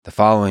The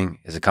following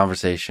is a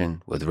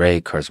conversation with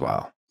Ray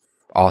Kurzweil,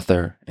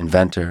 author,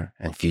 inventor,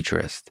 and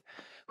futurist,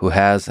 who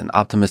has an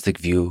optimistic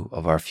view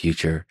of our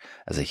future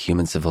as a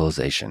human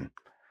civilization,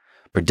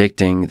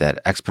 predicting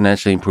that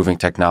exponentially improving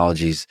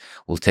technologies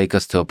will take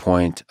us to a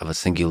point of a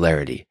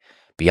singularity,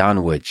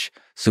 beyond which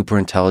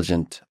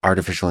superintelligent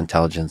artificial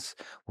intelligence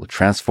will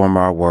transform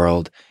our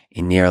world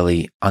in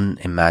nearly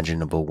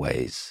unimaginable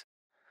ways.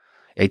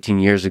 18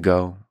 years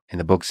ago, in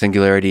the book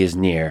Singularity is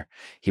Near,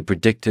 he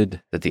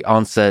predicted that the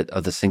onset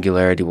of the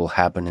singularity will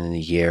happen in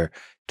the year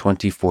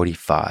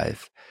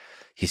 2045.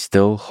 He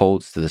still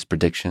holds to this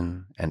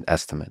prediction and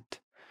estimate.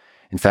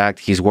 In fact,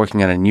 he's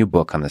working on a new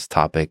book on this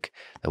topic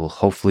that will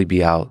hopefully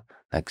be out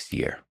next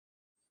year.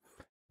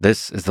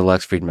 This is the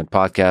Lex Friedman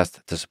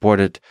Podcast. To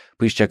support it,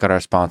 please check out our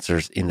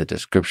sponsors in the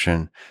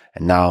description.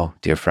 And now,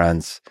 dear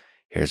friends,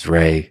 here's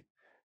Ray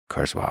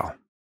Kurzweil.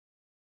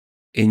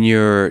 In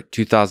your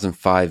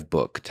 2005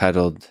 book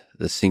titled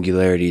The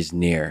Singularity is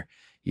Near,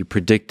 you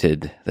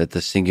predicted that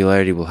the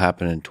singularity will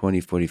happen in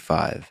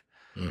 2045.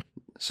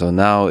 So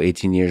now,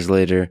 18 years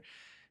later,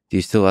 do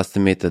you still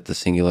estimate that the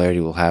singularity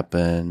will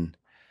happen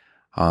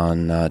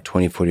on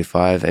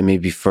 2045? And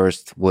maybe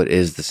first, what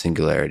is the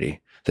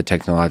singularity, the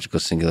technological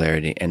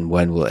singularity, and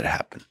when will it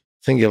happen?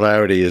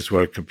 Singularity is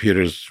where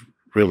computers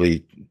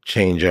really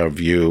change our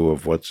view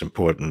of what's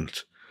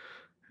important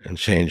and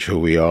change who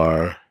we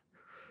are.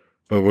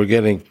 But we're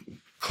getting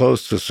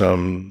close to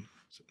some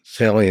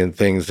salient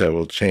things that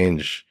will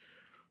change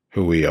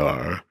who we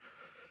are.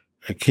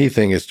 A key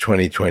thing is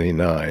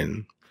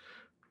 2029,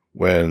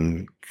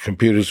 when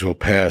computers will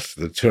pass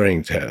the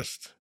Turing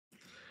test.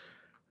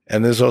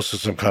 And there's also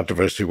some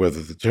controversy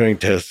whether the Turing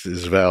test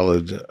is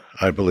valid.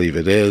 I believe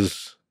it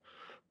is.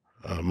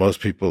 Most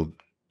people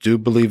do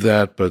believe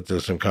that, but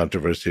there's some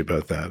controversy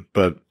about that.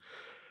 But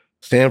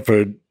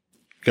Stanford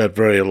got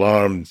very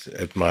alarmed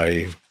at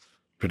my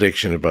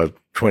prediction about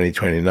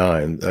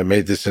 2029. I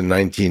made this in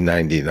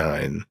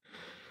 1999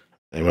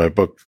 in my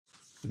book,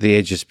 The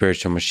Age of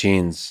Spiritual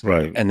Machines.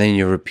 Right. And then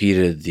you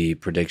repeated the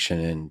prediction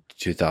in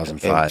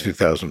 2005. In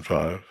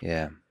 2005.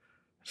 Yeah.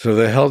 So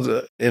they held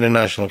an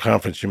international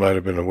conference, you might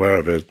have been aware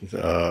of it,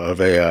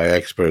 of AI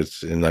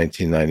experts in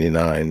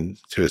 1999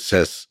 to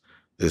assess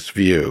this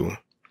view.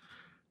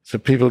 So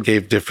people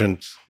gave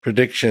different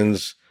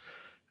predictions,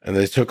 and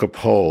they took a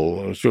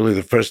poll. It was really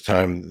the first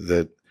time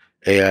that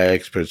AI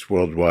experts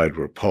worldwide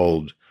were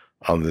polled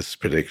on this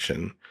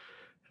prediction.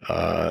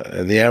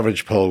 And the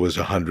average poll was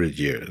 100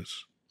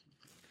 years.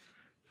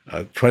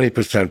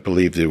 20%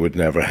 believed it would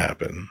never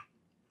happen.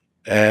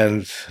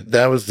 And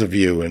that was the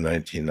view in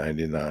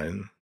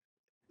 1999.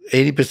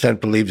 80%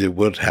 believed it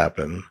would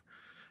happen,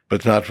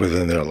 but not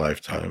within their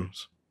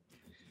lifetimes.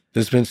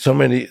 There's been so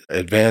many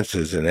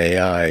advances in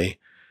AI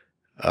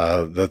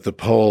that the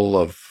poll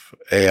of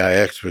AI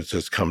experts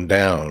has come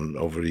down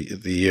over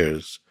the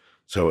years.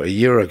 So a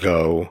year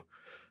ago,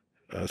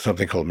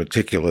 something called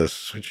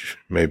Meticulous, which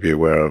you may be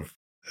aware of,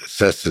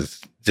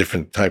 assesses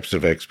different types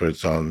of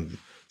experts on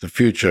the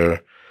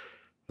future.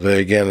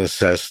 They again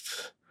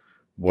assessed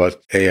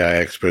what AI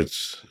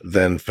experts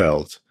then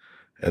felt,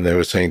 and they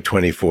were saying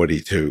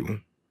 2042.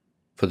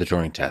 For the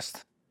Turing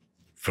test.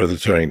 For the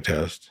Turing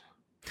test.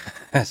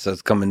 So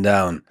it's coming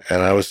down.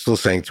 And I was still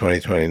saying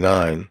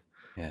 2029.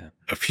 Yeah.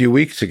 A few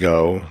weeks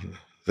ago,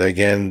 they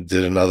again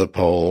did another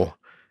poll,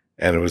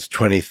 and it was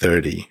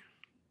 2030.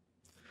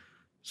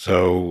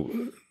 So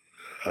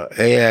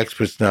AI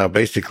experts now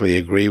basically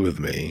agree with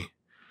me.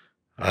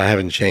 I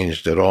haven't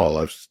changed at all.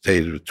 I've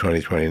stayed with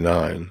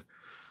 2029.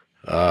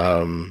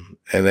 And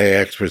AI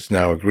experts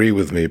now agree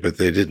with me, but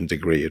they didn't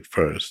agree at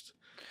first.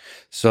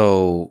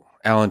 So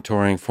Alan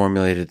Turing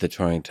formulated the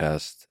Turing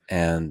test,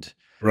 and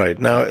right.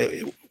 Now,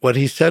 what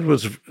he said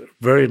was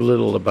very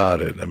little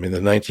about it. I mean,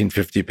 the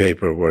 1950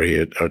 paper where he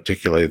had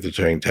articulated the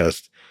Turing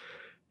test,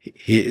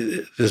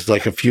 there's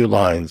like a few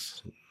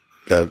lines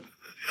that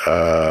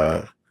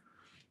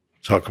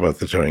talk about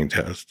the Turing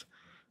test.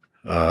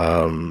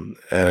 And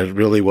it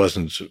really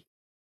wasn't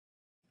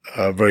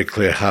very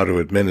clear how to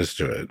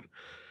administer it.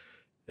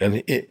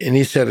 And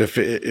he said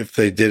if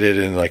they did it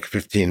in like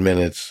 15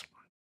 minutes,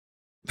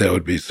 that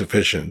would be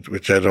sufficient,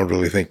 which I don't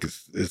really think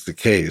is the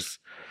case.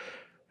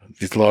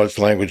 These large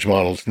language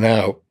models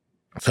now,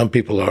 some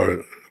people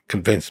are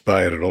convinced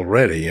by it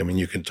already. I mean,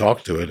 you can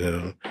talk to it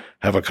and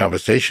have a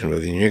conversation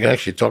with it, and you can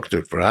actually talk to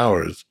it for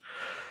hours.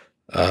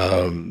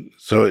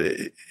 So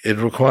it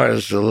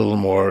requires a little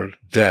more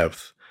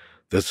depth.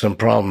 There's some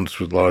problems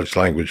with large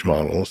language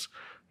models,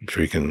 which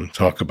we can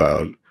talk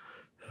about.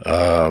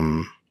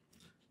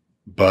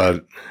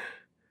 But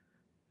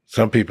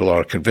some people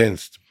are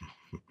convinced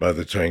by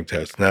the Turing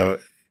test. Now,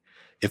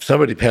 if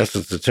somebody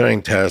passes the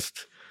Turing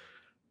test,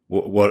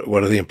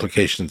 what are the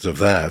implications of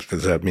that?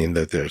 Does that mean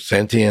that they're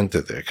sentient,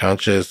 that they're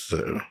conscious,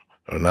 or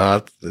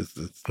not?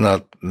 It's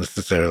not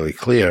necessarily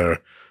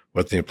clear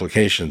what the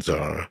implications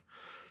are.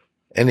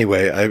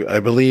 Anyway, I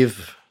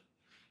believe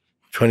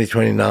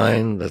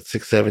 2029, that's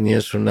 6-7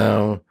 years from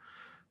now,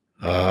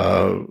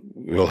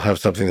 we'll have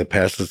something that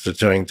passes the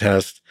Turing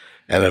test,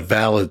 and a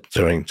valid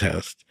Turing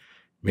test.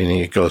 meaning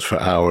it goes for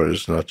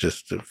hours, not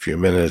just a few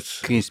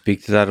minutes. Can you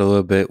speak to that a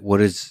little bit?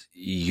 What is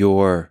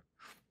your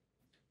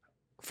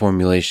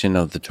formulation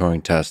of the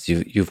Turing test?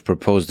 You've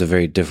proposed a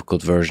very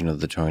difficult version of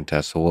the Turing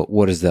test. So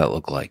what does that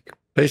look like?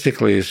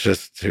 Basically, it's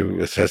just to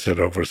assess it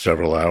over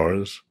several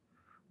hours,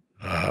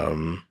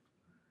 and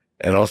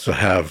also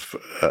have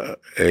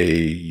a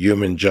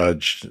human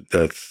judge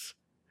that's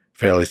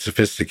fairly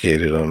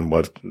sophisticated on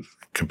what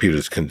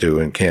computers can do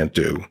and can't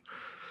do.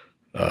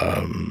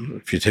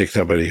 If you take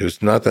somebody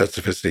who's not that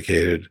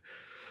sophisticated,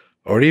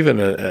 or even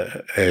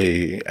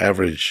a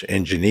average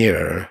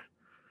engineer,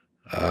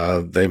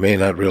 they may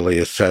not really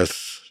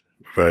assess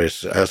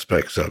various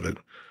aspects of it.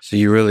 So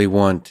you really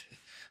want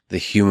the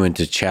human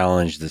to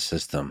challenge the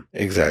system.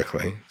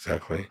 Exactly.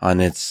 On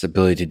its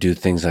ability to do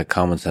things like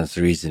common sense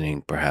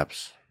reasoning,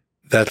 perhaps.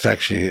 That's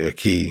actually a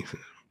key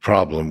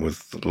problem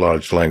with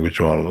large language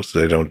models.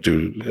 They don't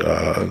do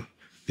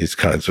these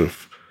kinds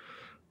of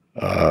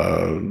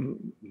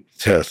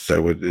tests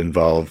that would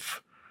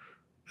involve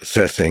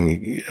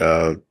assessing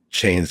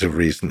chains of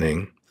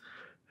reasoning.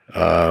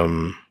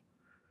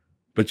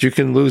 But you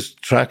can lose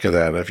track of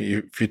that.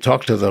 If you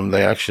talk to them,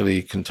 they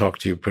actually can talk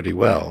to you pretty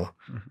well,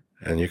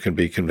 and you can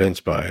be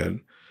convinced by it.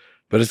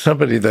 But it's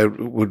somebody that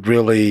would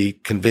really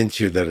convince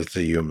you that it's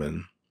a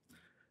human,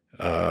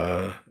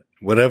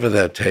 whatever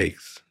that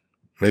takes.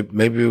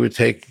 Maybe it would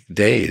take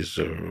days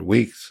or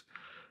weeks,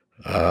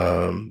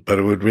 but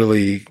it would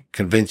really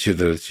convince you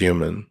that it's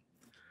human.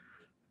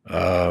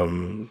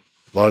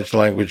 Large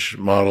language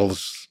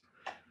models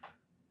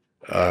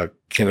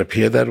can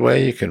appear that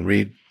way. You can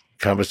read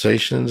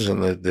conversations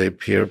and they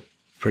appear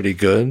pretty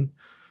good.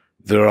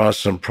 There are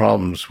some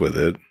problems with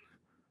it.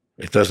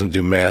 It doesn't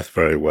do math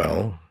very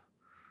well.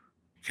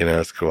 You can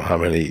ask, well, how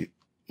many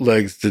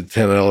legs did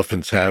 10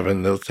 elephants have?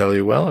 And they'll tell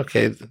you, well,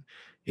 okay,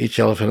 each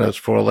elephant has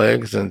 4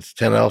 legs and it's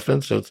 10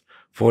 elephants, so it's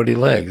 40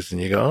 legs.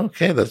 And you go,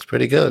 okay, that's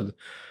pretty good.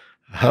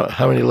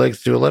 How many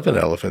legs do 11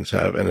 elephants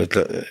have? And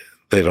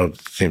they don't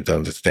seem to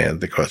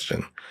understand the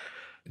question.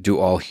 Do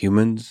all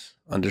humans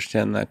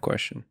understand that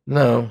question?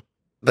 No,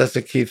 that's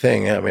the key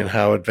thing. I mean,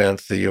 how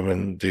advanced a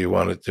human do you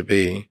want it to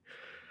be?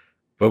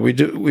 But we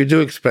do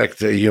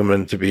expect a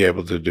human to be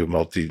able to do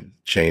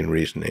multi-chain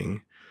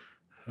reasoning,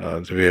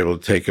 to be able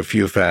to take a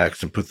few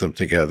facts and put them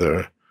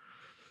together,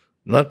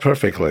 not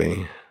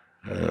perfectly.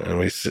 And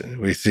we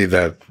see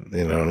that,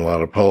 in a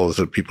lot of polls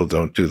that people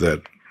don't do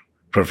that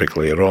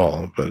perfectly at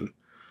all. But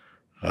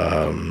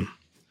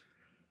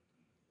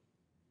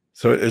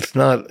so it's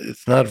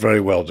not very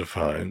well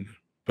defined,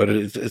 but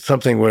it's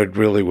something where it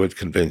really would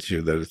convince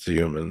you that it's a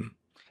human.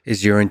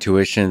 Is your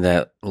intuition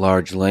that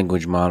large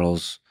language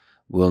models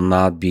will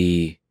not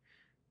be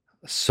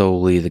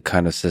solely the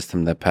kind of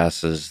system that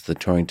passes the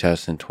Turing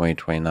test in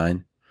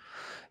 2029?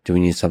 Do we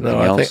need something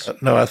else?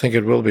 I think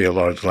it will be a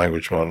large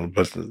language model,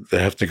 but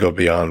they have to go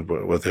beyond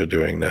what they're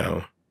doing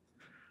now.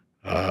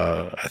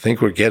 I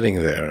think we're getting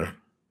there.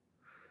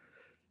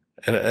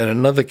 And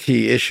another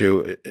key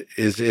issue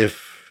is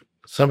if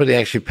somebody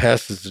actually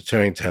passes the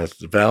Turing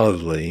test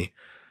validly,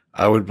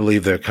 I would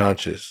believe they're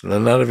conscious. Now,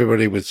 not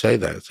everybody would say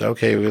that. So,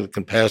 okay, we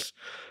can pass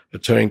a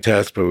Turing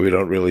test, but we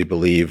don't really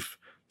believe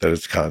that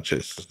it's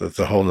conscious. That's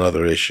a whole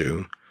nother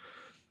issue.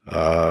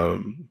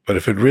 But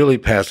if it really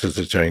passes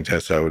the Turing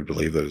test, I would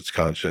believe that it's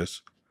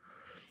conscious.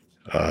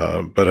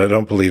 But I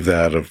don't believe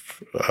that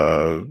of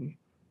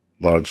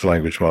large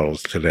language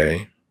models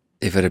today.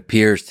 If it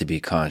appears to be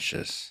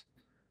conscious,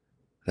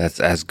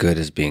 that's as good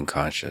as being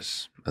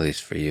conscious, at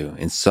least for you,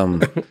 in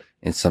some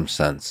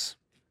sense.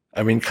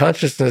 I mean,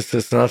 consciousness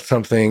is not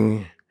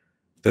something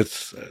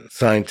that's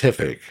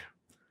scientific.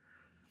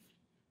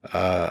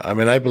 I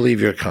mean, I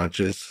believe you're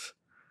conscious,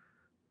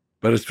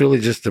 but it's really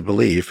just a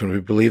belief, and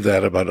we believe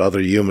that about other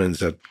humans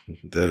that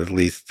at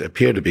least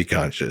appear to be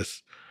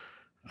conscious.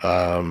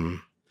 When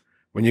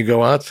you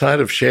go outside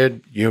of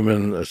shared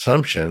human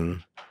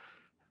assumption,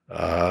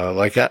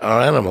 like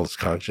are animals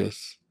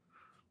conscious?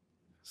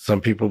 Some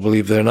people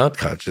believe they're not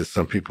conscious.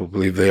 Some people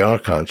believe they are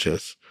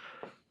conscious.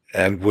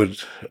 And would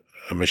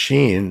a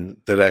machine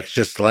that acts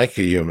just like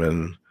a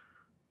human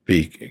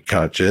be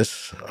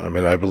conscious? I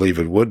mean, I believe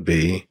it would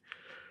be.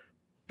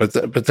 But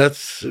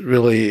that's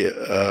really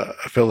a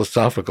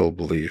philosophical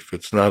belief.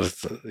 It's not,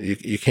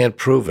 you can't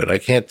prove it. I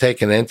can't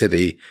take an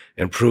entity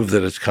and prove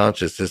that it's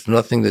conscious. There's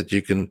nothing that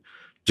you can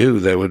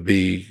do that would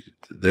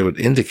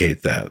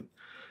indicate that.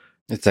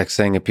 It's like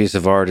saying a piece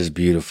of art is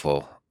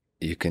beautiful.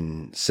 You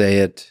can say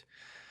it.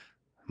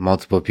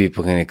 Multiple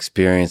people can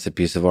experience a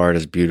piece of art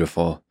as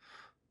beautiful,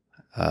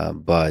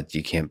 but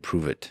you can't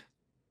prove it.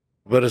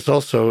 But it's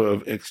also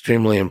an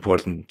extremely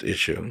important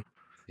issue.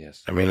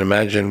 Yes. I mean,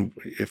 imagine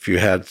if you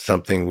had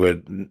something where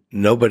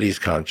nobody's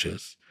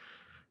conscious,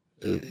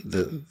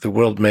 the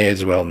world may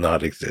as well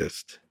not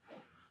exist.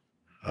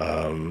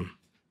 And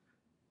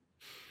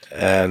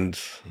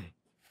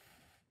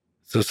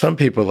so some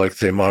people, like,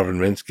 say, Marvin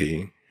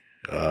Minsky,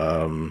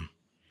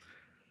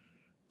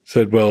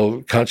 said,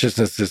 well,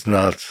 consciousness is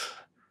not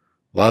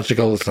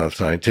logical, it's not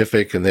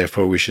scientific, and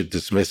therefore we should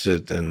dismiss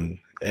it. And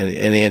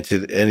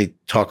any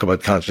talk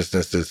about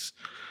consciousness is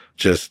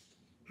just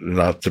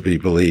not to be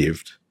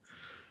believed.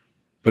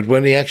 But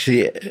when he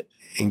actually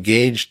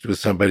engaged with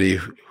somebody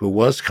who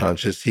was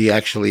conscious, he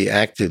actually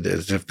acted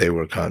as if they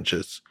were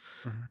conscious.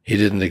 Mm-hmm. He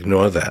didn't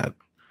ignore that.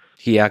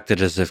 He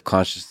acted as if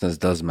consciousness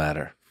does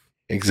matter.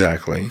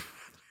 Exactly.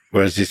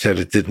 Whereas he said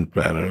it didn't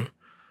matter.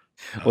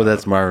 Well,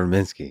 that's Marvin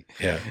Minsky.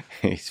 Yeah.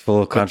 He's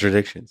full of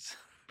contradictions.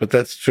 But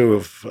that's true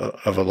of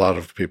a lot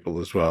of people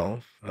as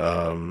well.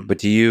 But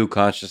to you,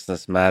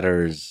 consciousness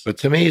matters. But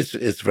to me,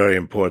 it's very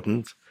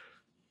important.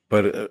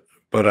 But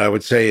I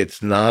would say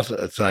it's not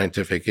a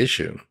scientific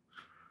issue.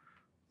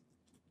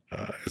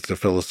 It's a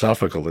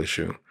philosophical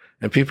issue.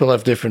 And people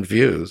have different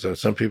views.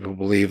 Some people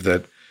believe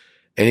that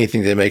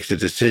anything that makes a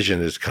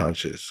decision is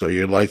conscious. So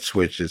your light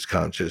switch is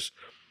conscious.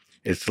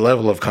 Its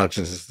level of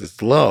consciousness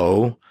is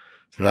low.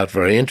 It's not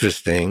very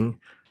interesting,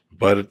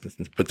 but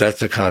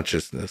that's a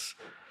consciousness.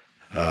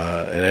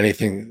 And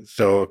anything,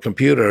 so a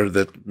computer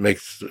that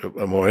makes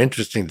a more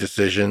interesting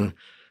decision,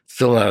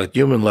 still not at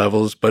human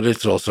levels, but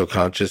it's also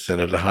conscious and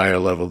at a higher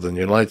level than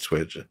your light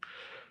switch.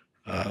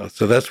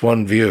 So that's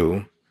one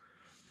view.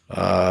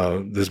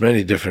 There's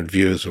many different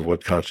views of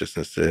what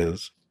consciousness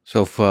is.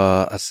 So if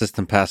a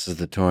system passes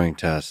the Turing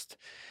test,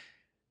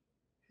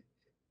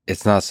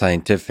 it's not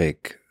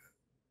scientific,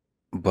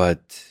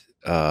 but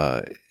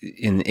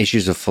in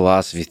issues of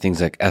philosophy, things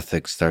like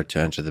ethics start to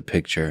enter the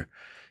picture.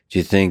 Do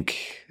you think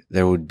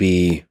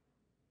we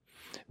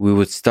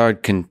would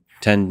start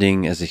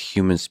contending as a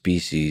human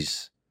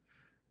species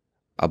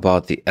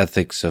about the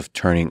ethics of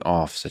turning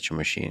off such a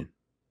machine?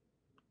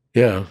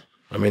 Yeah,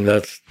 I mean,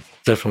 that's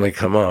definitely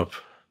come up.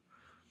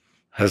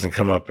 Hasn't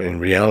come up in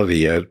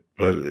reality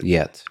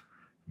yet,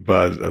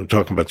 but I'm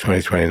talking about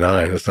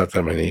 2029. It's not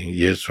that many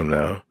years from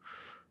now.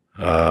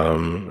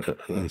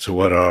 And so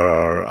what are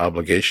our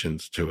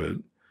obligations to it?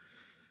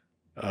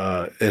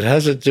 It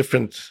has a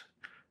different,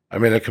 I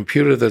mean, a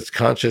computer that's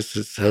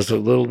conscious has a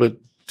little bit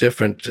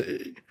different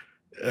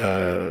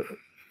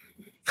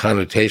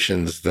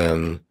connotations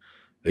than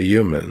a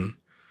human.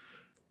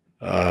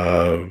 We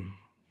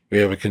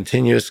have a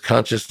continuous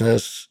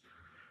consciousness.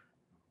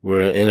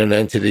 We're in an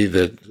entity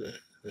that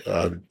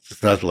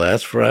does not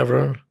last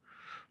forever.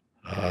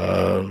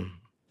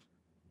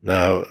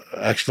 Now,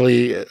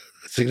 actually, a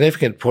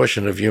significant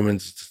portion of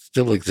humans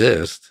still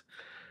exist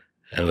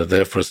and are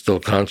therefore still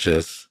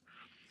conscious.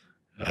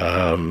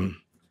 But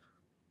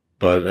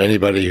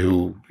anybody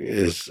who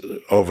is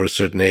over a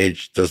certain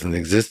age doesn't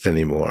exist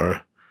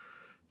anymore.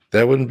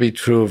 That wouldn't be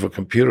true of a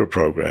computer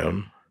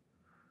program.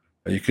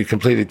 You could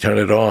completely turn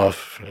it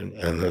off, and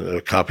a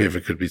copy of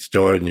it could be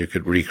stored, and you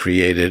could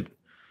recreate it.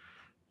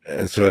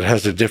 And so it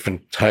has a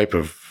different type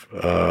of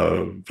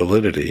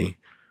validity.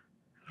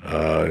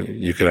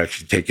 You could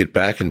actually take it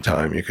back in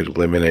time. You could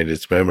eliminate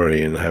its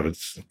memory and have it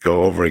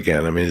go over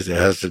again. I mean, it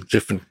has a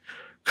different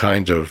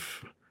kind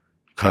of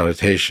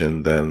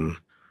connotation than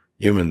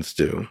humans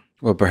do.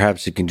 Well,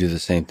 perhaps you can do the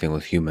same thing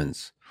with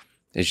humans.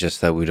 It's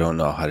just that we don't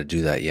know how to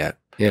do that yet.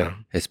 Yeah.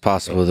 It's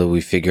possible that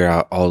we figure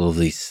out all of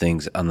these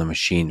things on the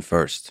machine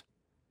first.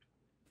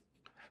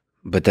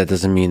 But that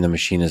doesn't mean the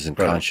machine isn't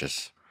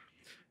conscious.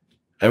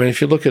 I mean,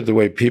 if you look at the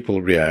way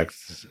people react,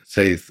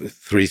 say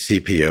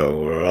 3CPO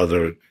or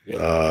other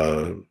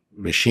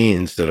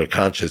machines that are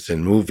conscious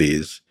in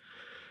movies,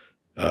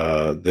 they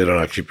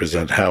don't actually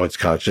present how it's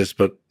conscious,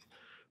 but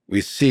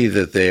we see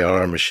that they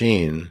are a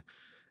machine,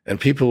 and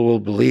people will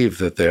believe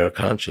that they are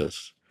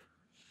conscious.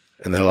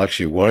 And they'll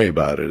actually worry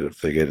about it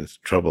if they get into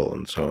trouble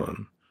and so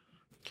on.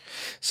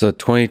 So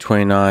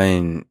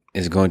 2029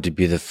 is going to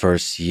be the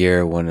first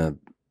year when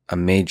a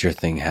major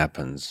thing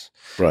happens.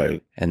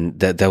 Right. And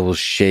that will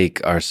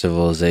shake our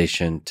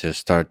civilization to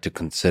start to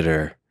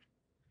consider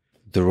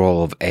the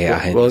role of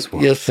AI in this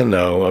world. Yes and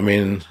no. I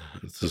mean,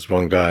 this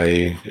one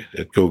guy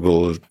at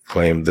Google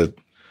claimed that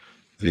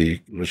the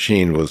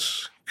machine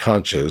was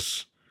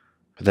conscious.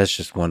 But that's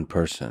just one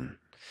person.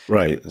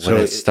 Right. When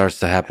it starts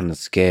to happen at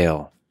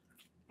scale.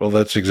 Well,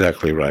 that's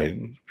exactly right,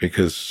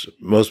 because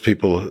most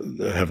people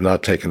have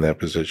not taken that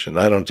position.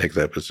 I don't take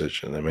that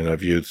position. I mean,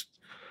 I've used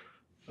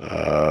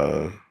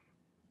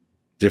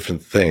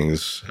different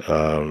things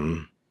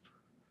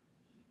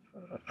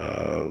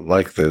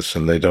like this,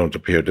 and they don't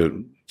appear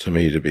to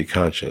me to be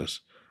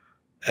conscious.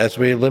 As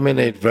we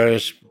eliminate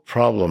various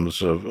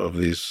problems of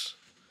these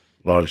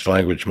large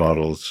language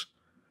models,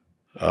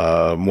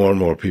 more and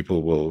more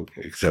people will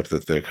accept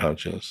that they're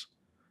conscious.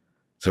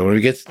 So when we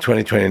get to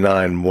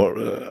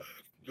 2029,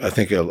 I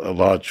think a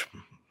large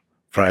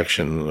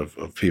fraction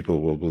of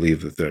people will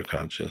believe that they're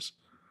conscious.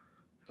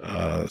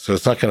 So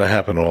it's not going to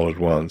happen all at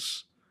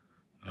once.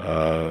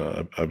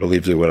 I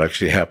believe it would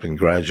actually happen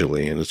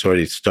gradually, and it's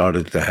already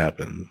started to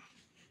happen.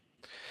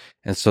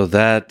 And so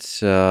that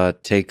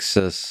takes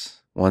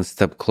us one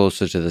step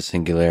closer to the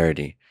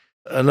singularity.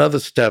 Another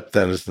step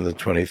then is in the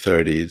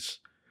 2030s,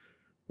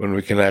 when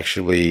we can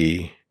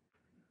actually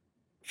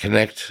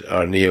connect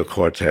our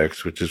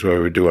neocortex, which is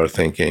where we do our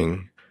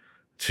thinking,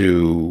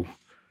 to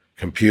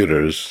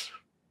computers.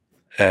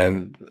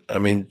 And I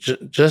mean,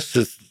 just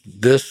as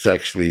this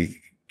actually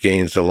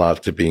gains a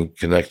lot to being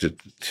connected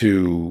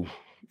to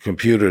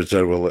computers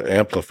that will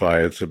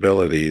amplify its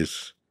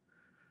abilities.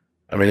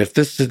 I mean, if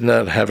this did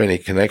not have any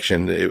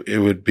connection, it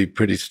would be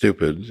pretty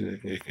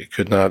stupid. It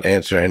could not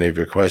answer any of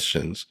your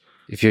questions.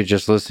 If you're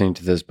just listening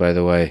to this, by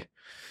the way,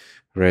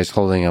 Ray's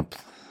holding up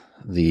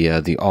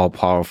the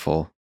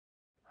all-powerful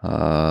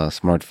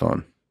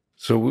smartphone.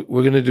 So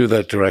we're going to do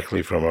that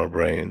directly from our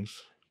brains.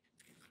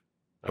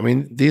 I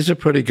mean, these are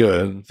pretty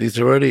good. These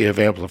already have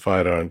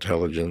amplified our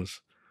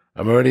intelligence.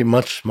 I'm already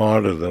much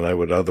smarter than I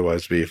would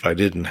otherwise be if I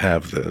didn't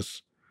have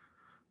this.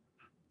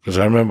 Because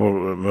I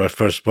remember my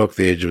first book,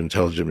 The Age of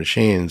Intelligent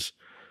Machines,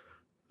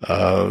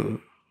 there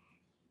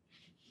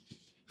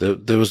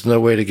was no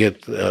way to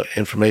get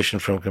information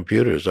from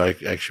computers. I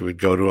actually would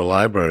go to a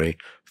library,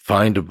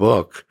 find a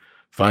book,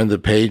 find the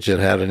page that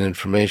had an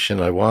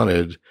information I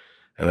wanted,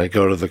 and I'd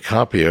go to the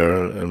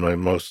copier, and my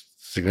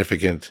most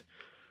significant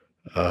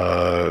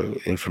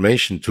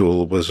information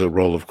tool was a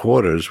roll of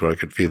quarters where I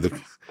could feed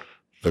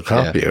the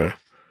copier. Yeah.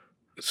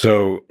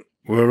 So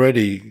we're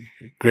already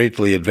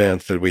greatly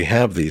advanced that we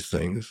have these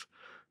things.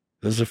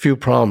 There's a few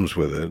problems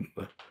with it.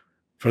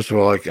 First of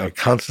all, I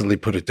constantly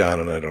put it down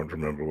and I don't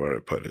remember where I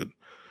put it.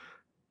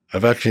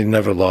 I've actually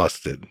never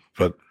lost it,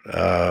 but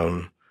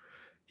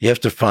you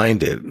have to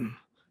find it and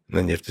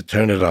then you have to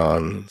turn it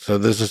on. So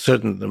there's a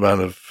certain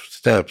amount of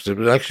steps. It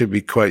would actually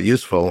be quite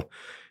useful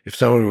if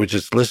someone would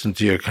just listen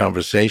to your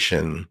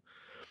conversation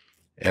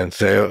and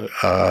say,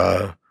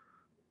 oh,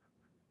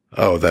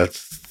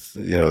 that's,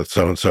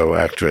 so-and-so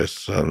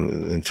actress,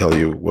 and tell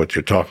you what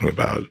you're talking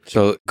about.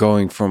 So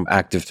going from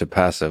active to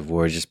passive,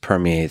 where it just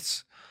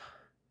permeates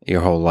your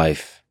whole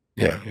life.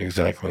 Yeah,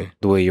 exactly.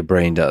 The way your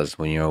brain does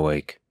when you're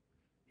awake.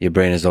 Your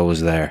brain is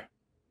always there.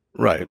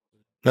 Right.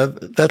 Now,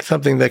 that's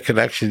something that could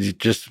actually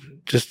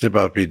just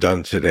about be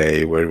done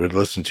today, where it would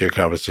listen to your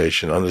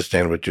conversation,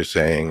 understand what you're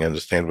saying,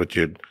 understand what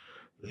you're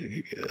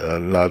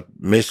not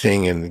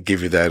missing, and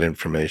give you that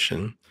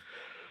information.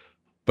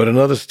 But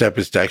another step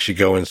is to actually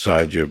go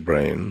inside your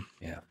brain.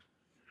 Yeah.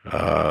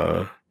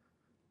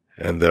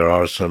 And there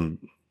are some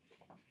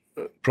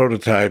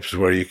prototypes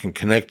where you can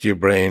connect your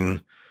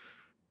brain.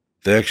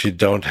 They actually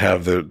don't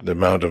have the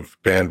amount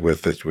of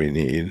bandwidth that we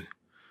need.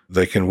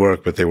 They can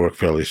work, but they work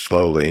fairly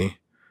slowly.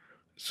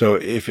 So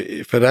if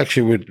it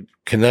actually would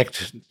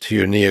connect to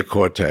your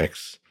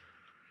neocortex,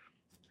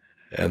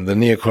 and the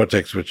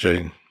neocortex, which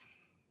I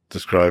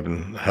describe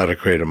in How to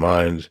Create a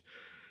Mind,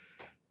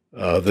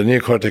 the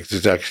neocortex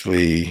is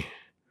actually,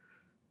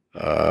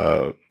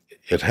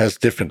 it has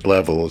different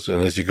levels.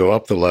 And as you go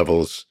up the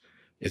levels,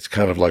 it's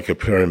kind of like a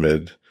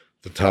pyramid.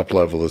 The top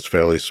level is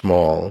fairly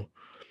small.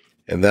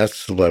 And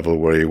that's the level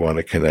where you want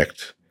to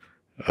connect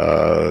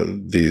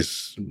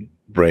these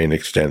brain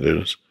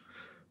extenders.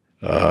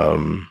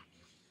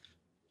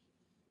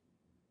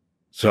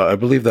 So I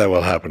believe that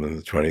will happen in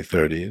the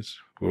 2030s.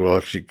 We will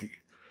actually,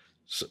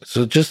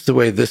 so just the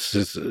way this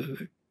is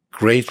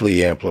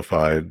greatly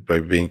amplified by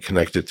being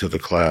connected to the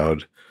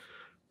cloud,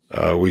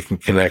 we can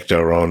connect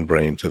our own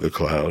brain to the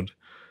cloud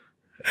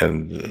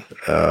and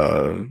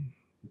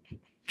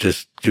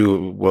just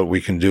do what we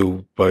can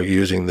do by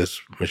using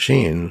this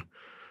machine.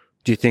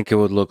 Do you think it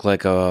would look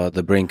like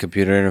the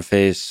brain-computer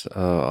interface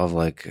of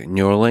like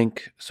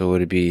Neuralink? So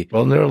would it be...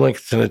 Well,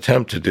 Neuralink's an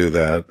attempt to do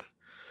that.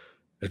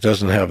 It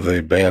doesn't have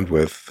the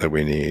bandwidth that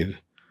we need.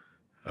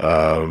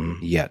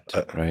 Yet,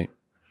 right?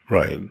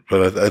 Right.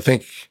 But I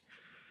think,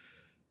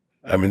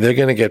 I mean, they're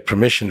going to get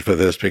permission for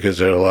this because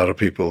there are a lot of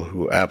people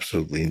who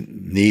absolutely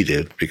need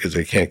it because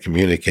they can't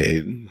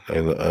communicate.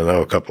 I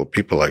know a couple of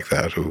people like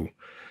that who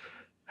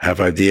have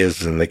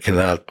ideas and they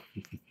cannot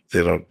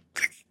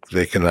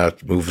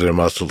move their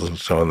muscles and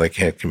so on. They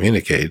can't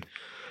communicate.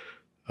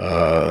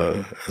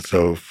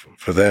 So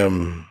for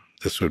them,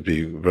 this would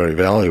be very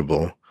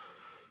valuable.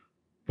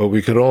 But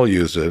we could all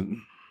use it.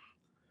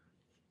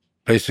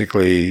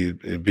 Basically,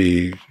 it'd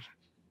be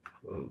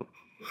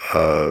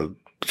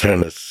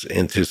turn us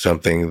into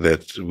something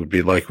that would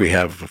be like we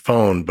have a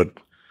phone, but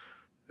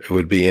it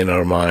would be in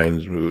our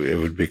mind. It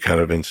would be kind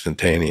of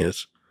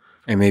instantaneous.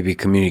 And maybe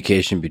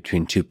communication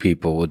between two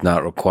people would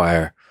not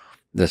require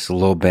this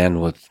low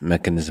bandwidth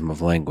mechanism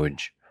of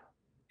language.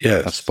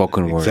 Yes, of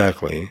spoken word.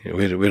 Exactly.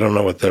 We don't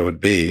know what that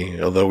would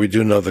be, although we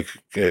do know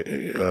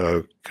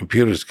that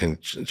computers can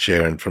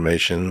share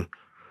information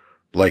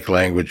like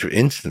language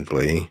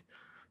instantly.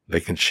 They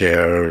can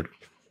share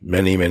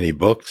many, many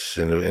books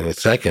in a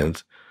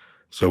second.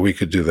 So we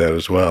could do that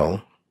as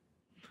well.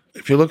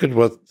 If you look at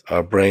what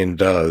our brain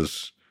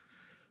does,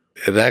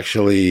 it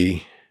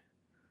actually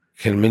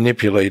can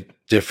manipulate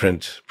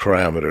different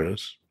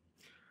parameters.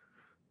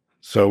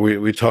 So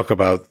we talk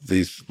about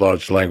these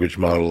large language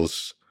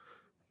models.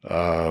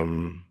 I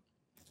mean,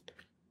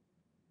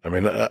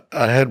 I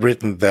had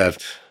written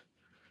that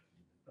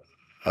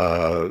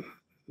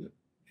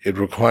it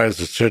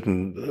requires a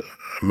certain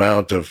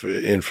amount of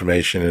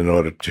information in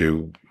order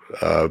to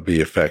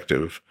be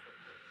effective,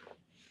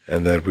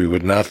 and that we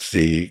would not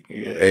see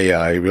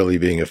AI really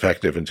being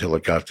effective until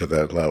it got to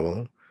that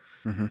level.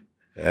 Mm-hmm.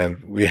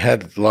 And we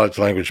had large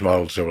language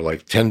models that were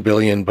like 10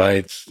 billion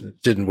bytes.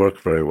 It didn't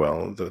work very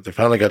well. They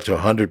finally got to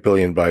 100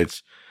 billion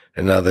bytes,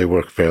 and now they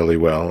work fairly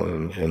well.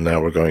 And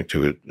now we're going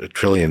to a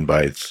trillion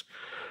bytes.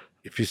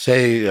 If you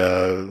say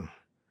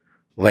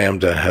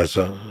Lambda has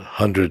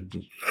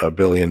 100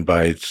 billion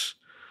bytes,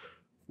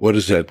 what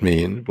does that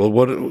mean? Well,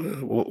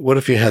 what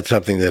if you had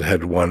something that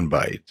had one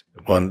byte,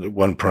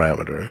 one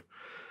parameter?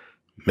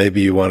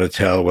 Maybe you want to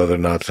tell whether or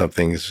not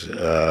something's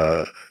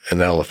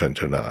an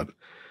elephant or not.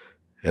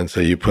 And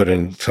so you put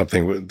in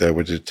something that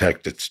would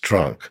detect its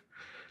trunk.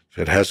 If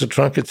it has a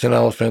trunk, it's an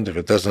elephant. If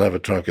it doesn't have a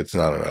trunk, it's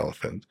not an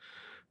elephant.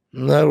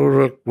 And that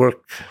would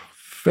work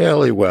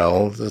fairly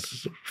well.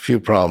 There's a few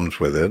problems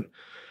with it.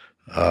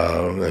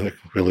 And it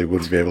really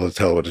wouldn't be able to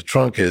tell what a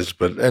trunk is.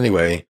 But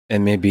anyway.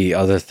 And maybe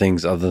other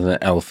things other than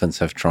elephants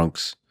have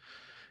trunks.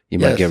 You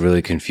might get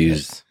really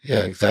confused.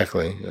 Yeah,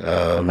 exactly.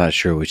 I'm not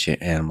sure which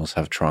animals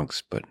have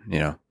trunks, but,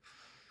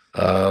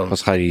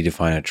 plus how do you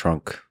define a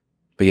trunk?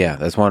 But yeah,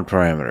 that's one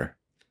parameter.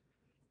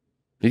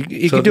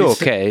 You can do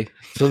okay.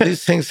 So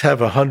these things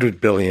have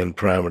 100 billion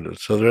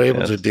parameters. So they're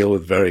able to deal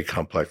with very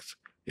complex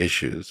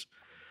issues.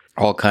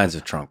 All kinds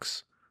of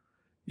trunks.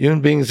 Human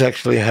beings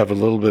actually have a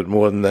little bit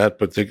more than that,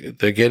 but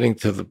they're getting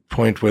to the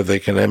point where they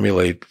can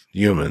emulate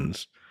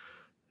humans.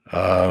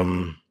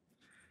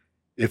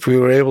 If we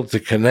were able to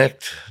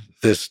connect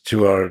this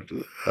to our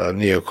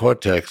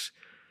neocortex,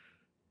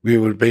 we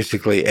would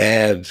basically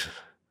add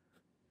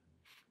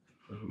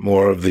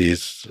more of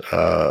these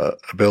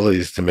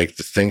abilities to make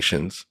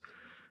distinctions.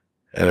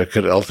 And it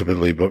could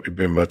ultimately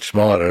be much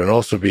smarter and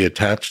also be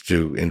attached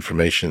to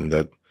information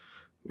that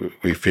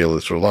we feel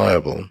is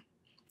reliable.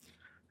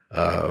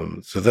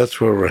 So that's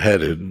where we're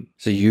headed.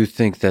 So you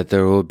think that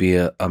there will be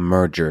a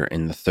merger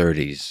in the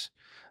 30s,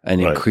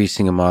 an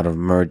increasing amount of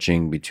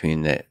merging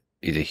between the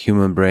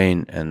human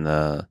brain and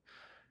the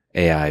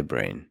AI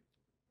brain?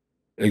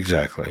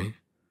 Exactly.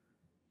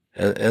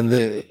 And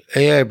the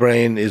AI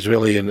brain is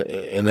really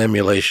an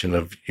emulation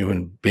of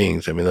human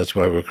beings. I mean, that's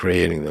why we're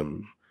creating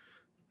them.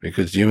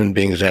 Because human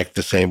beings act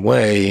the same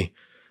way,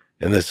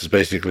 and this is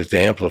basically to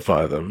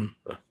amplify them.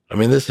 I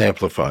mean, this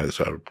amplifies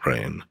our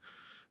brain.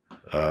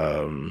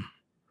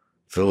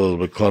 It's a little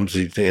bit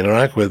clumsy to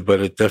interact with, but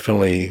it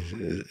definitely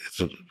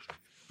is,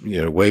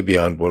 way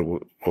beyond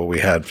what we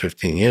had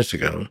 15 years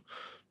ago.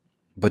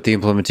 But the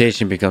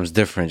implementation becomes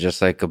different,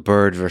 just like a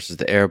bird versus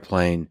the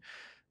airplane.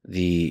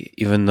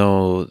 Even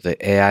though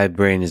the AI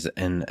brain is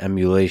an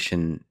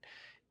emulation,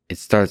 it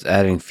starts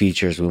adding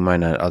features we might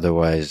not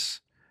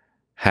otherwise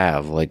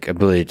have, like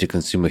ability to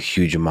consume a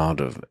huge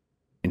amount of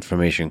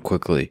information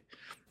quickly,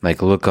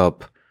 like look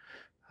up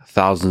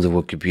thousands of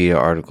Wikipedia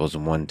articles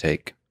in one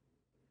take.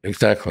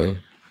 Exactly.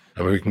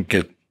 I mean, we can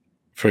get,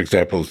 for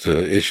example,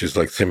 to issues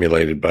like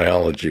simulated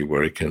biology,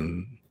 where it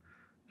can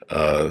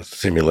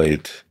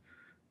simulate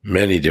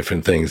many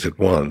different things at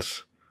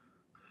once.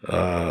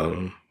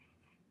 I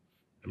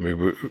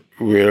mean,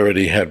 we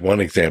already had one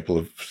example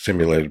of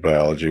simulated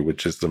biology,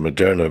 which is the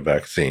Moderna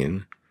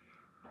vaccine.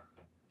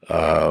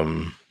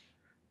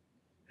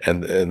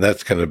 And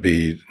that's going to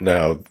be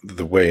now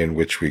the way in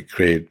which we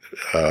create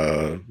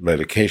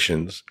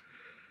medications.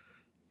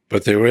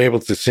 But they were able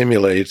to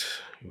simulate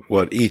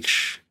what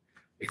each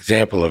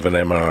example of an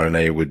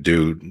mRNA would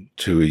do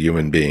to a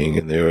human being,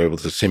 and they were able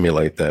to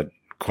simulate that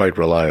quite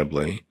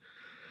reliably.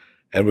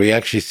 And we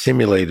actually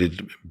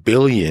simulated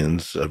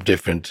billions of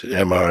different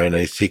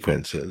mRNA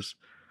sequences.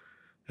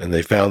 And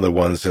they found the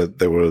ones that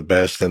were the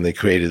best, and they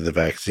created the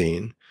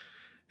vaccine.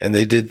 And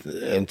they did,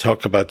 and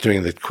talk about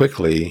doing that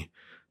quickly,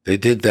 they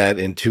did that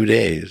in 2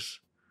 days.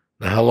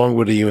 Now, how long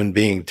would a human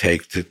being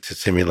take to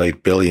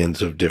simulate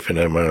billions of different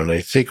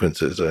mRNA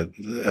sequences? I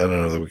don't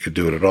know that we could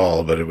do it at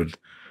all, but it would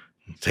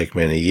take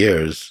many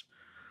years.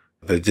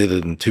 They did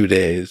it in 2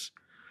 days.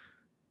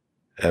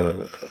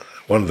 And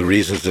one of the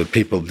reasons that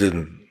people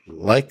didn't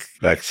like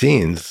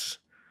vaccines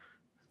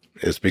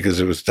is because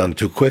it was done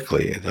too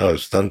quickly. It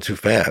was done too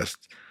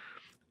fast.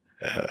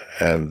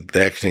 And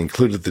they actually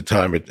included the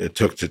time it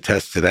took to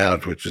test it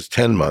out, which was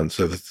 10 months.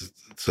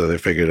 So they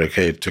figured,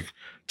 okay, it took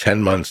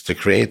 10 months to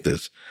create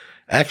this.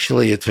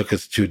 Actually, it took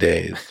us 2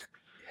 days.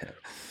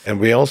 And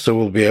we also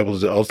will be able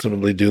to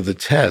ultimately do the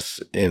tests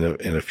in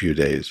a few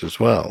days as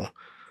well.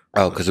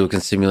 Oh, because we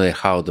can simulate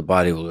how the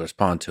body will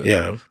respond to it.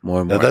 Yeah.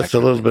 More and more. Now, that's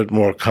accurately. A little bit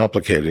more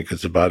complicated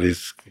because the body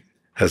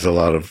has a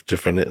lot of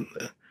different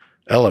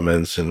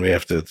elements, and we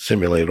have to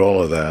simulate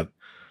all of that.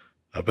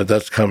 But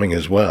that's coming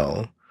as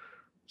well.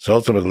 So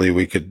ultimately,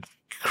 we could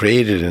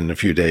create it in a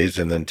few days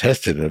and then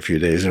test it in a few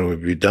days, and it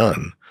would be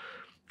done.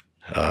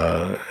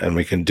 And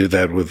we can do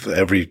that with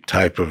every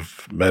type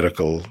of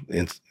medical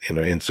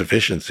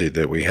insufficiency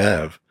that we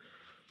have.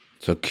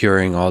 So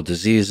curing all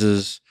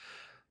diseases,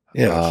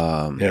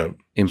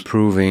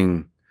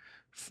 improving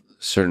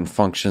certain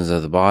functions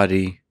of the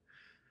body,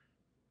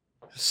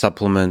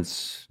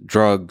 supplements,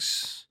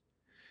 drugs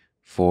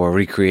for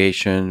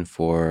recreation,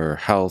 for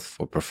health,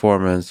 for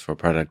performance, for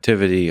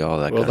productivity, all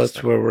that kind of stuff. Well,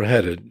 that's where we're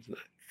headed.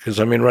 Because,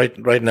 I mean,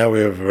 right now we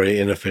have a very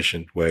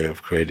inefficient way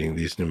of creating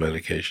these new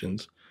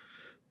medications.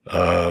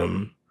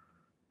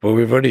 But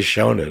we've already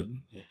shown it.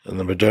 And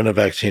the Moderna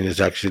vaccine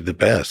is actually the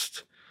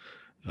best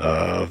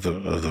of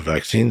the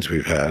vaccines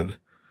we've had.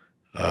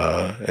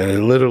 And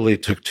it literally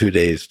took 2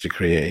 days to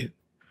create.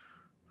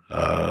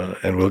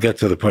 And we'll get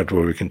to the point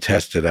where we can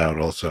test it out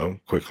also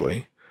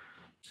quickly.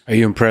 Are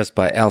you impressed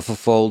by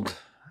AlphaFold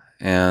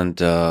and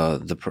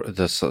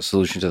the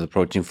solution to the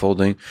protein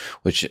folding,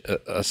 which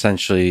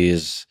essentially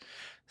is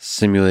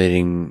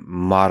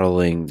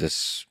modeling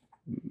this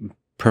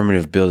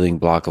primitive building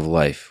block of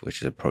life,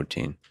 which is a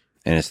protein,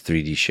 and its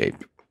 3D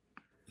shape?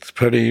 It's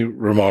pretty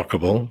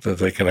remarkable that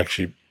they can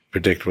actually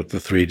predict what the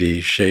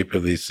 3D shape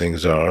of these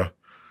things are,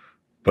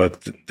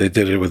 but they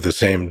did it with the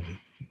same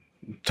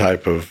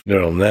type of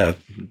neural net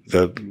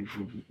that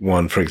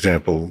won, for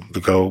example, the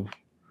Go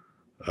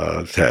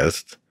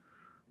test.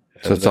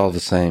 So it's all the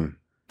same.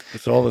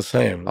 It's all the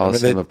same. All the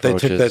same they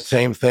approaches. took that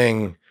same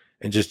thing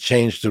and just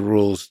changed the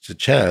rules to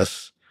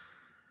chess,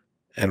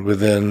 and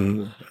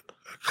within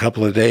a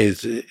couple of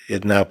days,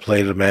 it now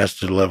played a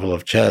master level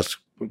of chess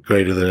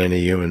greater than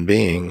any human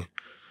being.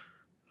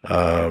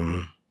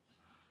 And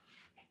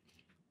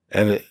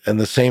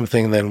the same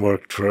thing then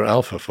worked for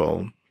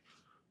AlphaFold,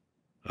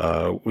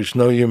 which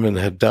no human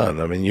had done.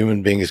 I mean,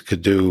 human beings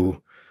could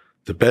do,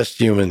 the best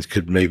humans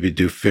could maybe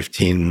do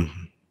 15,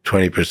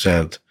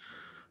 20%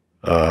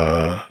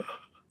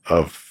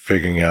 of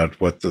figuring out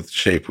what the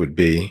shape would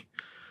be.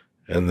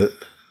 And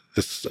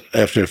this,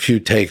 after a few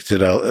takes,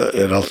 it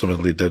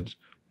ultimately did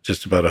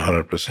just about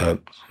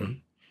 100%.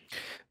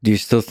 Do you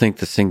still think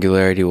the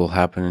singularity will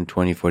happen in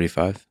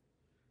 2045?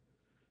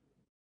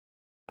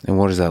 And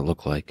what does that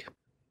look like?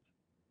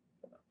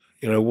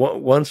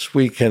 Once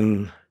we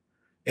can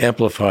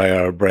amplify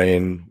our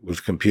brain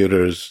with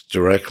computers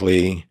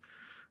directly,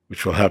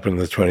 which will happen in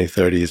the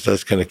 2030s,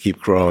 that's going to keep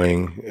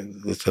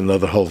growing. It's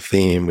another whole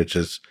theme, which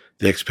is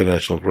the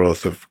exponential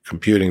growth of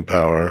computing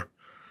power.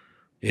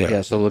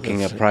 Yeah, so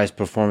looking at price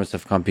performance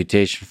of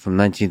computation from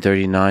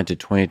 1939 to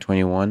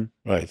 2021.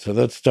 Right, so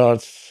that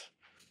starts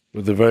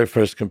with the very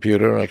first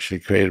computer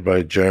actually created by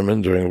a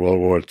German during World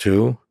War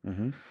II.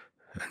 Mm-hmm.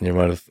 And you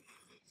might have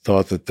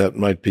thought that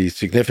might be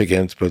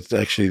significant, but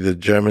actually the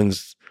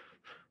Germans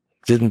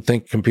didn't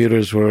think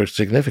computers were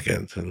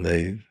significant, and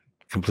they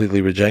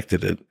completely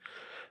rejected it.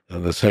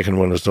 And the second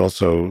one is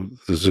also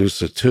the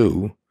Zuse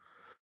 2.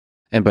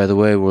 And by the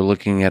way, we're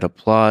looking at a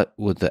plot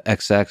with the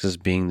x-axis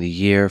being the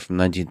year from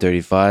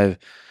 1935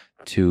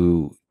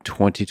 to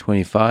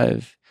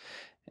 2025.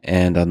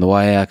 And on the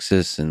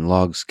y-axis in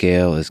log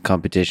scale is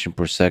computation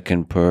per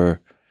second per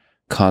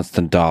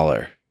constant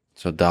dollar.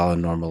 So dollar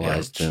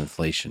normalized to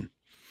inflation.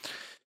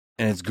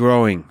 And it's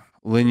growing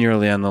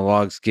linearly on the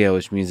log scale,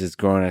 which means it's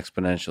growing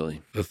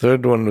exponentially. The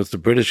third one was the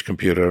British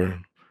computer,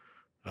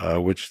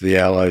 which the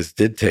Allies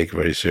did take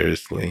very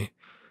seriously.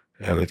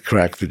 And it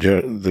cracked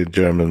the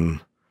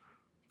German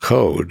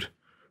code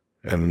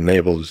and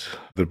enabled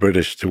the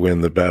British to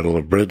win the Battle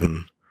of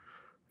Britain,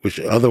 which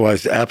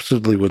otherwise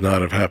absolutely would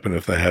not have happened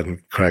if they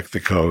hadn't cracked the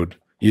code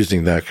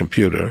using that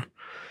computer.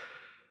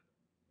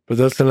 But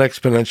that's an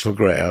exponential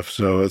graph.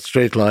 So a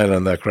straight line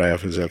on that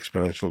graph is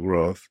exponential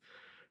growth.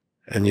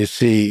 And you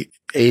see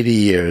 80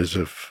 years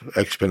of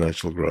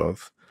exponential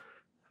growth.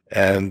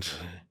 And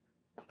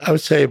I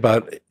would say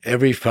about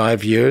every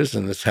 5 years,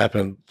 and this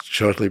happened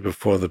shortly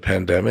before the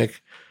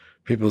pandemic,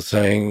 people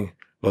saying,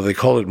 well, they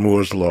call it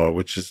Moore's Law,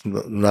 which is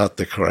not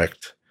the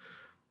correct,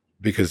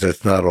 because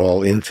that's not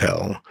all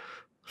Intel. In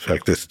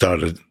fact, it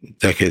started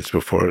decades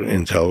before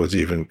Intel was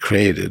even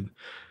created.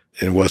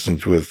 It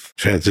wasn't with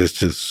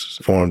transistors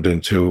formed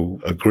into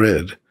a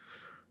grid.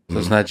 So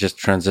it's not just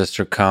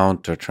transistor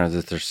count or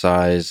transistor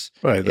size.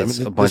 Right. It's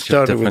a bunch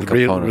of different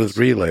components. With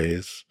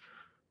relays,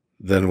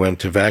 then went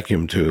to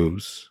vacuum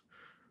tubes,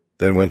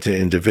 then went to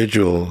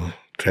individual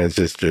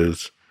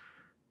transistors,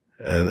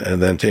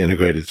 and then to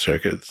integrated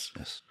circuits.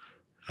 Yes.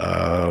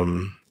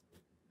 And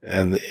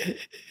the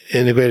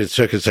integrated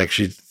circuits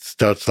actually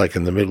starts like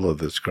in the middle of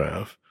this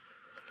graph.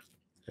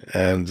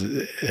 And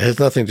it has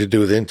nothing to do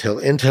with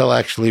Intel. Intel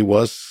actually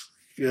was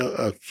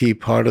a key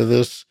part of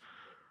this,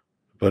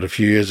 but a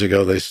few years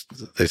ago they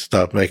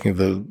stopped making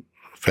the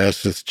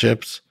fastest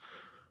chips.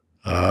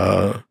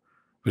 But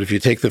if you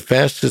take the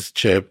fastest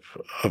chip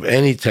of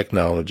any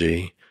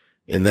technology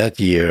in that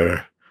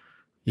year,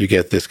 you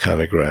get this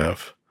kind of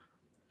graph.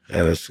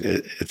 And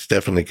it's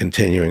definitely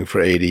continuing for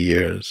 80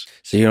 years.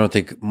 So you don't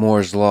think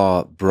Moore's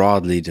Law,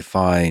 broadly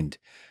defined,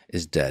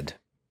 is dead?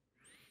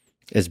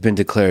 It's been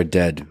declared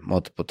dead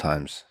multiple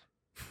times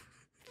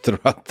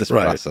throughout this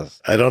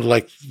process. I don't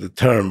like the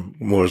term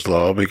Moore's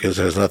Law because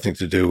it has nothing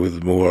to do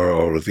with Moore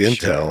or with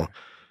Intel.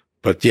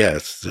 But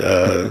yes,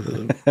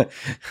 the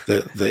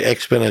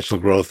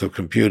exponential growth of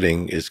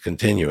computing is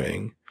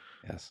continuing.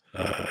 Yes.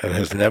 And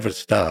has never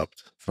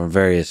stopped. From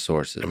various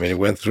sources. I mean, it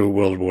went through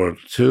World War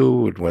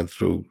II. It went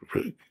through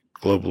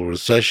global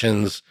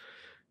recessions.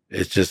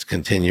 It's just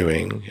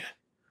continuing.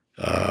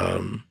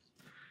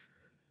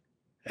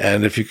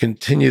 And if you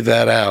continue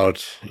that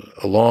out,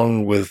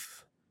 along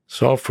with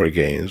software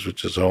gains,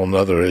 which is a whole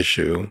nother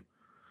issue,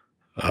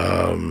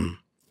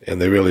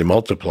 and they really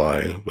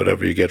multiply.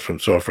 Whatever you get from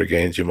software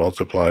gains, you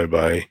multiply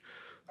by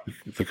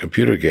the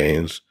computer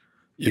gains,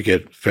 you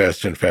get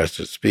faster and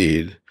faster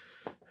speed.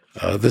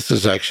 This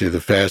is actually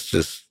the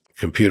fastest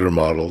computer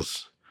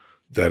models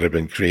that have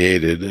been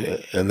created,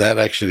 and that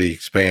actually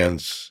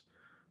expands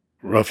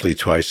roughly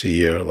twice a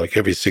year. Like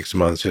every 6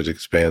 months, it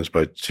expands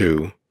by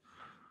 2.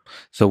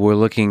 So we're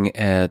looking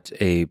at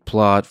a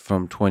plot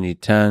from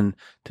 2010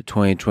 to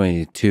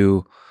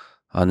 2022.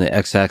 On the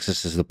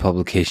x-axis is the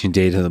publication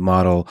date of the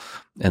model,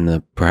 and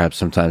the perhaps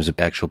sometimes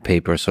the actual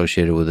paper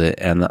associated with it.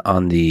 And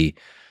on the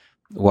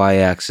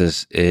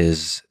y-axis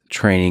is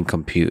training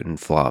compute and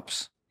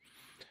flops.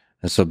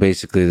 And so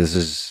basically this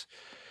is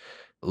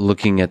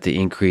looking at the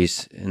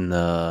increase in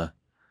the,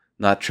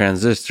 not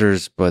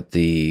transistors, but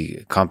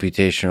the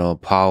computational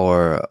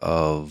power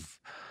of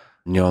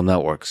neural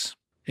networks.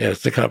 Yeah,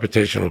 it's the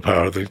computational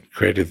power that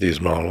created these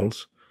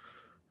models,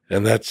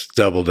 and that's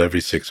doubled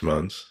every 6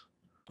 months.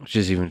 Which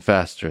is even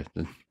faster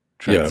than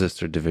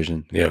transistor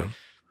division. Yeah.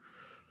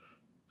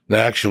 Now,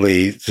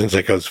 actually, since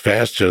it goes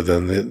faster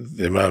than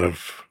the amount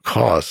of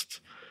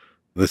cost,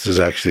 this has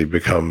actually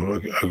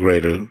become a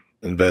greater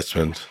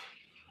investment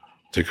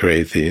to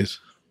create these.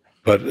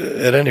 But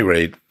at any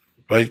rate,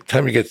 by the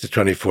time you get to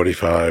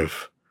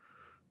 2045,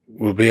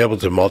 we'll be able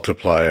to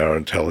multiply our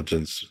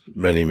intelligence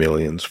many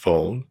millions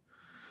fold.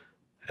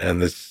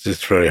 And it's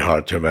just very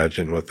hard to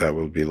imagine what that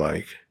will be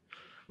like.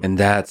 And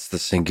that's the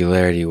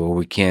singularity where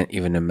we can't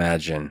even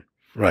imagine.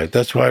 Right.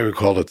 That's why we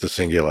call it the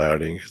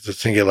singularity. Because the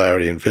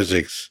singularity in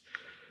physics,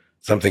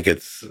 something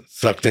gets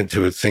sucked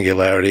into its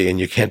singularity and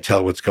you can't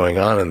tell what's going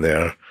on in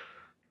there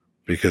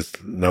because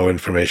no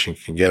information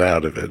can get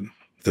out of it.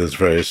 There's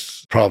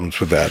various problems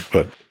with that,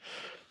 but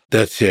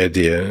that's the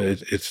idea.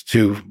 It's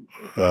too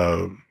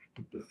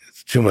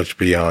much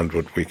beyond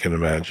what we can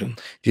imagine.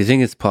 Do you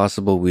think it's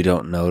possible we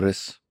don't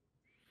notice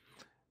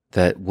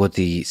that what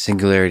the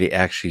singularity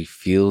actually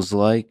feels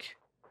like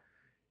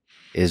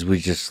is we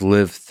just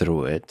live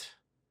through it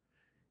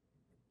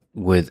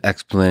with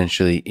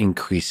exponentially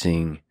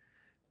increasing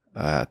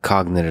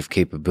cognitive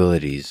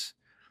capabilities,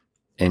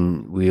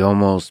 and we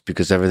almost,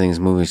 because everything's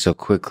moving so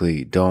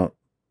quickly,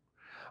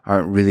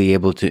 aren't really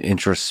able to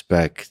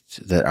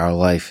introspect that our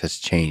life has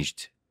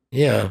changed.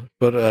 Yeah,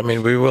 but I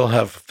mean, we will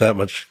have that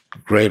much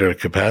greater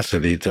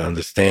capacity to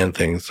understand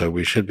things, so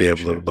we should be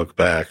able to look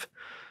back.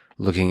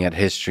 Looking at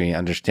history,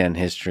 understand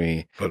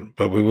history.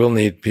 But we will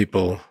need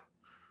people,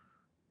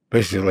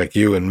 basically like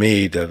you and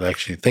me, that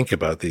actually think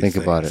about these things.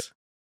 Think about it.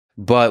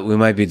 But we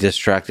might be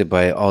distracted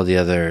by all the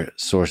other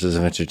sources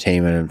of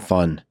entertainment and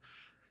fun,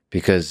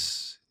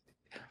 because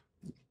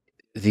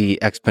the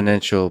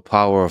exponential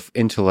power of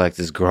intellect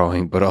is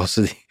growing, but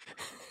also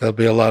there'll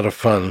be a lot of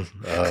fun.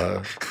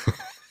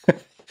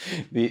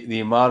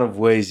 The amount of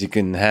ways you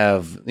can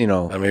have, I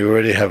mean, we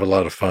already have a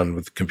lot of fun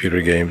with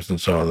computer games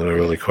and so on that are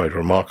really quite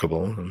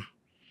remarkable.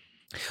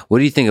 What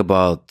do you think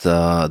about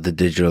the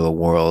digital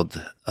world,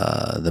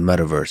 the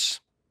metaverse,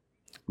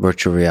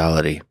 virtual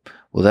reality?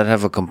 Will that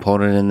have a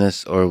component in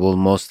this, or will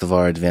most of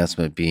our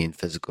advancement be in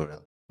physical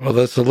reality? Well,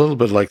 that's a little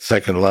bit like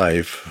Second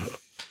Life,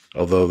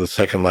 although the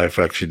Second Life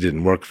actually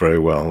didn't work very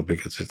well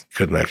because it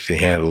couldn't actually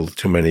handle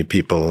too many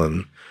people.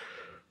 And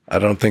I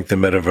don't think the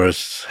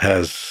metaverse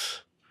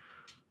has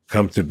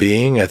come to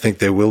being. I think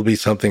there will be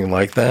something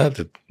like that.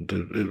 It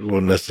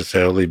won't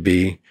necessarily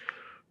be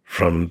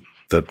from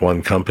that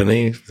one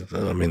company.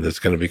 I mean, there's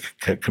going to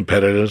be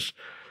competitors.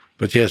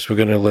 But yes, we're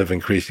going to live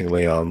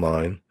increasingly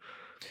online.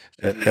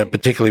 And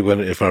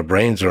particularly if our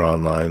brains are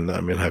online, I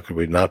mean, how could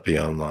we not be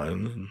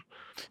online?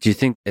 Do you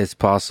think it's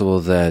possible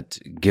that,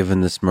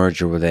 given this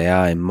merger with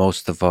AI,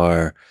 most of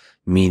our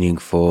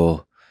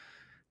meaningful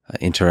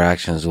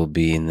interactions will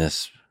be in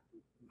this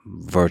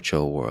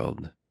virtual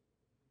world?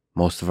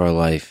 Most of our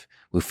life,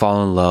 we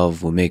fall in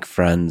love, we make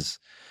friends,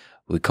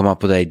 we come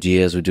up with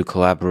ideas, we do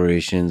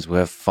collaborations, we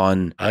have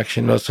fun. I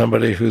actually know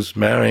somebody who's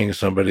marrying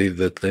somebody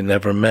that they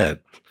never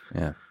met.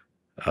 Yeah.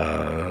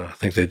 I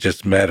think they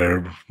just met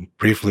her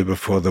briefly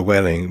before the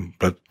wedding,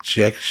 but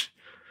she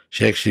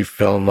actually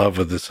fell in love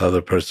with this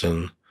other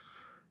person,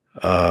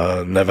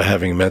 never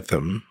having met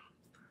them.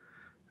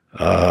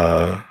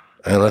 And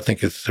I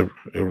think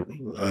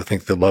I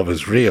think the love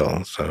is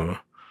real. So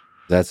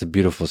that's a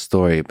beautiful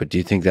story. But do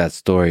you think that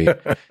story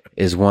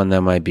is one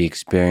that might be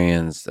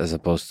experienced as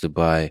opposed to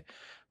by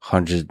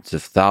hundreds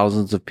of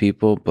thousands of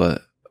people,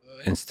 but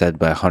instead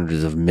by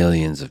hundreds of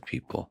millions of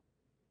people?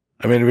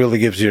 I mean, it really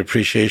gives you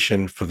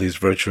appreciation for these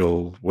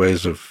virtual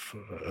ways of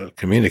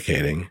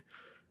communicating.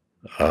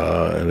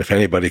 And if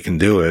anybody can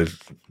do it,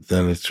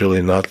 then it's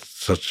really not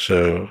such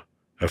a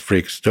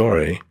freak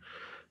story.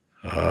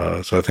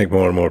 So I think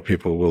more and more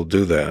people will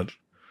do that.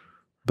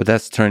 But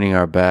that's turning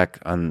our back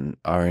on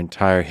our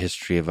entire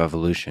history of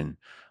evolution.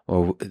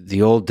 Or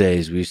the old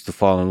days, we used to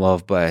fall in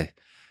love by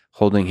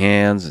holding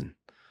hands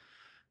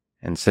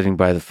and sitting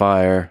by the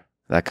fire,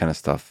 that kind of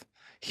stuff.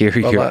 Here,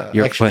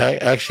 I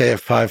actually have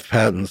 5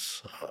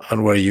 patents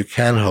on where you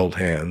can hold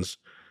hands,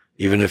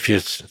 even if you're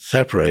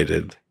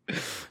separated.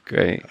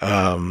 Great.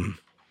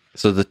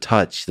 So the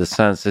touch, the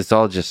sense, it's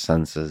all just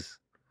senses.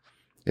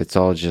 It's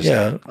all just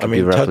Yeah, I can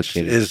be mean, touch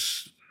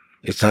replicated.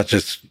 it's not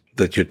just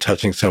that you're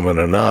touching someone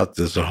or not.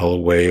 There's a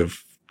whole way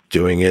of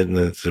doing it, and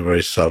it's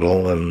very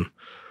subtle,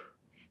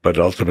 but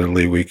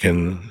ultimately we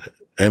can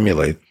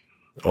emulate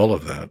all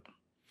of that.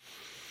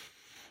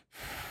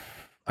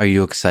 Are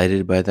you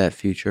excited by that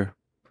future?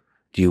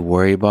 Do you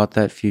worry about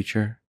that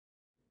future?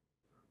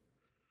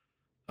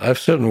 I have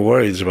certain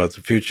worries about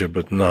the future,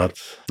 but not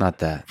Not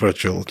that.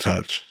 virtual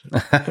touch.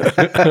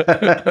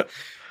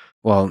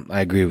 Well,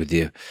 I agree with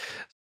you.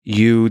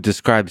 You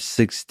described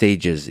 6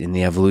 stages in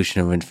the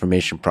evolution of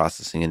information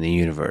processing in the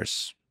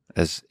universe,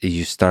 as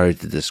you started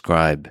to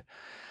describe.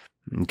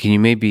 Can you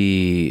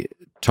maybe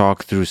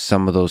talk through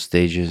some of those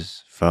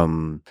stages,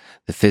 from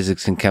the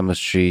physics and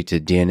chemistry to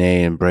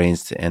DNA and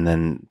brains, and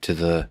then to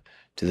the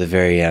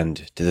very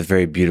end, to the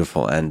very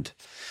beautiful end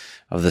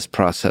of this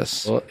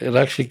process? Well, it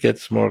actually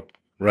gets more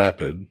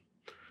rapid.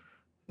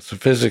 So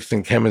physics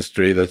and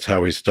chemistry, that's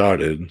how we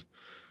started.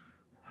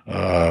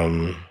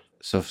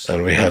 So And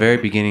from the very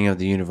beginning of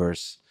the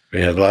universe, we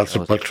had lots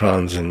of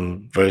electrons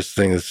and various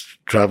things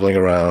traveling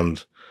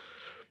around.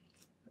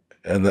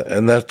 And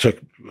that took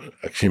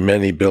actually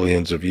many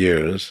billions of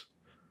years.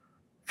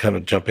 Kind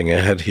of jumping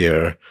ahead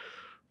here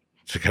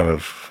to kind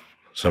of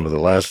some of the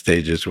last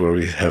stages where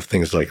we have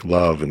things like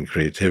love and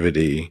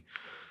creativity.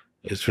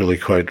 It's really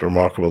quite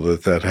remarkable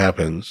that that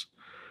happens.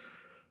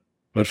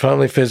 But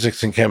finally,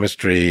 physics and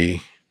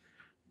chemistry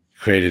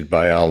created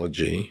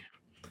biology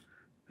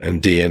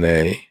and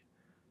DNA.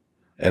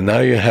 And now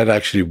you had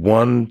actually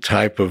one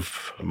type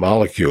of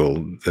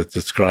molecule that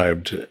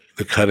described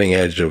the cutting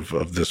edge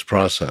of this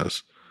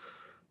process.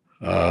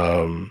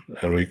 And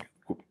we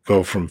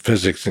go from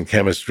physics and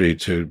chemistry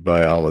to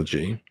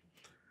biology.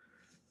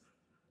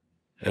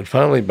 And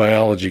finally,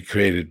 biology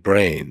created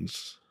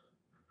brains.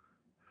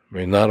 I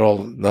mean,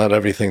 not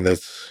everything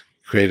that's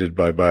created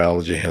by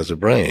biology has a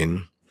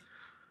brain,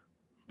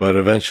 but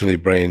eventually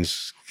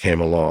brains came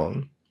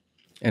along.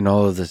 and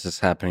all of this is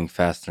happening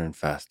faster and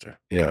faster.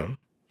 Yeah.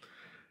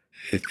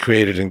 It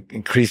created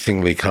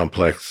increasingly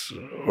complex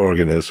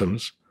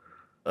organisms.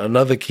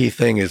 Another key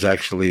thing is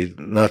actually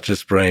not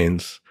just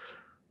brains,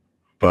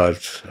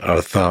 but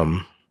our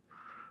thumb.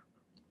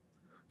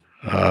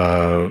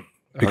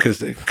 Because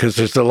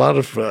there's a lot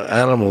of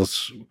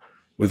animals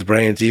with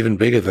brains even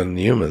bigger than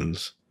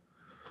humans.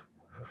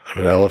 I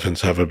mean,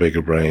 elephants have a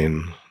bigger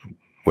brain,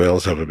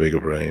 whales have a bigger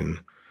brain,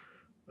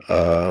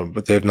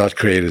 but they've not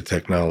created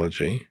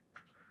technology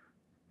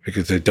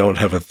because they don't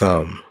have a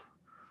thumb.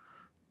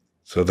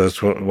 So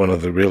that's one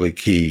of the really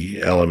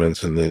key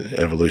elements in the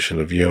evolution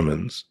of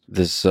humans.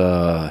 This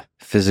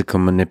physical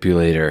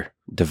manipulator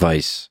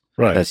device,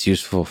 Right. that's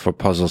useful for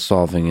puzzle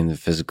solving in the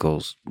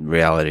physical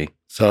reality.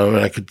 So I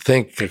mean, I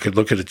could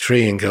look at a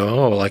tree and go,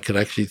 oh, well, I could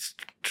actually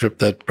strip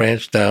that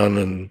branch down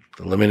and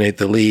eliminate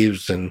the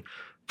leaves and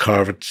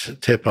carve a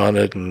tip on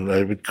it, and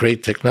I would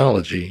create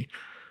technology.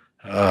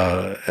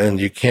 And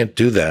you can't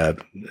do that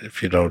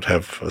if you don't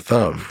have a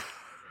thumb.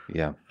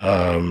 Yeah.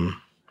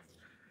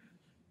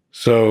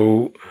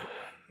 So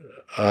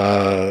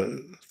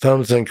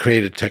thumbs then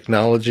created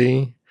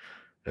technology,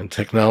 and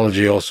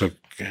technology also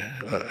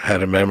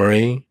had a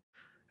memory,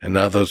 and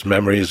now those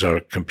memories are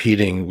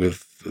competing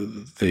with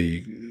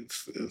the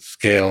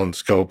scale and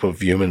scope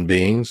of human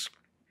beings,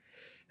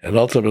 and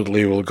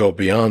ultimately we'll go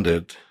beyond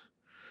it,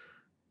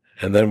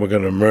 and then we're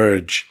going to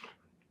merge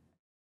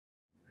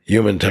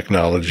human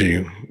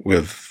technology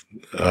with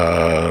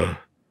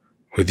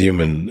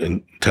human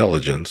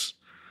intelligence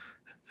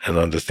and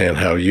understand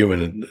how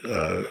human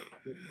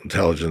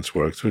intelligence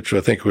works, which I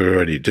think we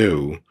already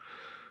do,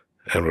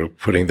 and we're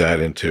putting that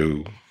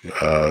into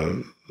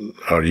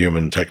our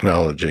human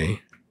technology.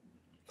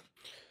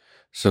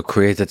 So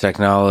create the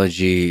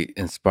technology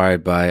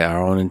inspired by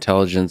our own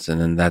intelligence, and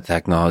then that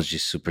technology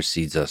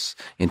supersedes us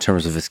in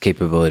terms of its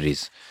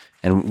capabilities,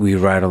 and we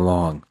ride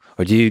along.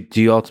 Or do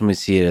you ultimately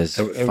see it as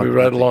and we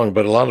ride along,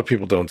 but a lot of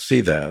people don't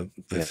see that.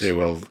 They say,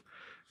 well,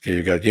 okay,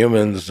 you got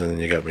humans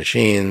and you got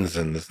machines,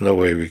 and there's no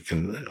way we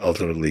can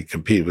ultimately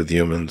compete with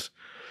humans.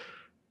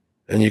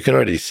 And you can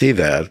already see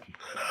that.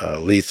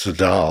 Lee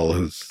Sedol,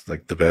 who's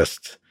like the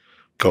best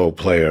Go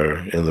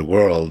player in the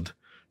world,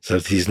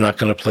 says he's not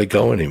going to play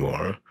Go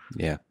anymore.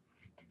 Yeah.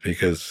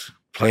 Because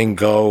playing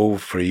Go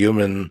for a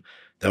human,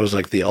 that was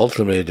like the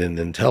ultimate in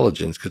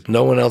intelligence, because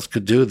no one else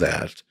could do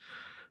that.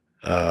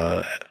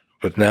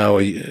 But now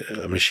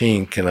a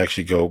machine can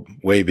actually go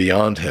way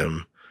beyond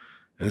him.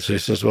 And so he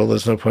says, well,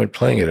 there's no point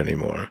playing it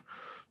anymore.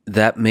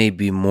 That may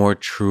be more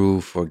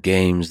true for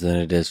games than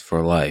it is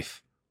for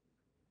life.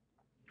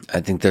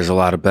 I think there's a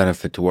lot of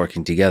benefit to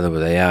working together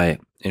with AI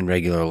in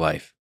regular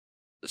life.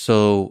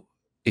 So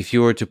if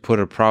you were to put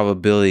a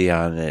probability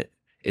on it,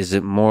 is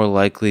it more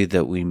likely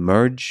that we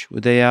merge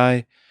with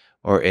AI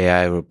or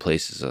AI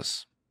replaces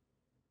us?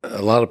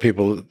 A lot of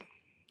people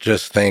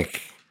just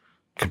think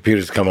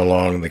computers come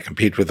along, they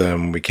compete with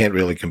them, we can't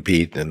really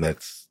compete, and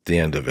that's the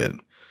end of it.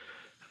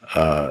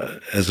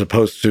 As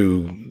opposed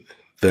to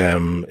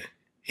them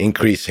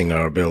increasing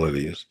our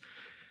abilities.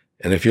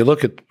 And if you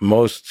look at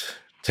most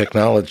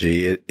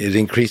technology, it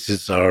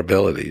increases our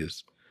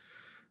abilities.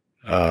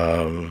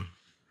 Um,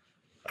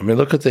 I mean,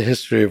 look at the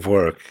history of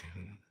work.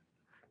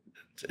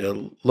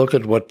 Look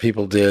at what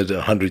people did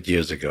 100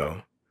 years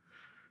ago.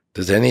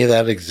 Does any of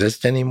that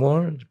exist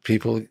anymore?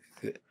 People,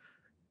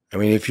 I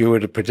mean, if you were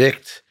to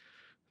predict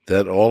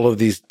that all of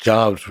these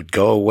jobs would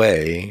go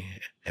away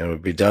and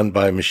would be done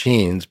by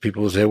machines,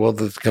 people would say, well,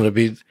 there's going to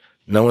be,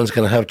 no one's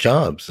going to have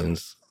jobs, and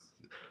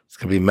it's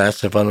going to be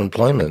massive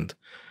unemployment.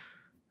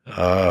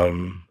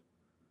 But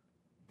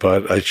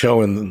I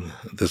show in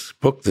this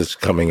book that's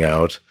coming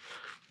out,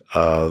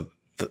 the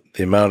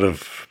amount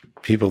of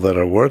people that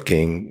are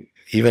working,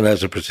 even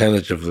as a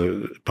percentage of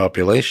the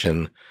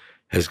population,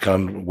 has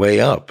gone way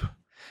up.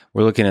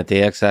 We're looking at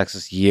the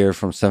x-axis year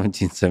from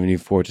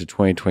 1774 to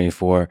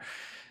 2024,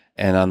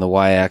 and on the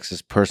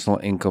y-axis, personal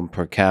income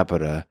per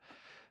capita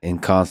in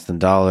constant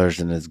dollars,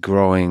 and it's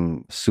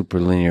growing super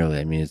linearly.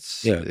 I mean,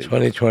 it's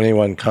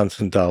 2021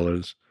 constant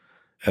dollars,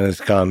 and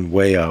it's gone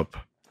way up.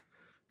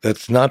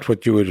 That's not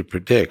what you would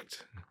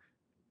predict,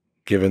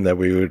 given that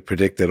we would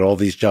predict that all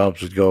these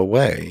jobs would go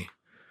away.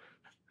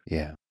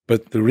 Yeah.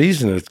 But the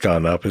reason it's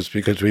gone up is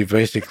because we've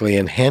basically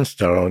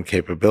enhanced our own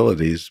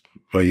capabilities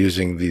by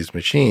using these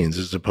machines,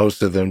 as opposed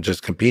to them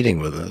just competing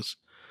with us.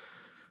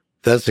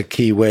 That's a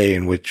key way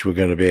in which we're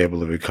going to be able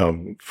to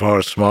become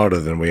far smarter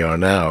than we are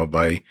now,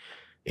 by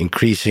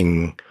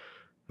increasing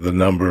the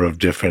number of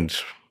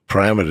different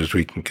parameters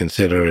we can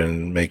consider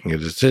in making a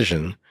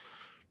decision.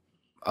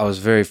 I am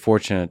very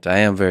fortunate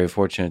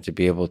to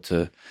be able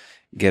to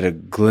get a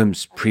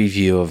glimpse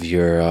preview of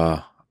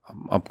your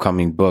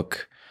upcoming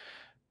book,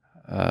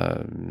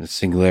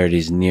 Singularity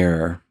is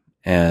Nearer.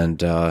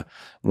 And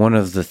one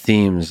of the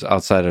themes,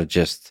 outside of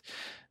just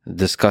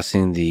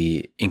discussing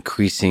the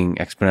increasing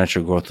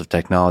exponential growth of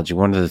technology,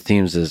 one of the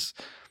themes is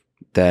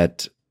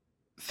that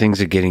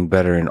things are getting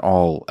better in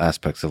all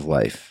aspects of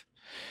life.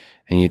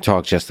 And you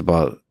talk just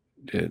about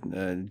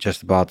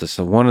this.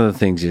 So one of the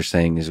things you're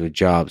saying is with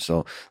jobs.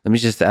 So let me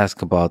just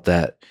ask about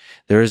that.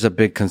 There is a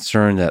big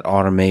concern that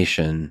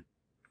automation,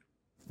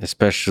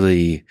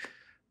 especially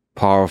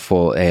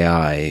powerful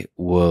AI,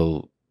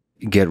 will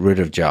get rid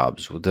of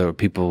jobs.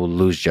 People will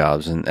lose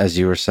jobs. And as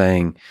you were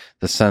saying,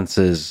 the sense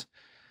is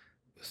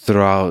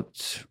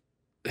throughout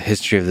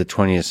history of the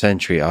 20th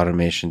century,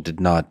 automation did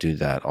not do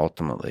that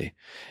ultimately.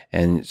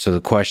 And so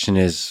the question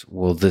is,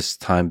 will this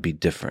time be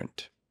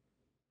different?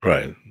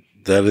 Right.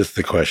 That is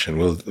the question.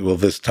 Will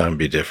this time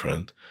be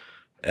different?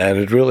 And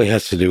it really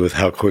has to do with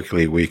how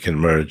quickly we can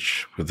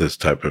merge with this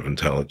type of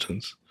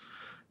intelligence.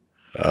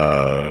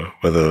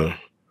 Whether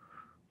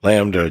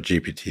Lambda or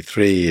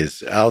GPT-3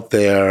 is out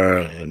there,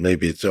 and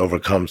maybe it's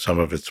overcome some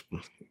of its,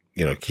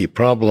 key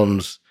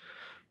problems,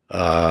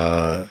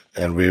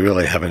 and we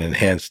really have an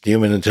enhanced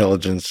human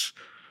intelligence,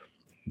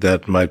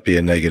 that might be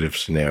a negative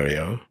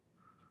scenario.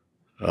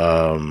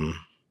 But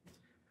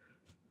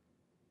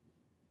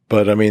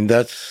I mean,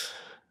 that's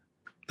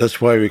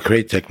why we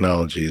create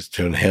technologies,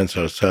 to enhance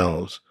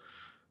ourselves.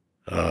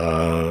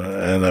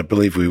 And I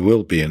believe we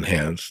will be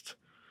enhanced.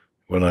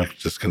 We're not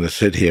just going to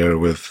sit here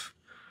with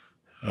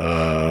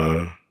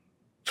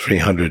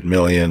 300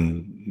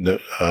 million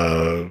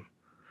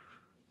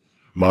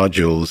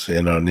modules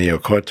in our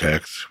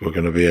neocortex. We're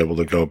going to be able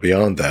to go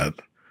beyond that.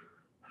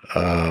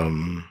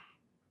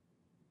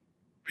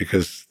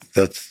 Because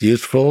that's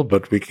useful,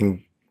 but we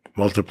can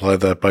multiply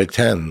that by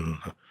 10,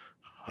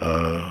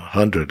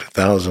 100,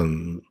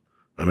 1,000,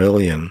 a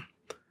million.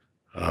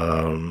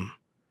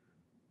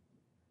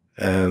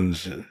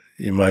 And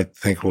you might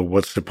think, well,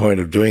 what's the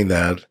point of doing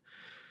that?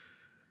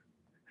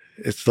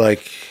 It's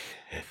like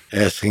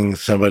asking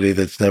somebody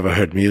that's never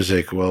heard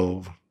music,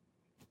 well,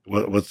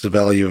 what's the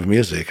value of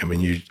music? I mean,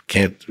 you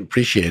can't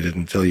appreciate it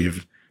until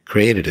you've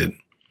created it.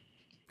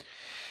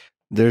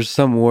 There's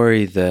some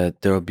worry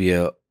that there will be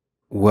a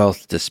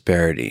wealth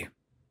disparity,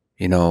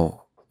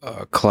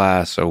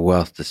 class or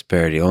wealth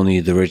disparity. Only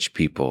the rich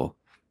people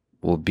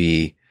will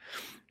be,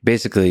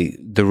 basically,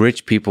 the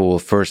rich people will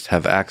first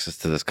have access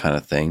to this kind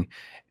of thing.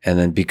 And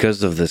then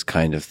because of this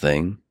kind of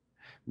thing,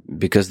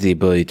 because the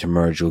ability to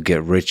merge, will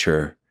get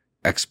richer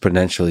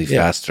exponentially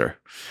faster.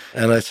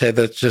 And I say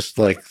that's just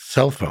like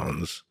cell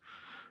phones.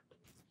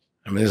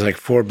 I mean, there's like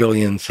 4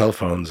 billion cell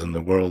phones in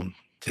the world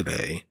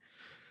today.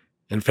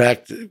 In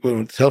fact,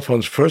 when cell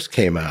phones first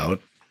came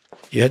out,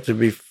 you had to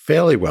be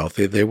fairly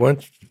wealthy. They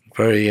weren't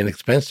very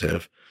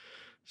inexpensive.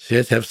 So you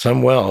had to have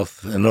some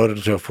wealth in order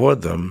to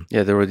afford them.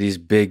 Yeah, there were these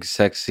big,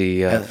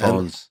 sexy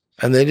phones.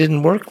 And they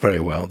didn't work very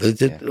well. They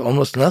did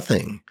almost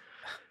nothing.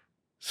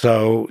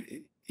 So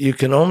you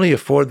can only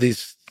afford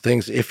these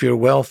things if you're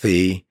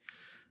wealthy,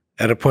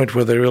 at a point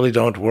where they really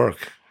don't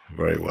work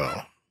very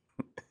well.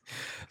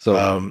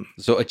 So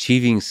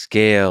achieving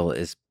scale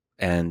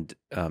and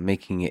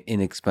making it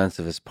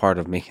inexpensive is part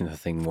of making the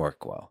thing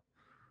work well.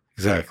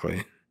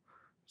 Exactly.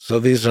 So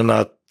these are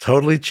not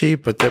totally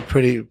cheap, but they're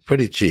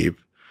pretty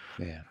cheap.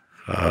 Yeah.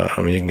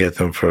 I mean, you can get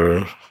them for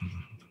a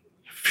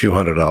few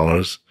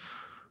 $100s.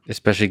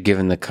 Especially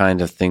given the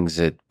kind of things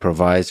it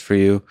provides for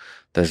you.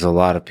 There's a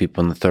lot of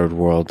people in the third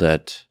world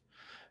that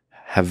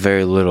have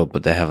very little,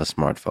 but they have a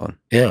smartphone.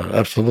 Yeah,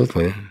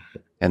 absolutely.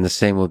 And the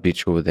same would be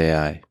true with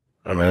AI.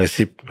 I mean, I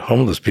see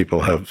homeless people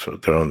have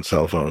their own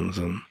cell phones,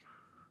 and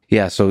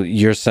Yeah, so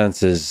your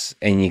sense is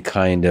any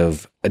kind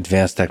of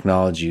advanced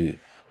technology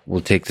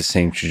will take the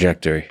same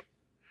trajectory.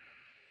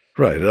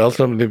 right, it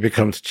ultimately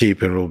becomes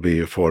cheap and will be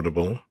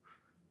affordable.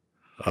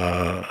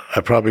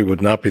 I probably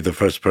would not be the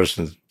first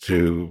person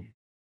to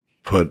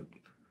put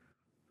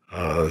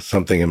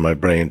something in my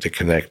brain to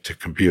connect to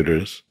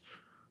computers,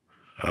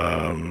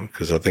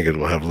 because I think it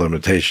will have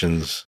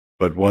limitations.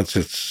 But once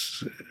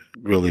it's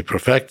really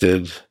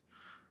perfected,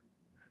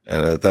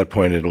 and at that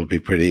point it'll be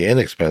pretty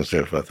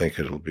inexpensive, I think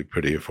it'll be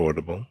pretty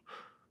affordable.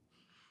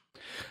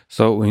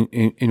 So,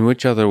 in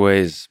which other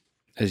ways,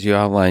 as you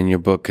outline in your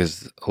book,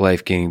 is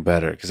life getting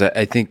better? Because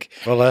I think,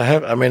 Well, I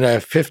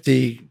have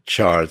 50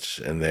 charts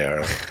in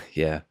there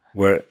yeah,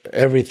 where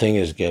everything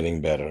is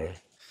getting better.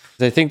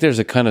 I think there's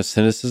a kind of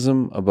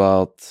cynicism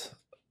about,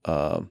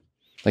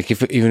 like,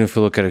 even if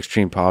we look at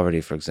extreme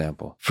poverty, for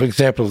example. For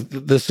example,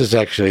 this is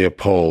actually a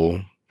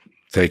poll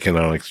taken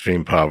on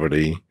extreme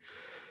poverty,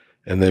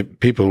 and the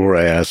people were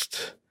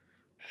asked,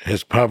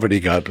 has poverty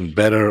gotten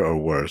better or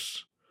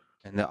worse?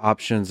 And the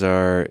options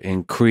are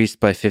increased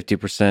by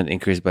 50%,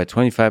 increased by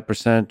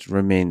 25%,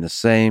 remain the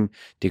same,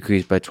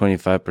 decreased by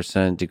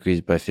 25%,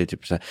 decreased by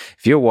 50%.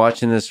 If you're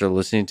watching this or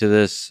listening to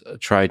this,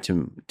 try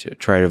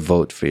to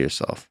vote for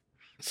yourself.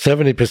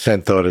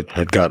 70% thought it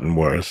had gotten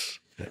worse,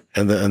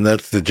 and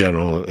that's the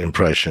general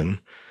impression.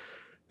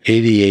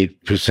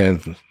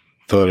 88%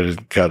 thought it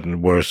had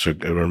gotten worse or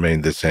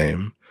remained the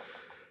same.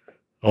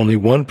 Only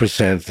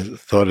 1%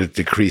 thought it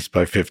decreased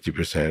by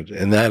 50%,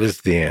 and that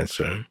is the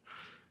answer.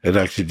 It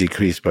actually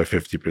decreased by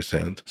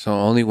 50%. So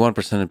only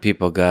 1% of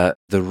people got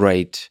the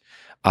right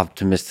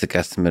optimistic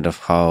estimate of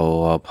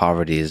how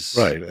poverty is.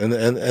 Right,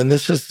 and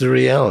this is the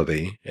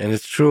reality, and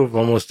it's true of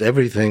almost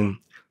everything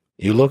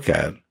you look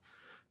at.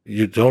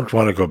 You don't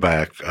want to go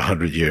back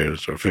 100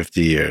 years or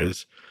 50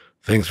 years.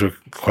 Things were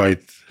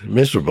quite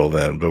miserable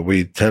then, but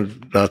we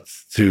tend not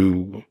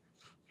to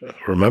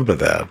remember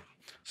that.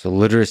 So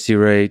literacy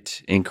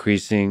rate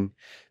increasing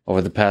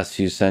over the past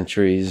few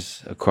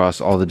centuries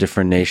across all the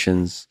different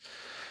nations,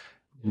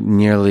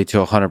 nearly to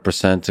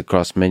 100%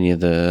 across many of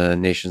the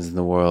nations in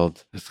the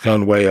world. It's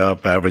gone way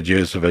up. Average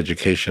years of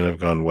education have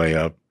gone way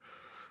up.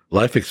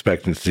 Life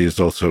expectancy is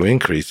also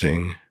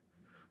increasing.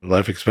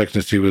 Life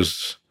expectancy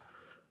was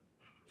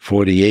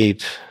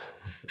 48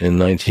 in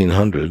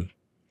 1900.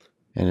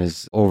 And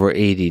is over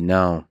 80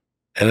 now.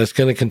 And it's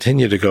going to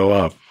continue to go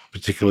up,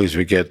 particularly as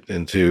we get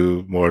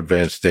into more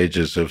advanced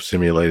stages of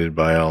simulated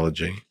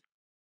biology.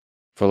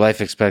 For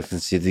life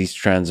expectancy, these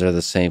trends are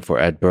the same for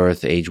at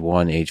birth, age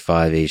 1, age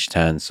 5, age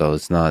 10. So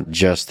it's not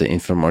just the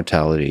infant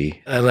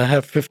mortality. And I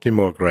have 50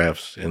 more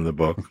graphs in the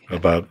book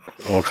about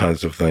all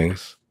kinds of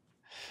things.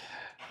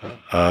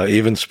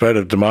 Even spread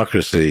of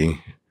democracy,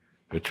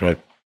 which might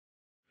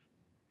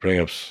bring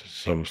up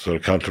some sort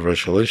of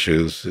controversial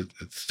issues, it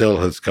still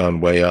has gone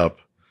way up.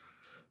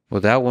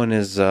 Well, that one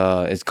is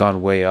it's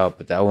gone way up,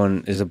 but that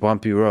one is a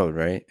bumpy road,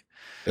 right?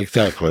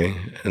 Exactly.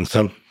 And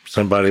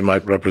somebody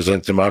might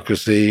represent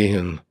democracy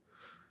and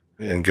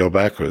go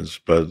backwards,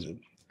 but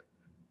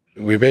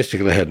we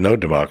basically had no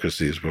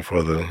democracies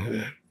before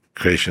the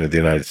creation of the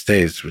United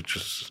States, which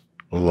was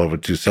a little over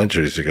 2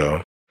 centuries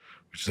ago,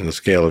 which in the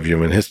scale of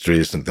human history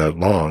isn't that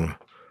long.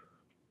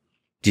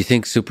 Do you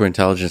think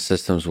superintelligence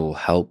systems will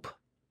help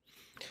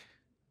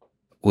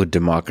with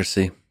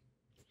democracy?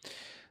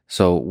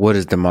 So what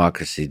is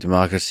democracy?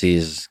 Democracy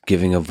is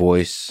giving a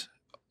voice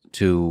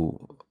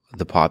to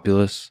the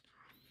populace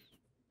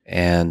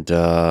and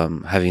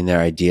having their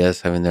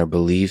ideas, having their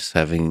beliefs,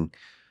 having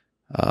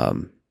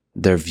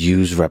their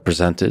views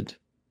represented.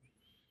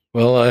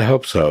 Well, I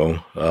hope so.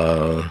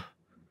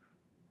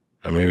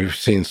 I mean, we've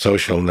seen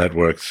social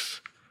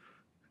networks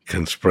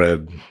can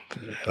spread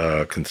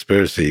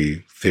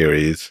conspiracy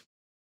theories,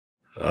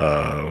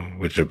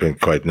 which have been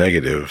quite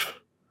negative.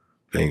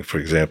 Being, for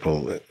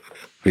example,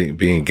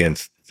 being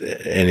against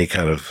any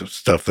kind of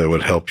stuff that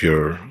would help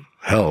your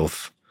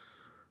health.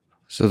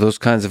 So those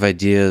kinds of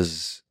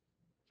ideas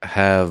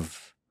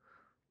have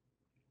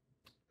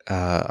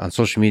on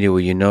social media,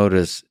 what you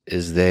notice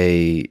is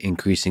they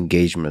increase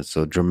engagement.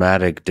 So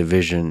dramatic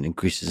division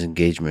increases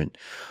engagement.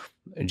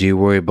 Do you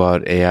worry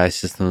about AI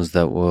systems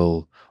that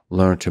will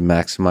learn to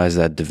maximize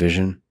that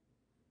division?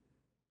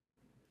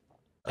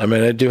 I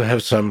mean, I do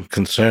have some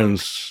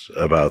concerns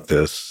about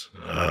this.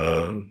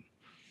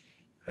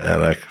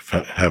 And I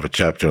have a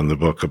chapter in the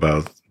book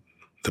about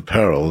the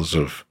perils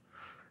of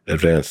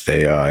advanced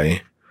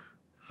AI.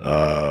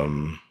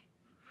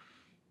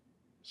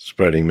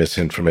 Spreading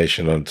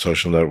misinformation on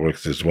social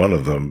networks is one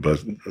of them,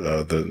 but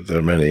there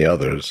are many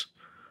others.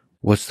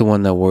 What's the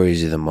one that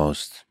worries you the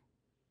most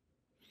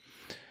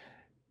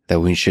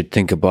that we should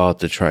think about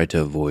to try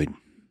to avoid?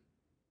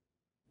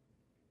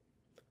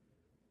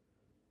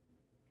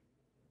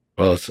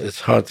 Well,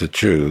 it's hard to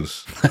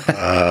choose.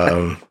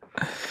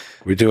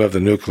 We do have the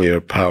nuclear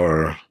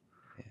power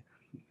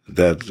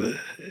that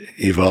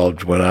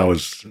evolved when I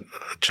was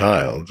a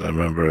child. I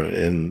remember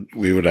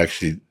we would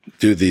actually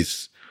do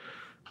these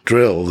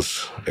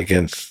drills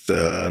against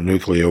a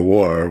nuclear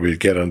war, we'd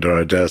get under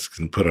our desks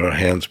and put our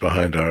hands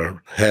behind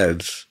our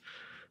heads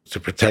to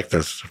protect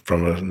us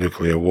from a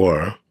nuclear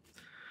war.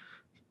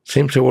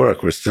 Seemed to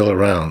work. We're still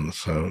around,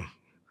 so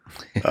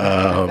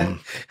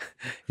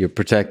you're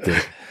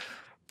protected.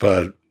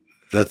 But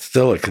that's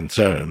still a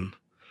concern.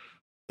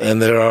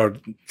 And there are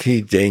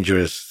key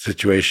dangerous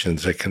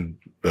situations that can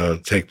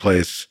take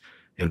place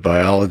in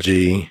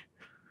biology.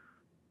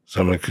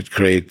 Someone could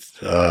create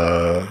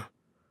a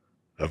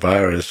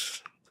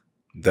virus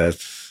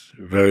that's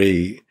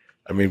very,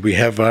 I mean, we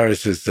have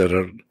viruses that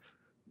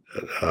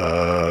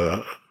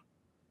are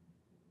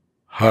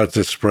hard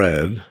to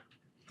spread,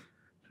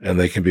 and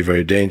they can be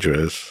very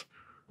dangerous.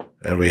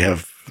 And we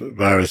have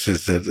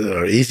viruses that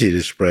are easy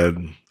to spread,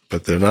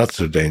 but they're not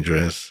so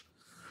dangerous.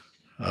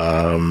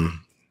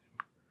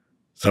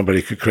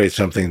 Somebody could create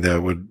something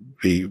that would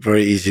be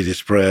very easy to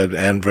spread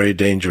and very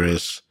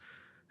dangerous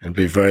and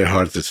be very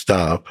hard to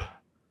stop.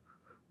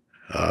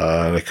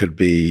 And it could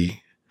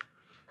be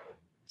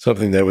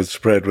something that would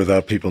spread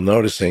without people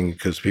noticing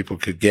because people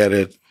could get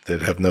it,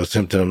 they'd have no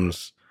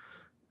symptoms,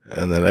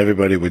 and then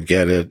everybody would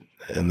get it,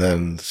 and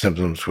then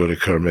symptoms would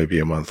occur maybe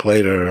a month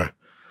later.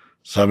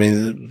 So, I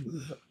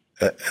mean,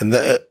 and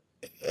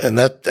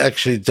that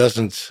actually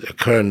doesn't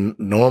occur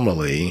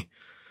normally,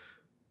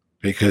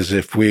 because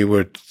if we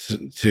were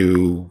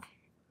to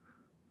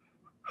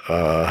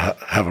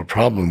have a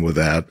problem with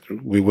that,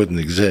 we wouldn't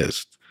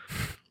exist.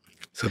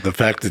 So the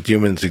fact that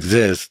humans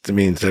exist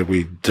means that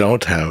we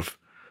don't have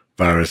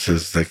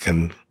viruses that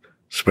can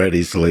spread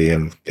easily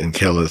and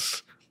kill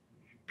us,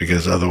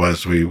 because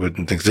otherwise we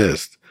wouldn't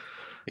exist.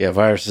 Yeah,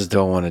 viruses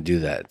don't want to do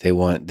that. They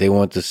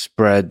want to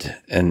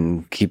spread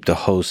and keep the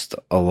host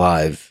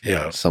alive.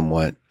 Yeah,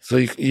 somewhat. So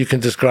you can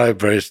describe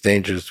various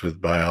dangers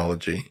with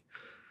biology,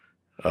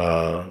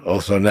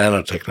 also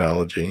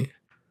nanotechnology,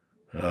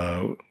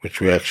 which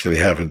we actually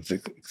haven't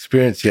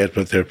experienced yet,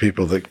 but there are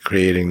people that are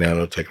creating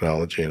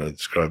nanotechnology, and I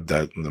described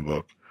that in the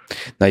book.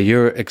 Now,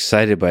 you're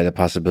excited by the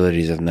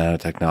possibilities of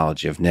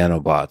nanotechnology, of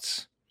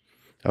nanobots,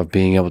 of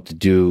being able to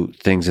do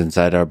things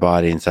inside our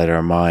body, inside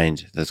our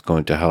mind that's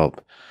going to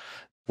help.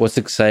 What's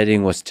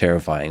exciting, what's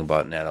terrifying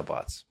about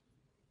nanobots?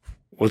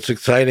 What's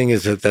exciting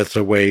is that that's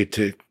a way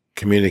to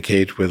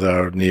communicate with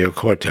our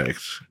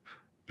neocortex,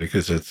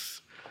 because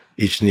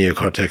each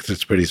neocortex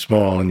is pretty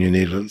small, and you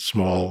need a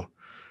small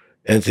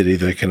entity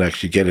that can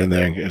actually get in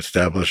there and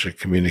establish a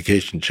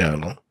communication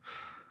channel.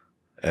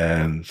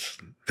 And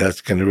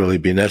that's going to really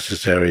be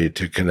necessary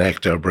to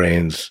connect our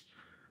brains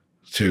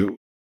to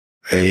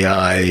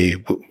AI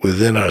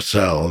within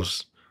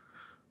ourselves,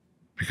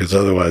 because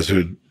otherwise it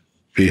would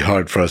be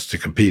hard for us to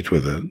compete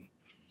with it.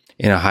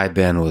 In a high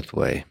bandwidth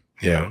way.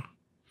 Yeah.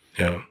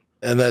 Yeah.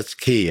 And that's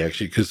key,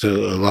 actually, because a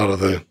lot of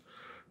the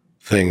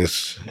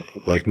things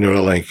like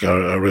Neuralink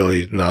are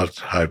really not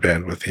high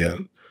bandwidth yet.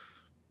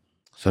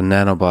 So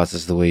nanobots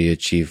is the way you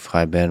achieve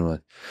high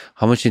bandwidth.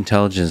 How much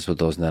intelligence would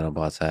those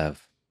nanobots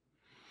have?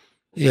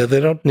 Yeah, they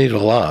don't need a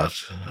lot,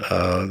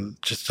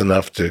 just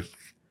enough to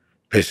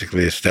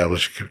basically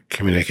establish a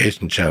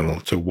communication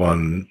channel to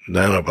one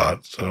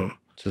nanobot. So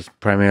it's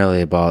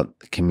primarily about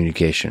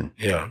communication.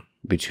 Yeah.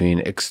 Between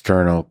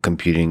external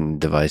computing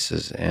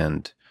devices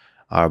and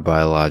our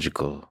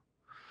biological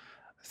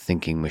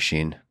thinking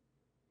machine.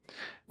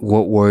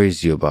 What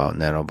worries you about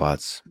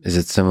nanobots? Is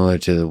it similar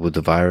to with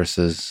the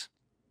viruses?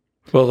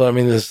 Well, I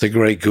mean, there's the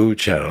Grey Goo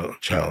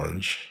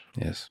challenge.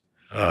 Yes.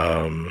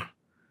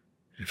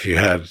 If you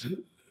had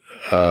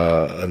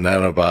a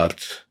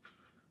nanobot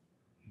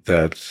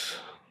that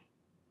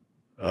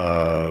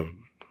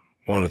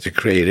wanted to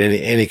create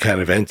any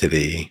kind of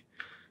entity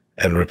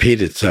and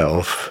repeat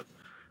itself,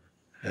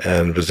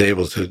 and was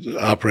able to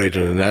operate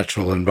in a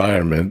natural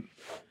environment,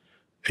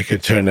 it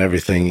could turn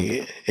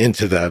everything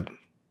into that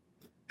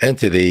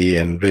entity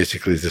and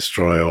basically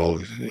destroy all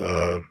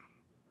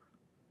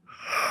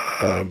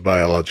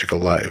biological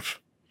life.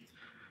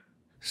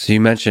 So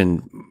you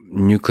mentioned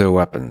nuclear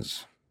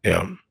weapons.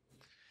 Yeah.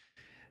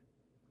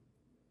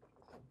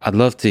 I'd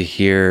love to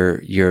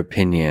hear your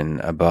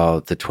opinion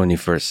about the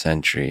 21st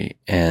century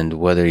and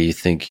whether you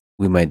think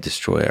we might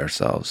destroy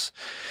ourselves.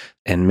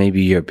 And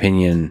maybe your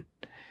opinion,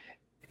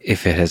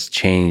 if it has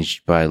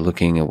changed by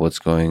looking at what's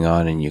going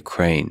on in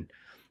Ukraine,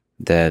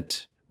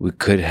 that we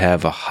could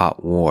have a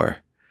hot war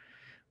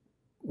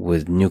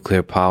with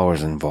nuclear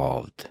powers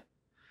involved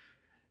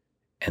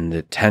and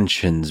the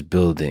tensions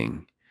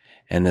building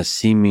and a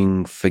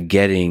seeming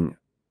forgetting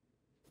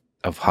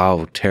of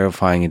how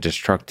terrifying and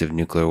destructive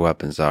nuclear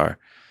weapons are.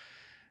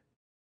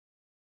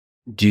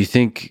 Do you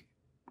think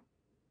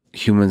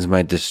humans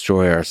might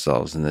destroy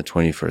ourselves in the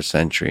 21st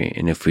century?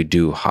 And if we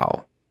do,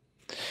 how?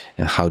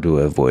 And how do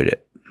we avoid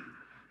it?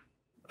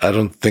 I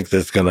don't think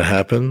that's going to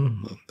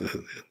happen,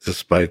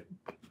 despite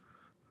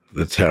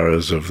the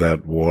terrors of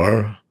that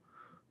war.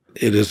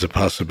 It is a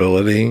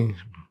possibility,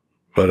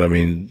 but I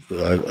mean,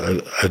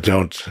 I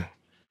don't.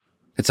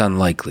 It's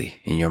unlikely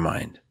in your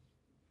mind.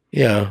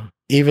 Yeah.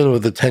 Even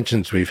with the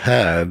tensions we've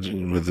had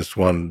with this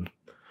one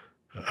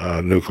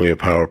nuclear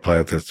power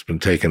plant that's been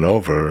taken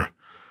over,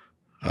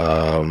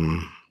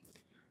 Um,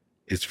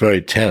 it's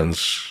very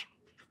tense,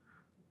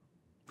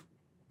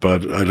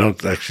 but I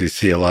don't actually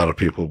see a lot of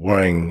people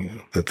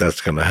worrying that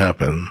that's going to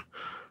happen.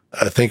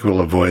 I think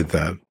we'll avoid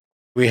that.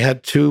 We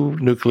had 2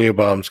 nuclear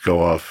bombs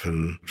go off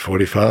in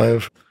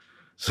 45.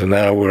 So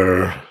now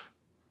we're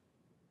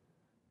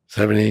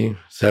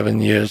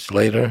 77 years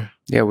later.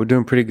 Yeah, we're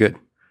doing pretty good.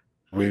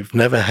 We've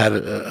never had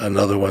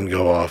another one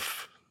go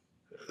off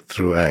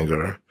through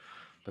anger.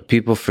 But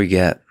people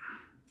forget.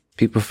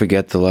 People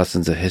forget the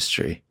lessons of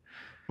history.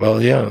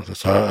 Well, yeah.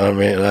 So, I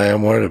mean, I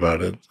am worried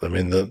about it. I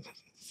mean, that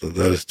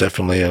is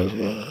definitely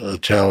a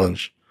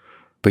challenge.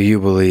 But you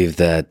believe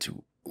that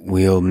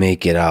we'll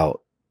make it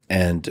out,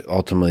 and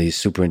ultimately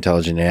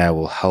superintelligent AI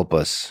will help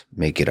us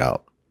make it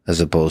out,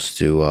 as opposed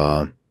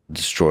to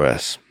destroy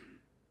us.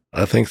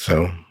 I think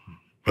so.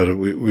 But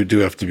we do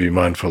have to be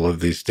mindful of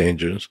these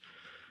dangers.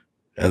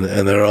 And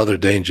there are other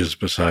dangers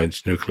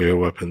besides nuclear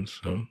weapons.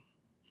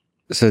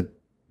 So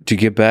to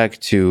get back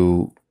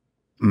to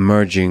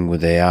merging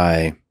with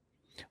AI,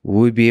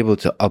 will we be able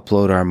to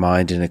upload our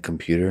mind in a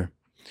computer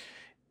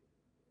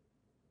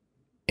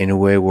in a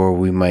way where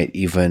we might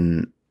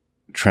even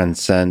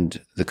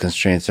transcend the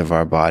constraints of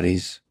our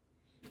bodies?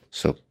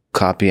 So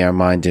copy our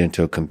mind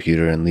into a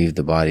computer and leave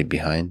the body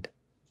behind?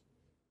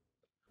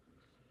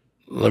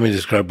 Let me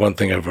describe one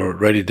thing I've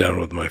already done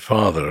with my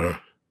father.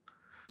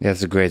 Yeah,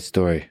 that's a great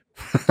story.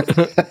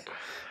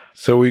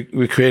 So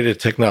we created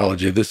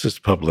technology. This is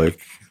public,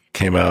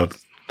 came out,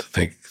 I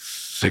think,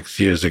 6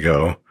 years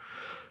ago,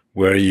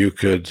 where you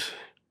could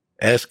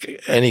ask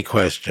any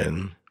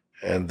question,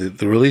 and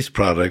the release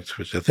product,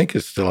 which I think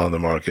is still on the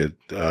market,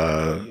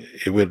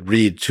 it would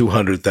read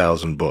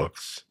 200,000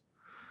 books,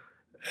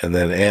 and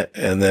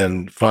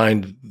then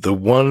find the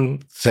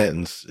one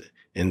sentence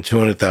in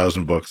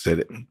 200,000 books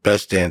that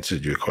best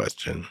answered your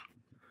question.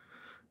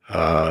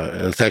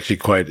 And it's actually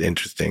quite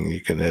interesting. You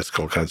can ask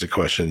all kinds of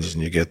questions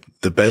and you get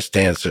the best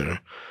answer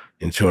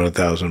in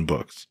 200,000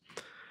 books.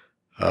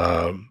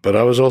 But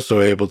I was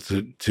also able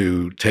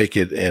to take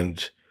it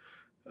and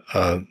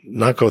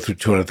not go through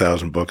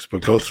 200,000 books,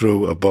 but go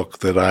through a book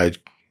that I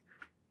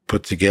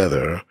put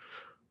together,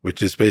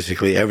 which is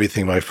basically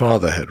everything my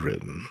father had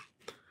written.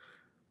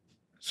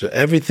 So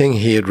everything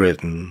he had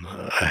written,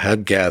 I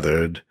had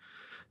gathered,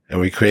 and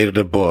we created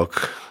a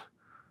book,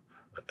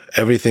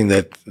 everything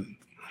that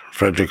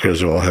Frederick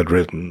Kurzweil had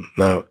written.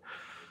 Now,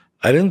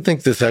 I didn't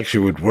think this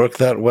actually would work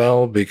that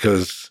well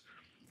because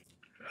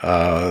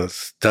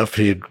stuff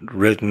he'd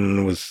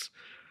written was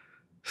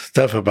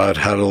stuff about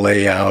how to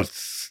lay out.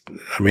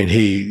 I mean,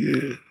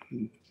 he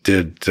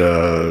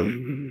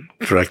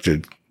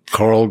directed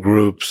choral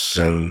groups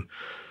and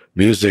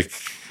music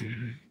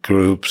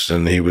groups,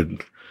 and he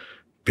would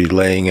be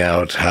laying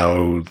out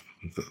how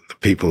the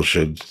people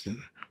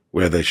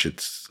where they should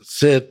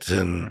sit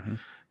and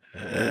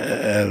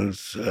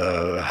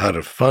how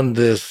to fund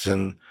this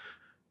and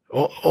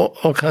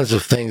all kinds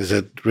of things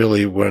that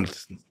really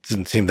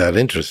didn't seem that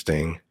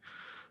interesting.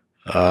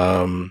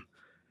 And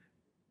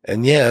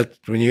yet,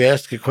 when you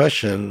ask a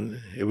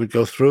question, it would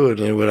go through it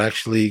and it would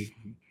actually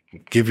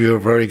give you a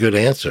very good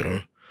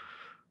answer.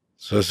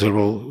 So I said,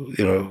 well,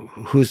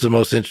 who's the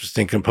most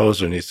interesting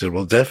composer? And he said,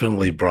 well,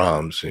 definitely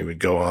Brahms. And he would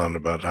go on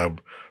about how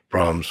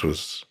Brahms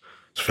was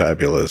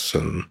fabulous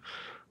and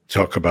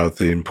talk about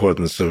the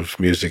importance of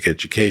music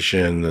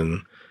education.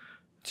 And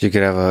so you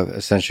could have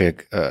essentially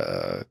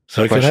a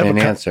question and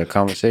answer, a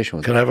conversation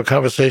with him. Could have a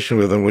conversation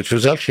with him, which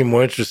was actually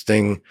more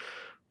interesting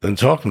than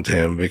talking to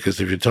him,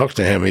 because if you talk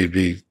to him, he'd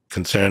be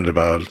concerned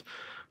about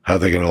how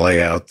they're going to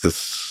lay out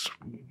this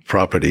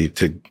property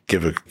to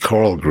give a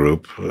choral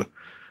group.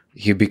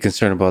 He'd be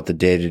concerned about the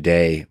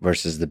day-to-day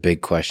versus the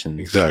big questions.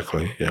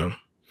 Exactly, yeah.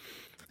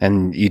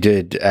 And you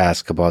did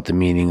ask about the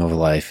meaning of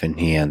life, and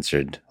he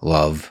answered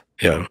love.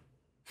 Yeah.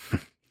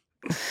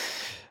 Do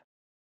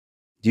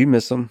you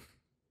miss him?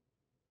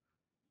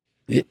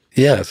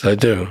 Yes, I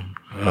do.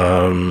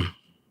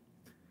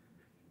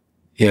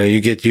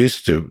 You get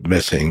used to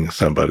missing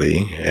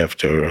somebody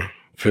after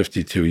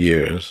 52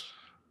 years.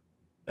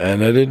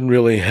 And I didn't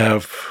really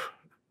have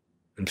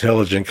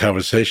intelligent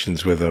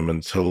conversations with him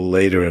until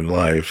later in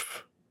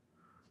life.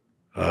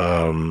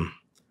 In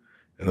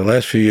the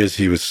last few years,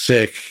 he was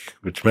sick,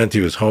 which meant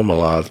he was home a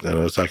lot, and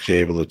I was actually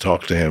able to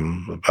talk to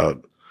him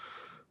about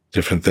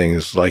different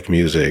things like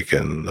music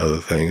and other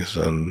things.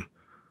 And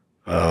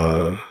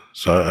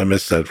so I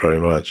miss that very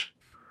much.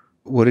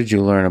 What did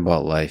you learn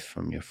about life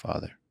from your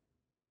father?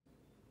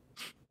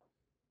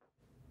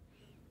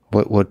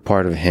 What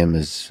part of him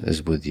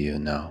is with you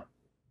now?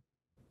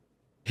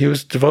 He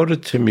was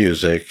devoted to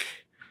music,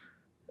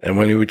 and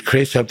when he would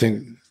create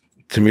something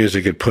to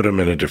music, it put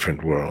him in a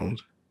different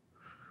world.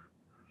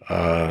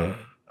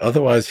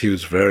 Otherwise, he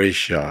was very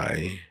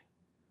shy.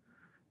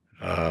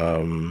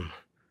 And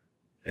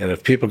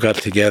if people got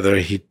together,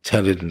 he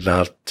tended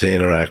not to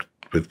interact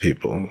with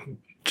people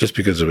just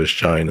because of his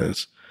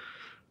shyness.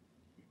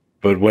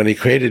 But when he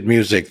created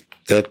music,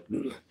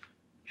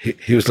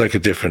 he was like a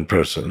different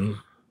person.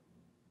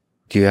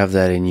 Do you have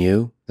that in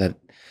you? That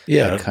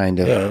kind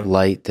of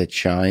light that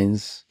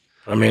shines?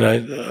 I mean,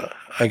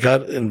 I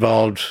got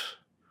involved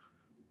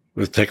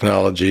with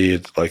technology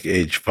at like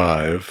age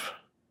 5.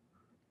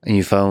 And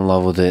you fell in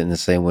love with it in the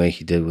same way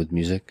he did with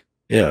music?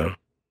 Yeah,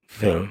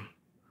 yeah.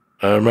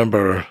 I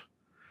remember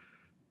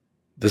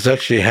this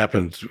actually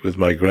happened with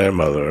my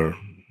grandmother.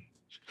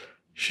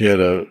 She had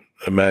a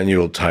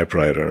manual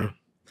typewriter,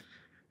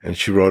 and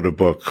she wrote a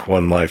book,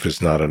 One Life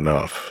is Not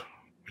Enough,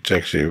 which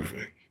actually a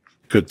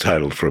good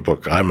title for a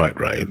book I might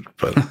write.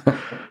 But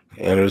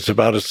and it was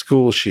about a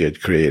school she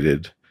had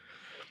created.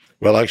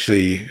 Well,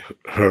 actually,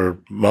 her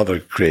mother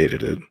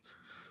created it.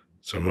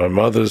 So my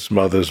mother's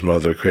mother's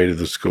mother created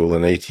the school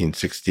in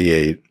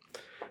 1868,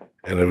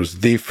 and it was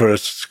the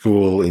first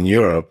school in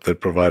Europe that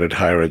provided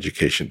higher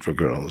education for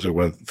girls. It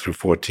went through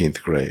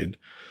 14th grade.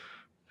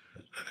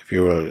 If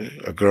you were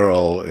a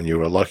girl and you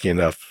were lucky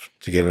enough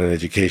to get an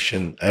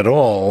education at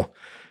all,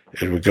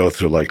 it would go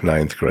through like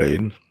 9th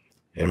grade.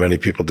 And many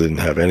people didn't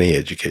have any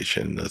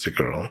education as a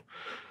girl.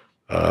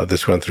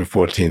 This went through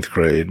 14th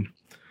grade.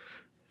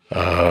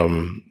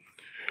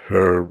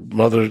 Her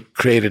mother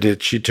created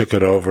it. She took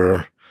it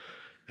over,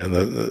 and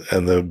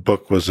the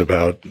book was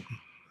about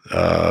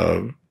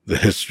the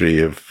history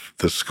of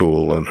the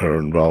school and her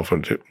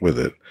involvement with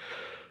it.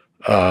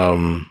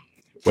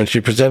 When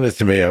she presented it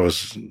to me, I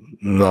was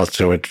not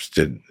so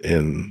interested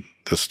in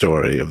the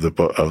story of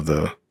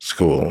the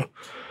school,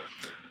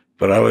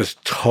 but I was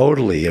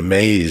totally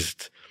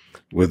amazed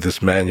with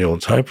this manual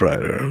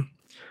typewriter.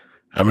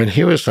 I mean,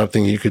 here was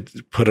something you could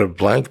put a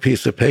blank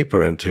piece of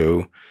paper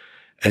into,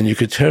 and you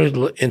could turn it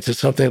into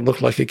something that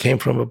looked like it came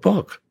from a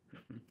book.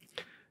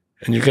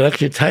 And you could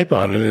actually type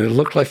on it, and it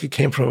looked like it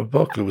came from a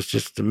book. It was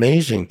just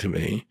amazing to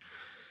me.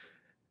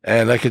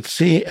 And I could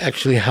see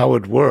actually how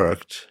it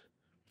worked.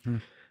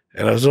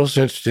 And I was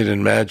also interested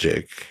in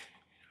magic.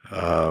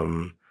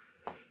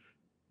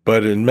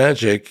 But in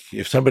magic,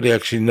 if somebody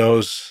actually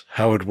knows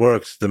how it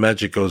works, the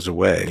magic goes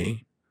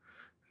away.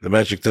 The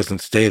magic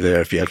doesn't stay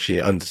there if you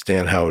actually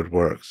understand how it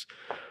works.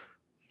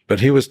 But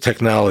he was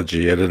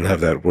technology. I didn't have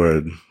that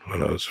word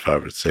when I was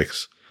 5 or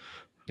 6.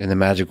 And the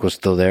magic was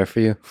still there for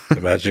you? The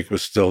magic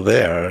was still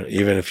there,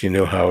 even if you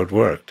knew how it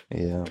worked.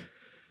 Yeah.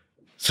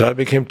 So I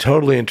became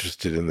totally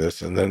interested in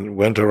this, and then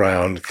went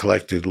around,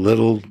 collected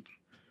little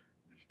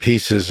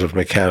pieces of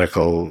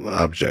mechanical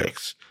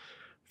objects,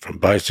 from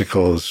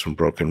bicycles, from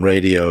broken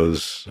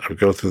radios. I would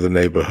go through the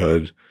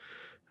neighborhood.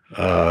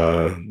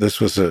 This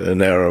was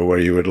an era where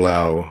you would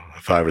allow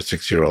 5 or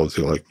 6-year-olds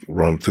to like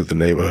roam through the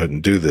neighborhood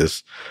and do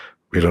this.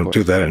 We don't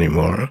do that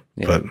anymore.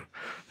 Yeah. But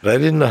I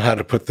didn't know how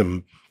to put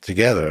them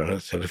together. I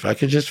said, if I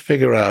could just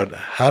figure out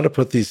how to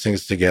put these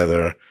things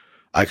together,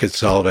 I could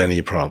solve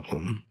any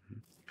problem.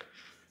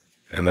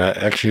 And I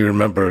actually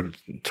remember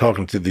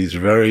talking to these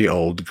very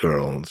old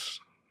girls,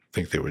 I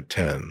think they were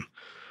 10,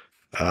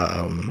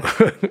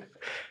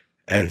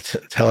 and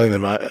telling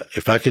them,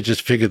 if I could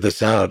just figure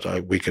this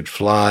out, we could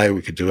fly,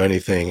 we could do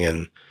anything.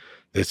 And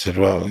they said,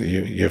 well,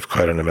 you have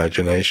quite an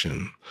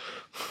imagination.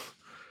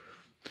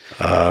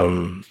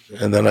 And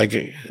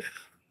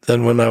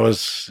then when I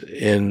was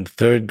in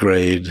 3rd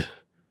grade,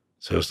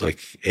 so it was like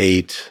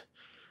 8,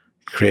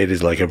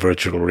 created like a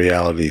virtual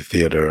reality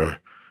theater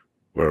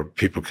where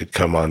people could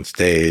come on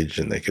stage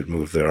and they could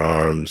move their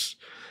arms,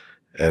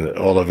 and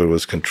all of it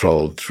was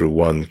controlled through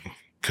one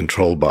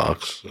control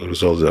box. It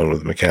was all done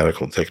with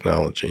mechanical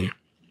technology.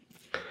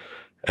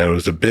 And it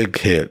was a big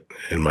hit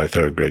in my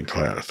 3rd grade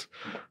class.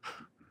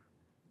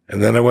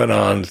 And then I went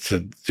on to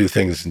do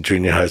things in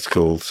junior high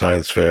school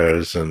science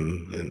fairs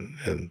and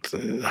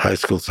high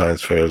school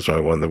science fairs where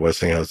I won the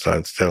Westinghouse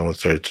Science Talent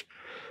Search.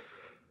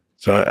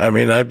 So, I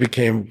mean, I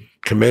became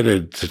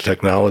committed to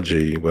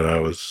technology when I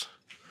was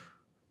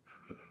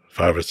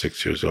 5 or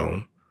 6 years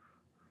old.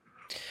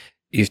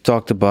 You've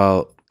talked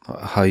about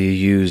how you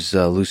use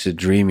lucid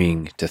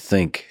dreaming to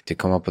think, to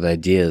come up with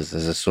ideas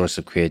as a source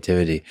of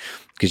creativity.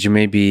 Could you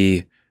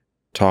maybe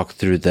talk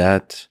through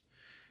that?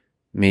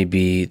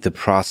 Maybe the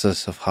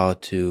process of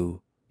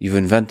you've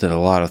invented a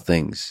lot of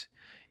things.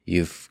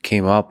 You've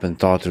came up and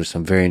thought through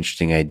some very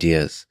interesting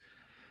ideas.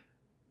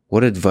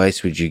 What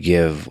advice would you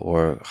give,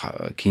 or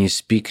can you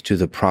speak to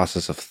the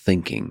process of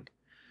thinking,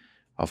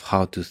 of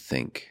how to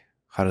think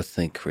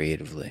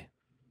creatively?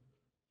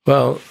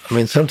 Well, I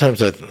mean,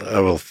 sometimes I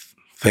will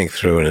think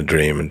through in a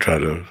dream and try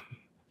to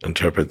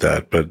interpret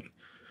that. But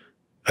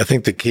I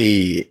think the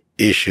key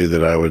issue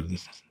that I would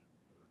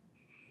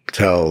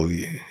tell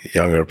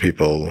younger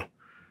people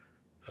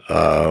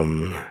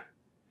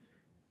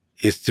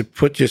is to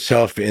put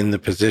yourself in the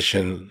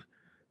position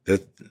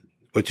that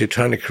what you're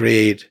trying to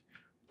create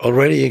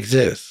already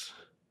exists.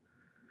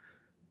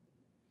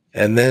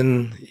 And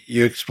then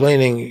you're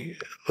explaining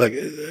like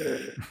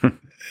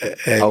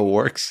how it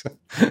works.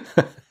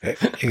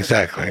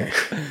 Exactly.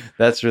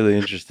 That's really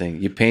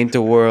interesting. You paint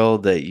a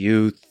world that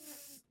you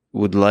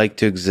would like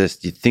to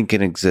exist, you think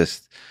it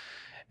exists,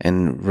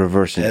 and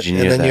reverse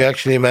engineer that. And then you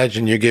actually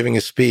imagine you're giving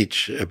a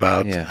speech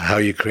about how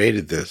you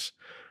created this.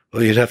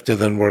 Well, you'd have to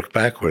then work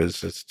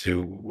backwards as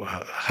to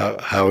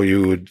how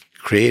you would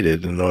create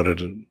it in order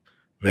to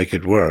make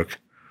it work.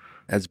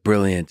 That's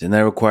brilliant. And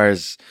that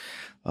requires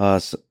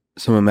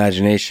Some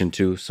imagination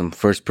too, some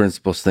first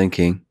principles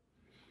thinking.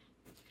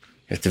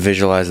 You have to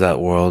visualize that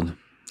world.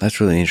 That's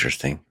really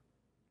interesting.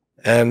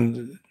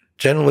 And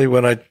generally,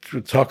 when I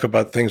talk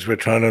about things we're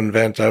trying to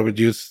invent, I would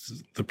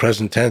use the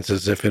present tense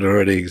as if it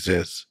already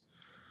exists.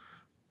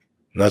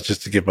 Not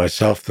just to give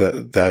myself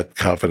that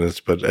confidence,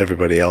 but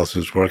everybody else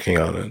who's working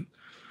on it.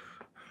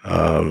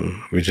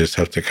 We just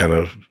have to kind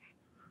of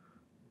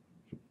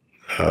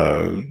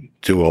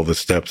do all the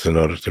steps in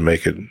order to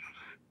make it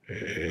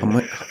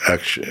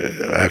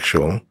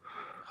actual.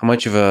 How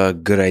much of a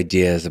good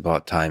idea is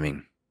about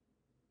timing?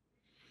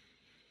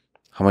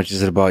 How much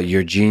is it about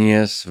your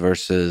genius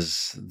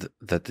versus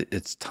that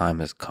its time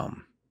has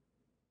come?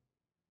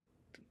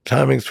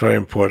 Timing's very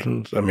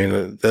important. I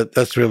mean,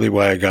 that's really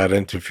why I got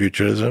into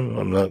futurism.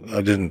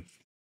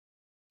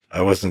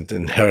 I wasn't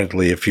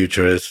inherently a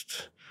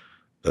futurist.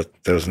 That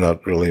was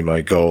not really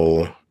my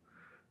goal.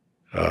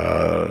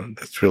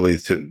 That's really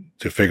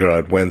to figure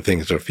out when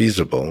things are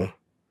feasible.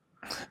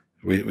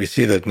 We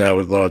see that now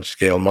with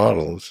large-scale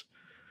models.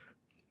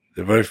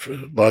 The very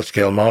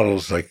large-scale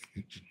models like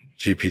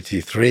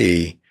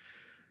GPT-3,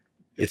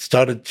 it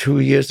started 2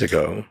 years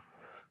ago.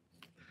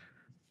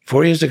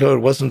 4 years ago, it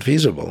wasn't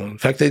feasible. In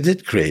fact, they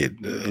did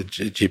create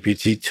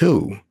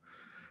GPT-2,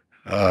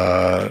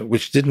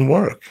 which didn't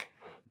work.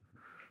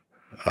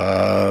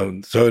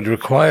 So it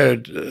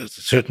required a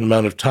certain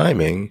amount of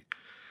timing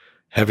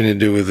having to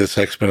do with this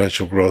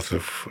exponential growth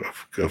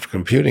of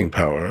computing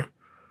power.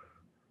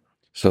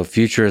 So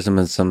futurism,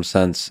 in some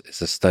sense,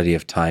 is a study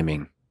of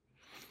timing,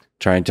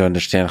 trying to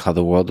understand how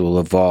the world will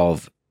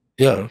evolve.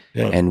 Yeah.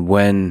 And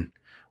when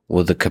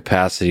will the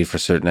capacity for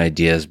certain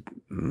ideas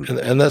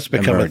and that's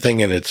become emerge. A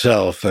thing in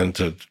itself, then,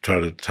 to try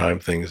to time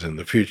things in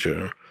the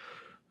future.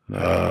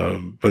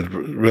 But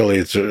really,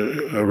 its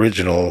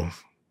original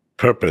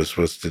purpose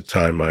was to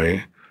time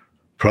my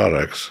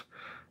products.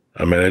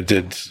 I mean, I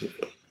did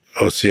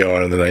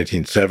OCR in the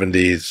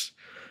 1970s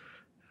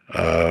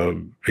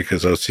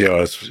because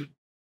OCR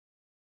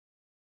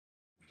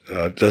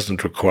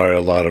doesn't require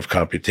a lot of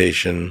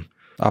computation.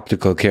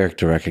 Optical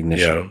character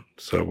recognition. Yeah,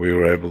 so we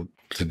were able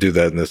to do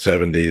that in the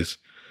 70s.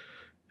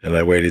 And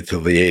I waited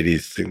till the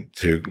 80s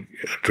to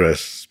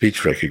address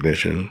speech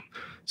recognition,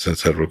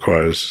 since that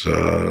requires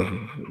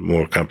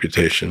more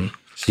computation.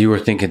 So you were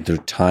thinking through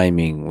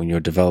timing when you're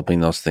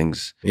developing those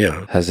things.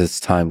 Yeah. Has its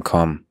time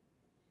come?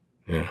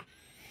 Yeah.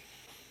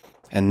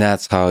 And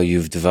that's how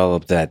you've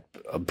developed that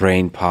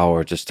brain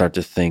power to start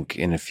to think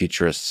in a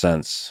futurist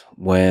sense.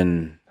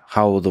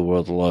 How will the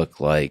world look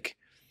like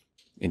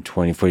in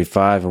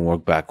 2045 and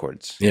work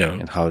backwards? Yeah.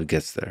 And how it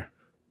gets there.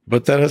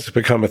 But that has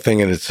become a thing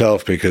in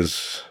itself,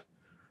 because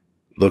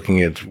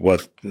looking at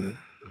what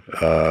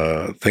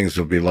things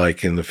will be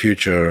like in the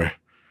future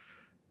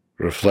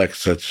reflects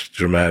such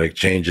dramatic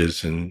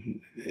changes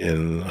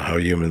in how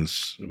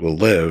humans will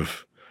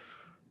live.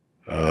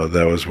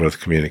 That was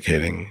worth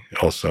communicating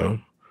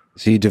also.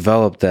 So you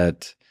developed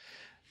that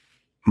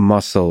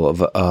muscle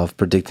of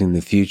predicting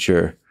the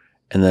future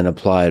and then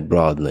apply it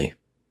broadly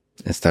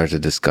and start to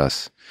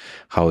discuss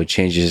how it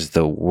changes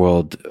the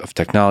world of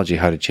technology,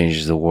 how it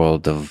changes the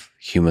world of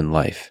human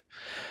life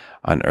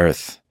on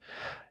Earth.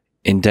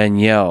 In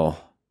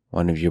Danielle,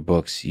 one of your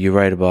books, you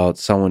write about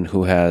someone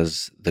who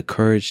has the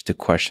courage to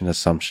question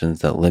assumptions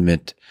that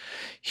limit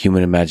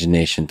human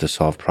imagination to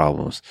solve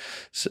problems.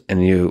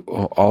 And you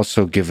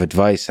also give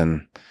advice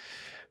on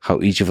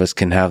how each of us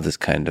can have this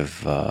kind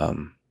of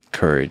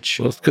courage.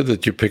 Well, it's good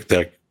that you picked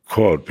that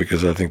quote,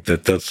 because I think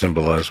that does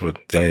symbolize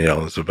what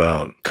Danielle is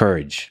about.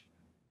 Courage.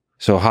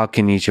 So how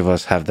can each of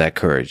us have that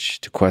courage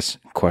to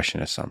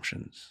question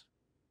assumptions?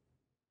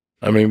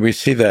 I mean, we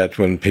see that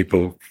when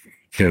people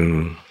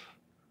can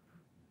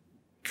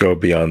go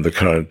beyond the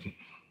current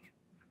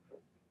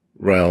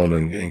realm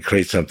and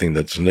create something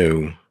that's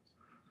new.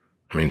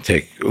 I mean,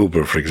 take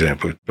Uber, for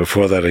example.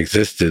 Before that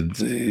existed,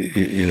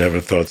 you never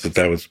thought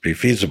that would be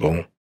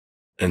feasible.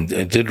 And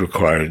it did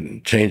require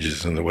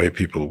changes in the way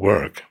people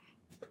work.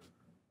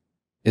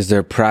 Is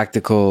there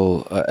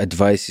practical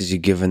advices you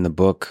give in the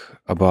book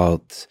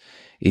about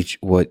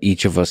what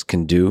each of us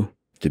can do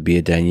to be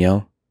a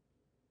Danielle?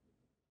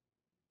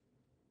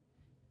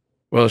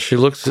 Well, she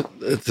looks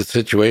at the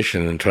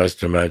situation and tries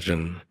to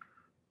imagine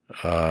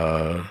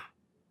how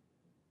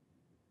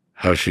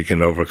she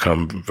can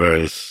overcome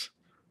various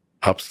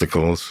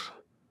obstacles,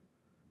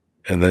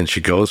 and then she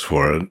goes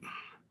for it.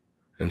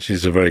 And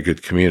she's a very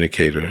good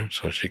communicator,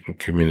 so she can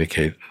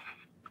communicate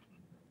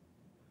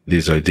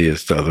these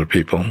ideas to other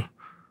people.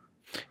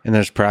 And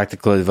there's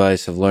practical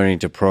advice of learning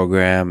to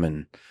program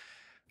and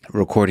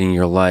recording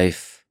your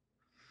life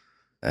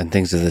and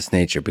things of this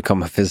nature.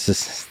 Become a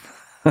physicist.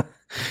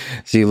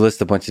 So you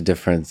list a bunch of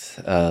different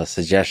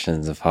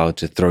suggestions of how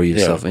to throw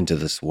yourself into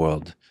this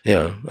world.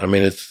 Yeah. I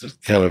mean, it's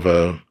kind of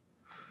a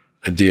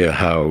idea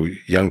how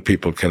young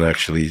people can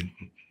actually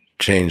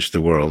change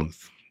the world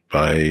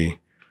by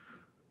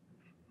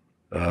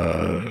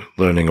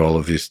learning all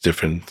of these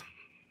different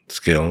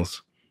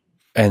skills.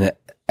 And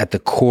at the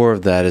core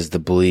of that is the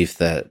belief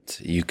that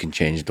you can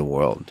change the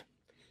world.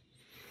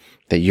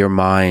 That your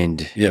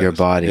mind, Yes, your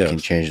body yes. can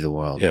change the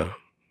world. Yeah,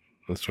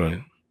 that's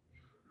right.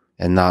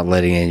 And not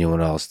letting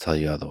anyone else tell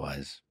you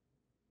otherwise.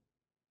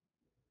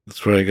 That's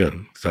very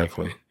good.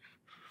 Exactly.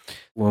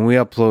 When we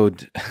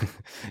upload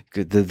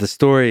the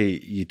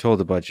story you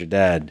told about your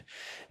dad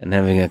and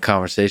having a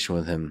conversation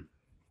with him,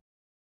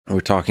 we're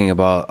talking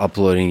about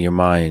uploading your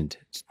mind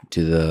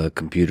to the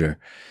computer.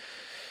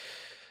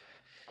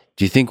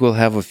 Do you think we'll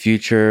have a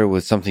future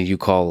with something you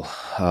call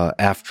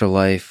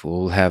afterlife?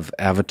 We'll have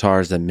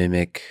avatars that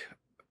mimic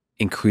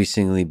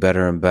increasingly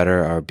better and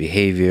better our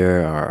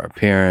behavior, our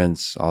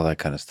appearance, all that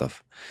kind of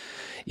stuff.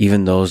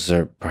 Even those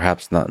are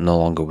perhaps no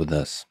longer with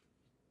us.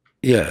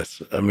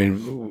 Yes, I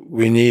mean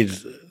we need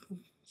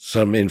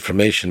some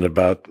information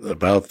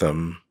about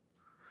them.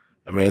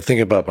 I mean, I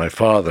think about my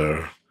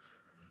father.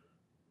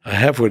 I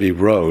have what he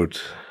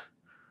wrote.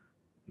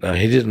 Now,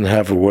 he didn't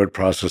have a word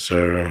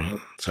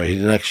processor, so he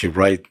didn't actually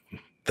write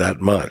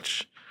that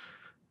much.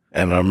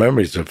 And our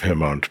memories of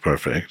him aren't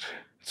perfect.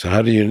 So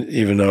how do you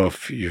even know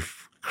if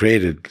you've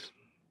created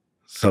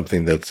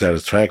something that's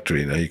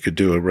satisfactory? Now, you could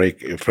do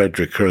a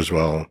Frederick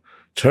Kurzweil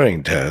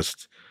Turing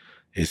test.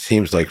 He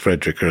seems like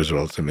Frederick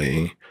Kurzweil to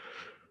me.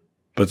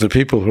 But the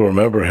people who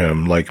remember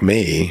him, like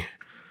me,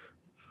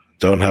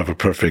 don't have a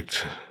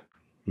perfect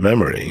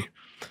memory.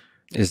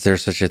 Is there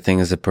such a thing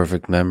as a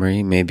perfect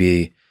memory?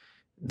 Maybe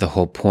the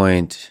whole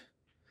point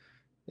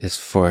is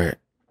for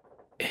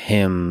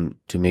him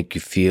to make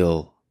you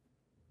feel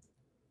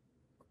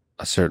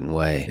a certain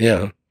way.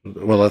 Yeah.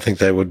 Well, I think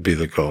that would be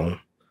the goal.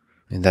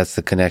 And that's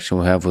the connection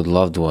we have with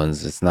loved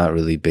ones. It's not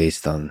really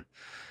based on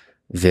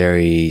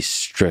very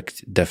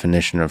strict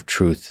definition of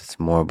truth. It's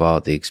more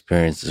about the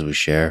experiences we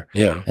share.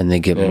 Yeah. And they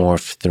get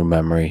morphed through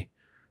memory.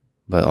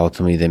 But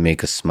ultimately they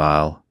make us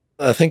smile.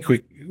 I think we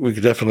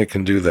definitely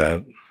can do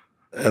that.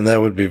 And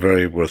that would be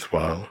very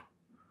worthwhile.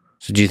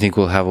 So do you think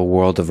we'll have a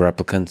world of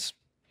replicants?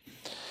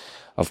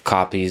 Of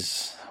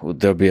copies?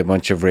 There'll be a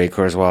bunch of Ray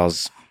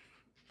Kurzweils.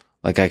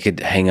 Like I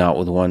could hang out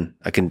with one.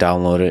 I can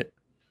download it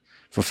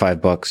for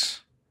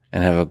 $5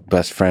 and have a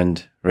best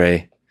friend,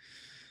 Ray.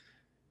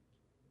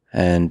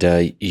 And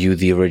you,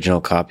 the original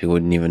copy,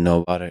 wouldn't even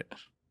know about it.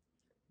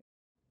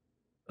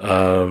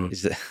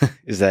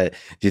 Is that?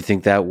 Do you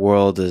think that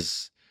world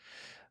is?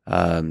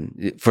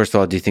 First of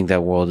all, do you think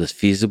that world is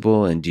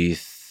feasible, and do you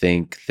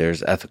think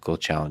there's ethical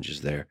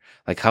challenges there?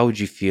 Like, how would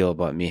you feel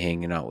about me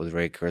hanging out with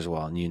Ray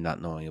Kurzweil and you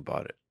not knowing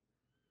about it?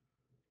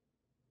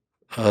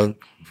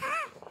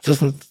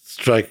 Doesn't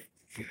strike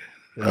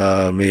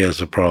me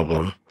as a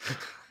problem.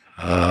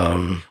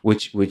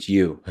 Which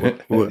you,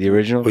 the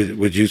original?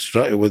 Would you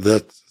strike? Would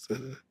that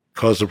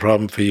cause a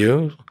problem for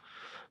you?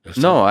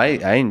 No,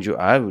 I enjoy.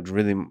 I would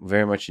really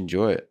very much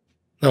enjoy it.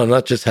 No,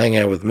 not just hang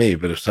out with me,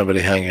 but if somebody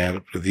hang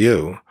out with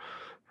you,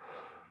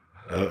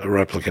 a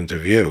replicant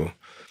of you.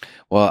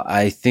 Well,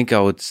 I think I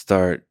would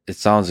start. It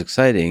sounds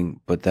exciting,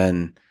 but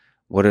then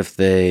what if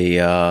they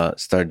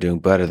start doing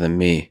better than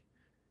me,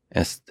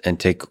 and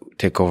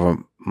take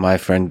over my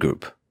friend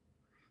group,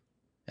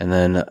 and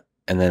then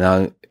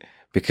I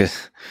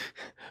because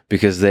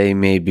they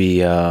may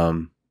be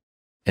an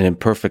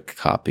imperfect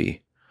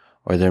copy,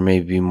 or there may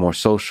be more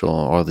social,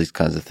 or all these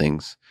kinds of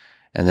things,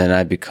 and then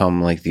I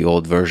become like the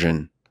old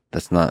version.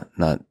 That's not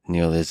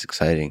nearly as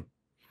exciting.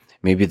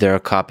 Maybe they're a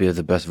copy of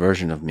the best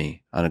version of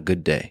me on a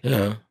good day.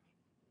 Yeah.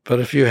 But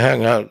if you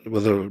hang out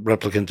with a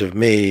replicant of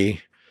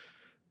me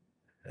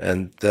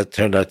and that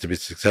turned out to be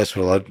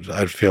successful,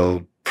 I'd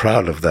feel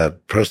proud of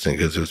that person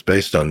because it was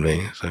based on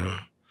me.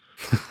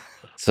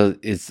 So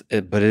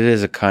but it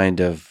is a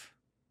kind of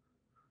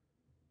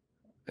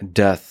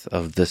death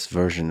of this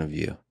version of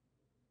you.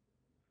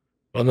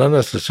 Well, not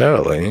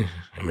necessarily.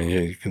 I mean,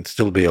 you can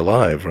still be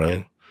alive,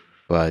 right?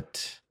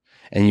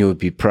 And you would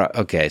be proud.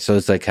 Okay, so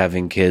it's like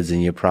having kids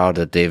and you're proud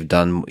that they've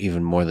done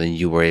even more than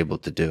you were able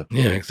to do.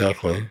 Yeah,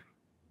 exactly.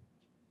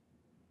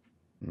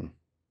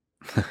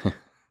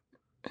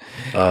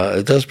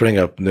 It does bring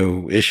up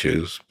new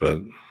issues,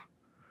 but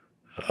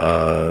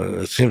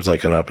it seems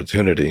like an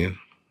opportunity.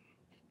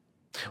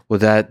 Well,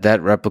 that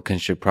replicant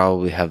should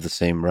probably have the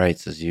same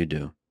rights as you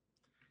do.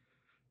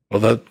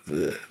 Well,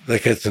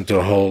 that gets into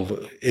a whole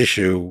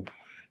issue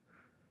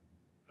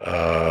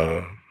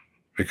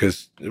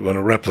because when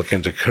a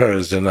replicant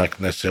occurs, they're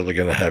not necessarily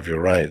going to have your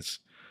rights.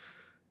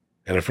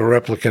 And if a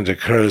replicant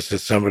occurs to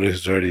somebody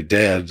who's already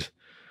dead,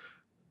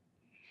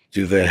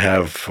 do they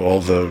have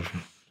all the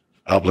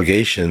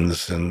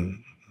obligations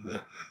and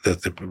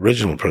that the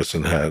original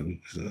person had?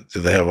 Do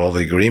they have all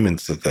the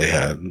agreements that they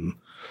had?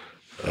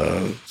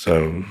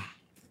 So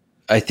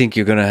I think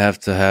you're going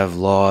to have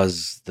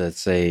laws that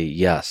say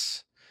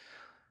yes.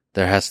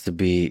 There has to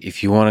be,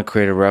 if you want to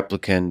create a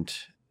replicant,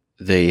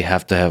 they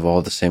have to have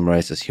all the same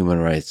rights as human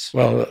rights.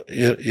 Well,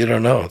 you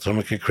don't know.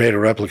 Someone can create a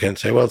replicant and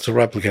say, well, it's a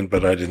replicant,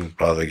 but I didn't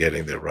bother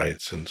getting their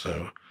rights. And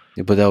so.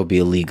 Yeah, but that would be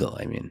illegal.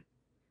 I mean,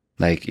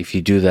 like if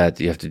you do that,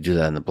 you have to do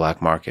that in the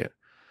black market.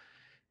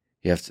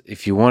 You have to,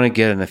 if you want to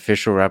get an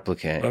official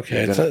replicant.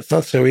 Okay, it's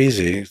not so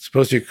easy.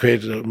 Suppose you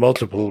create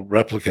multiple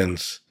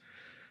replicants.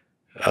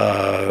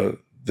 The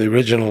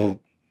original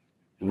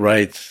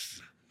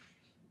rights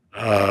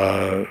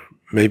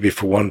maybe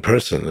for one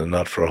person and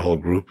not for a whole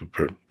group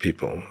of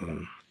people.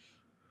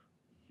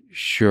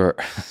 Sure.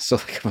 So,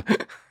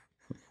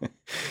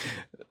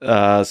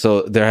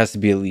 so there has to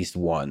be at least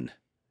one,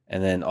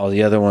 and then all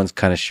the other ones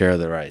kind of share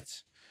the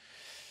rights.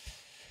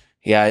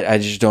 Yeah, I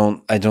just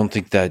don't. I don't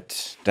think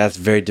that's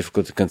very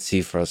difficult to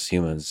conceive for us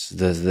humans.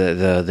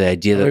 The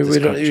idea that this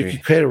You country.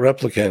 could create a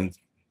replicant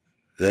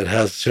that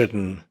has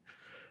certain.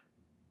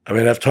 I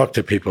mean, I've talked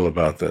to people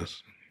about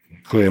this,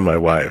 including my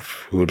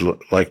wife, who would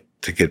like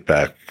to get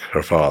back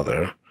her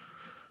father,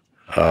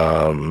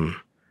 and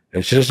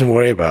she doesn't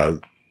worry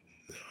about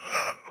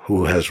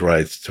who has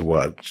rights to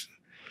what.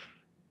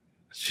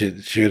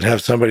 She would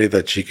have somebody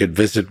that she could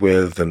visit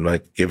with and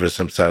might give her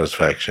some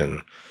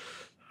satisfaction,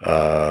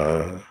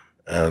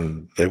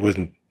 and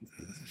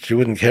she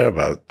wouldn't care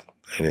about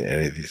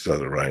any of these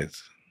other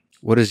rights.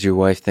 What does your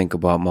wife think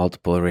about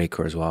multiple array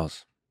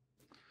Kurzweils?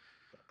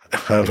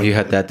 Have you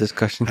had that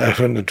discussion? I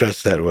haven't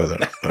addressed that with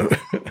her.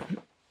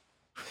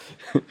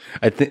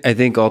 I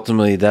think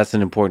ultimately that's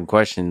an important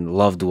question.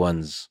 Loved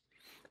ones,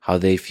 how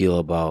they feel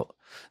about.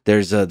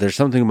 There's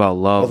something about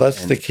love. Well,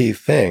 that's the key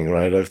thing,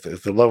 right? If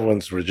the loved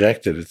one's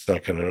rejected, it's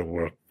not going to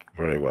work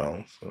very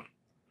well.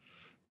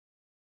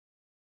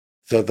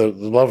 So the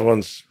loved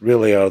ones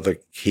really are the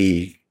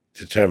key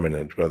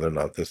determinant whether or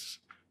not this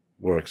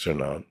works or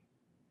not.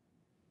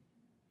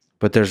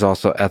 But there's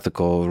also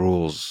ethical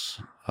rules.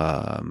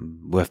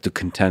 We have to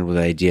contend with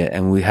the idea,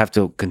 and we have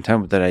to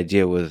contend with that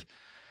idea with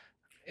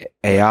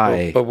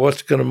AI. But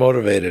what's going to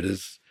motivate it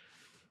is,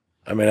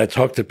 I mean, I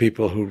talk to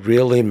people who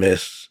really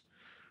miss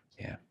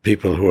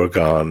people who are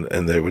gone,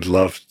 and they would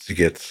love to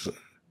get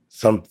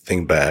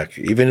something back,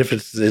 even if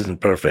it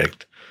isn't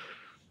perfect.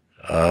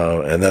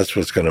 And that's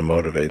what's going to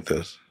motivate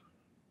this.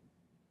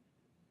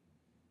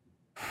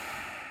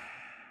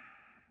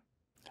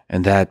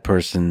 And that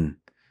person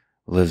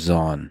lives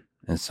on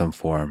in some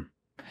form.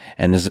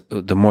 And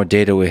the more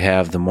data we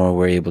have, the more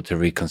we're able to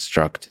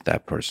reconstruct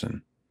that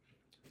person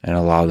and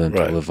allow them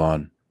to live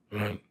on.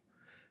 Right.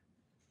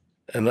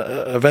 And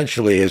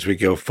eventually, as we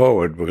go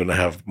forward, we're going to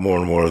have more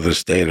and more of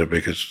this data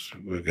because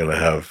we're going to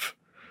have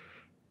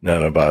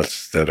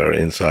nanobots that are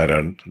inside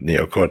our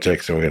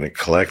neocortex, and we're going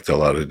to collect a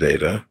lot of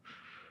data.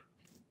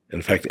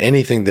 In fact,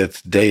 anything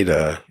that's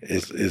data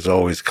is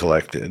always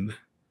collected.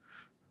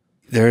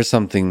 There is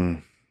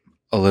something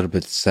a little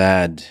bit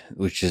sad,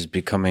 which is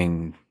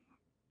becoming,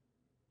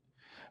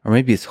 or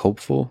maybe it's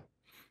hopeful,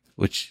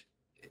 which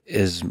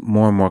is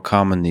more and more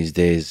common these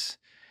days,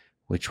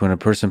 which when a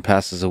person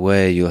passes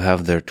away, you'll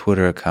have their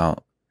Twitter account,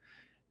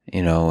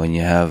 and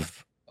you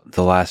have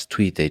the last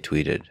tweet they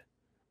tweeted,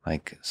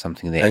 like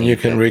something they. And you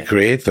can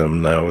recreate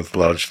them now with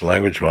large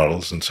language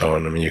models and so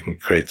on. I mean, you can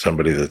create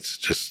somebody that's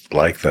just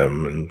like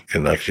them and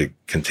can actually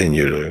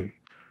continue to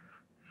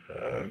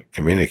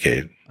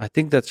communicate. I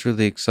think that's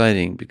really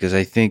exciting because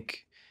I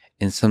think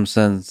in some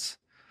sense,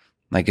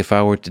 like if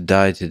I were to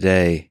die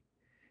today,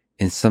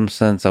 in some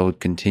sense, I would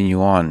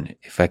continue on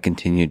if I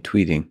continued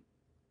tweeting.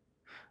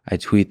 I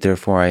tweet,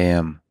 therefore I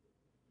am.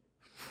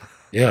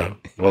 Yeah.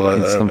 Well,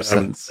 in some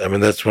sense. I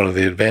mean, that's one of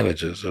the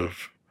advantages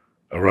of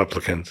a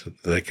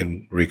replicant. They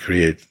can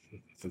recreate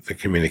the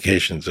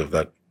communications of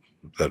that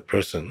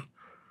person.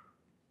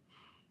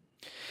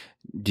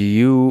 Do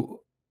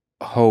you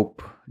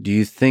hope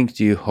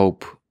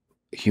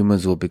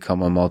humans will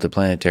become a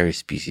multiplanetary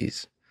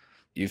species?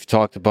 You've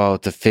talked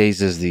about the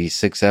phases, the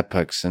 6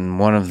 epochs, and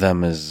one of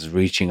them is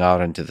reaching out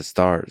into the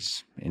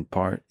stars, in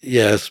part.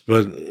 Yes,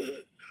 but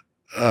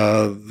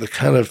the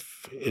kind of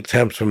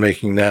attempts we're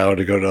making now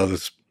to go to other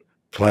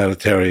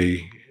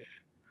planetary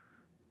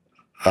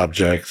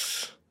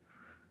objects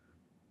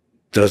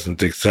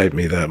doesn't excite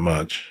me that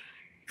much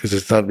because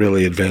it's not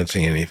really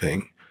advancing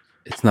anything.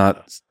 It's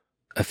not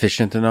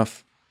efficient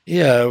enough?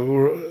 Yeah,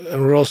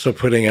 we're also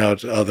putting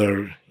out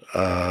other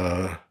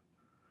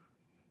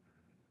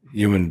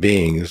human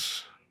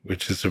beings,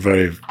 which is a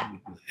very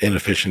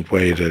inefficient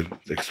way to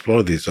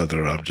explore these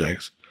other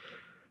objects.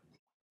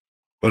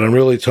 What I'm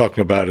really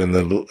talking about in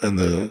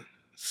the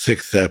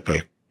 6th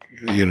epoch,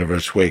 the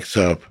universe wakes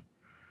up.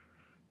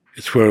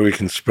 It's where we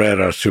can spread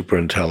our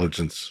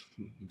superintelligence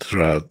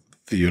throughout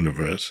the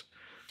universe.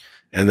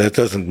 And that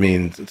doesn't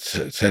mean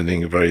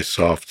sending very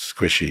soft,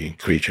 squishy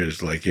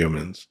creatures like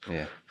humans.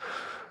 Yeah.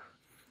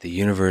 The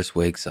universe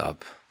wakes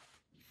up.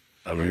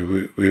 I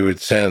mean, we would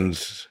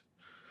send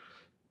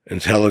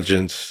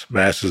intelligence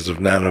masses of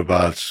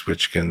nanobots,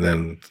 which can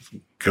then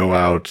go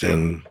out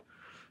and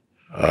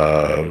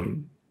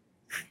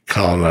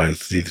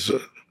colonize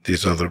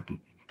these other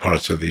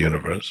parts of the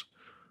universe.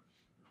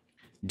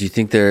 Do you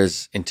think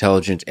there's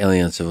intelligent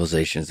alien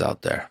civilizations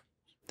out there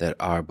that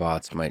our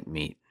bots might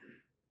meet?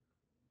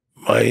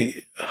 My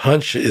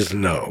hunch is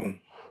no.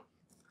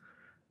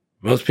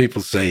 Most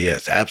people say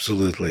yes,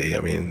 absolutely.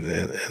 I mean,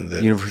 the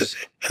universe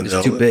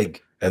is too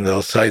big. And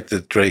they'll cite the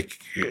Drake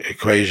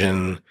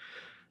equation.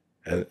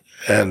 And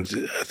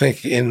I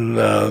think in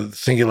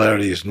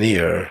Singularity is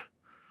near,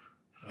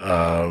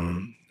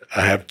 I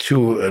have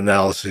 2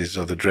 analyses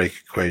of the Drake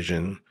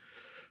equation.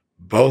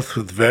 both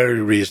with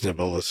very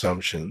reasonable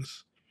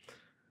assumptions.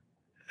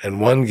 And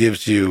one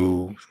gives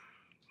you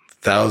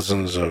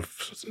thousands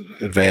of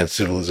advanced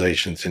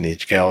civilizations in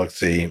each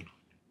galaxy,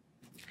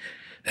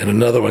 and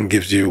another one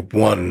gives you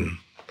one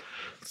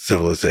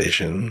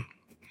civilization,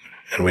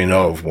 and we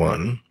know of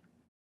one.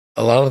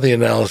 A lot of the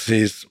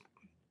analyses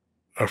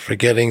are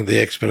forgetting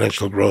the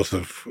exponential growth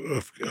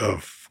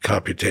of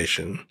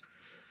computation,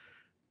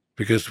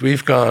 because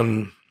we've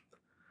gone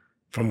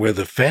from where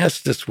the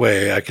fastest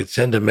way I could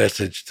send a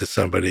message to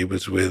somebody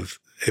was with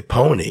a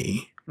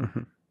pony,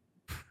 Mm-hmm.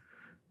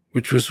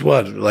 which was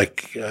what,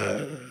 like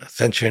a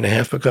century and a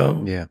half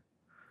ago? Yeah.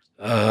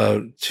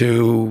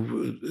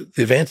 To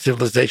the advanced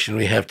civilization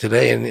we have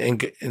today.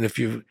 And if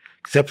you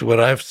accept what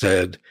I've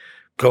said,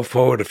 go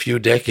forward a few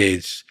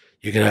decades,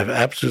 you can have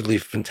absolutely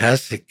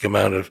fantastic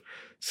amount of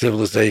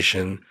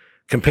civilization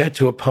compared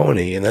to a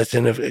pony, and that's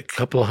in a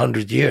couple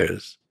hundred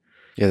years.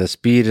 Yeah, the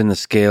speed and the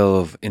scale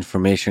of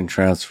information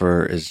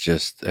transfer is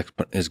just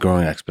is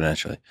growing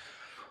exponentially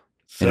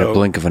in a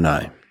blink of an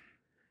eye.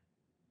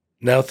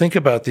 Now think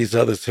about these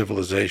other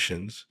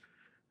civilizations.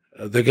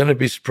 They're going to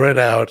be spread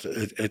out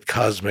at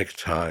cosmic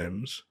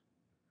times.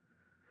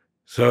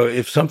 So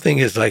if something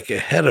is like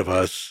ahead of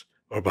us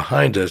or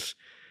behind us,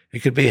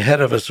 it could be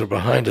ahead of us or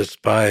behind us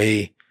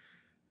by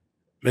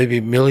maybe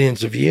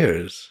millions of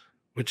years,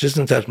 which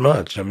isn't that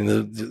much. I mean,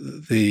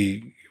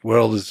 the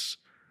world is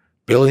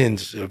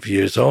billions of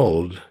years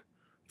old,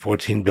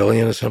 14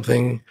 billion or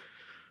something.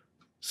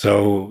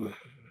 So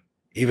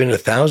even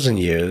 1,000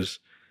 years,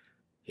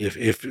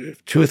 if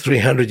 200 or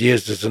 300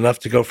 years is enough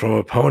to go from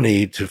a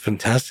pony to a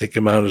fantastic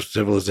amount of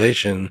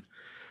civilization,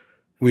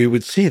 we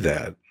would see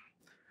that.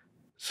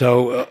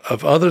 So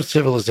of other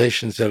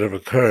civilizations that have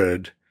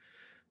occurred,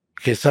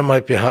 okay, some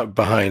might be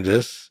behind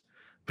us,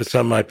 but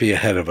some might be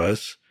ahead of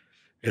us.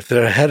 If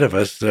they're ahead of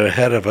us, they're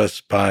ahead of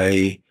us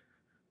by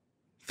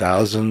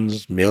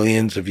thousands,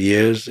 millions of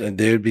years, and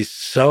they would be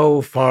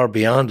so far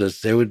beyond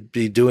us, they would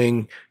be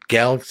doing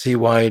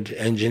galaxy-wide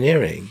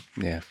engineering.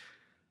 Yeah.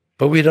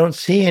 But we don't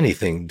see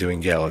anything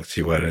doing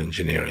galaxy-wide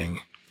engineering.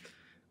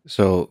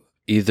 So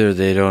either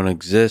they don't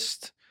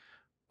exist,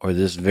 or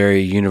this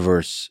very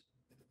universe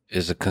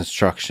is a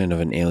construction of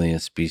an alien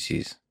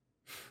species.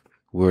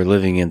 We're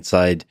living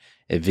inside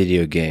a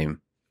video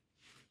game.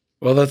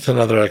 Well, that's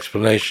another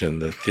explanation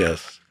that,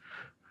 yes,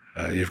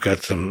 you've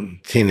got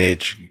some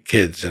teenage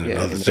kids in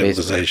another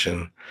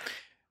civilization.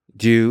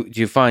 Do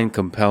you find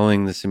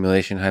compelling the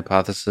simulation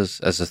hypothesis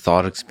as a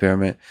thought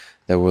experiment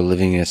that we're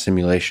living in a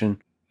simulation?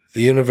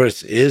 The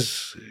universe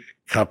is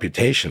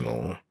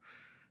computational.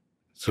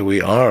 So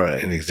we are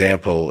an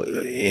example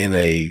in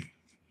a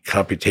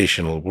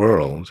computational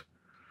world.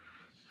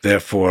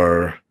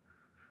 Therefore,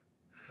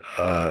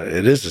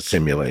 it is a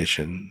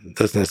simulation. It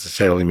doesn't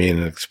necessarily mean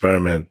an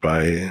experiment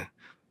by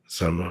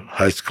some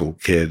high school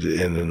kid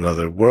in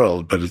another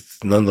world, but it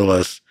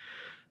nonetheless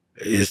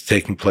is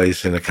taking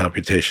place in a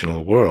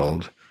computational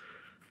world.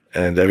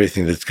 And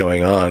everything that's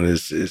going on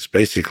is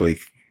basically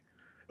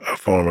a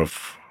form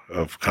of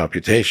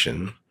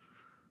computation.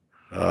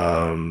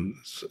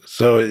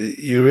 So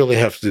you really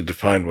have to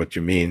define what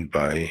you mean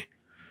by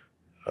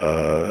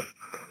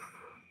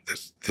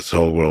this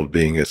whole world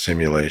being a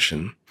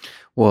simulation.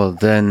 Well,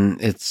 then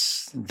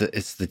it's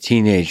the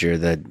teenager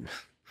that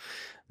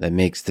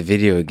makes the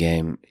video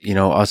game. You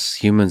know, us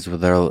humans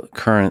with our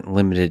current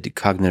limited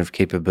cognitive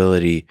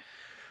capability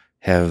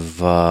have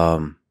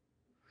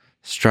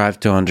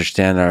strived to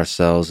understand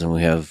ourselves, and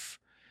we have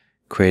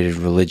created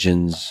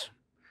religions.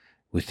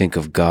 We think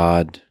of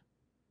God.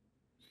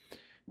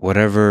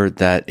 Whatever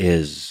that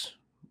is,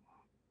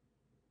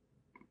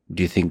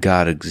 do you think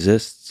God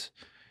exists?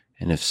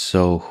 And if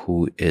so,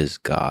 who is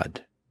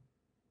God?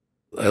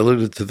 I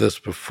alluded to this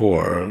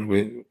before.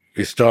 We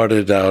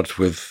started out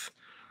with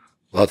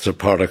lots of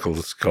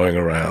particles going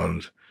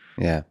around.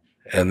 Yeah.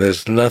 And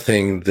there's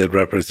nothing that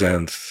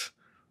represents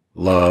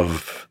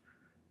love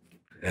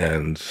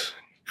and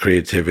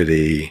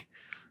creativity.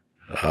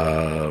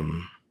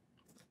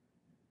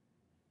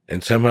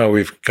 And somehow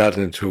we've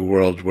gotten into a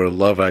world where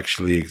love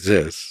actually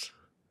exists.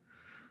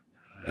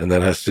 And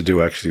that has to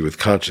do actually with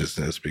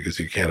consciousness, because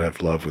you can't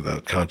have love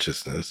without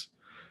consciousness.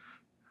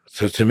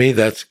 So to me,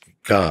 that's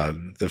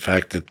God, the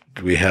fact that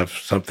we have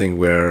something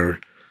where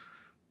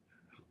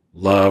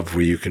love,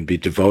 where you can be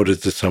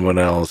devoted to someone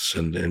else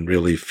and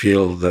really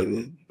feel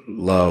that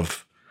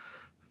love,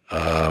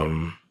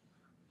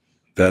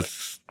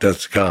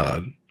 that's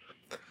God.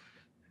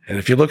 And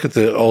if you look at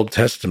the Old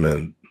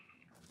Testament,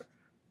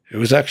 it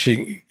was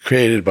actually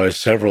created by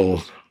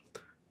several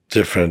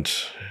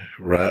different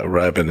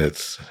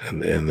rabbinates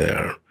in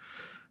there.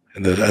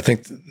 And I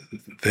think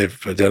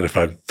they've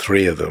identified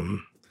three of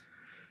them.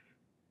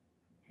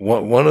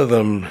 One of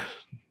them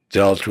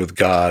dealt with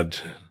God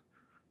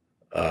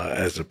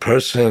as a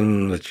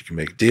person that you can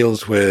make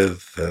deals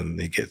with,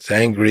 and he gets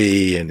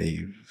angry and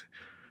he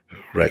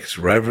wreaks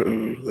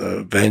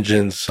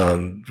vengeance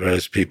on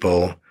various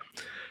people.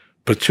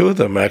 But two of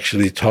them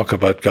actually talk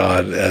about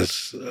God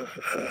as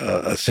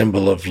a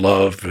symbol of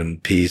love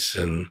and peace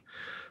and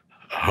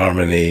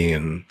harmony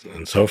and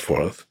so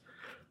forth.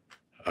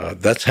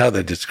 That's how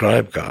they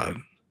describe God.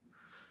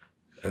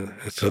 And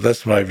so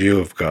that's my view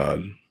of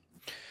God,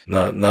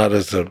 not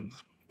as a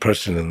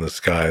person in the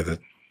sky that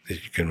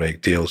you can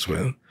make deals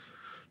with.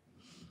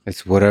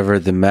 It's whatever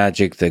the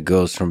magic that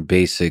goes from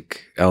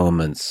basic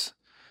elements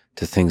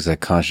to things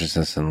like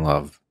consciousness and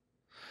love.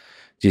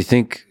 Do you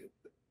think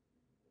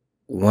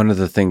one of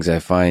the things I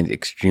find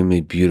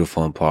extremely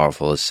beautiful and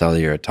powerful is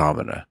cellular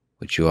automata,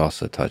 which you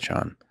also touch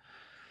on?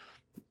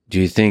 Do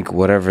you think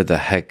whatever the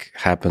heck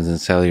happens in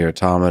cellular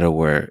automata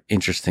where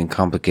interesting,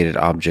 complicated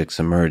objects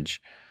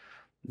emerge,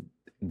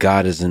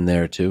 God is in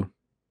there too?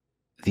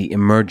 The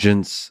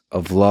emergence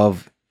of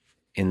love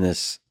in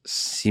this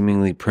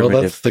seemingly primitive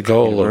Well, that's the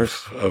goal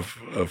universe?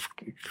 of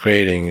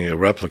creating a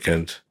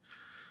replicant,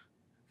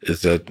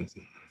 is that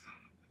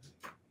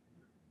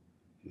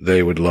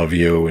they would love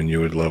you and you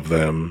would love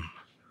them.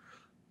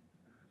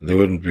 There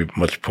wouldn't be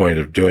much point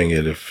of doing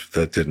it if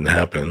that didn't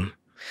happen.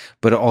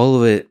 But all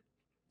of it,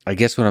 I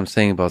guess what I'm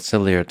saying about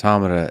cellular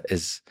automata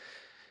is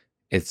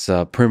it's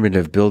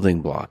primitive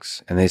building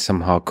blocks, and they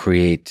somehow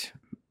create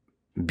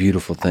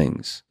beautiful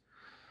things.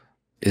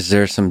 Is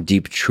there some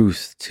deep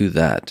truth to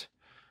that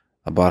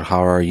about how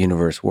our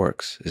universe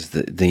works? Is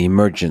the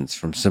emergence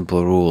from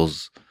simple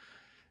rules,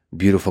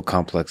 beautiful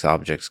complex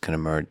objects can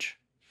emerge?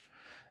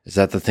 Is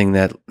that the thing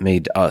that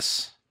made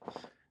us?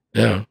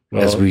 Yeah.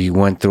 Well, as we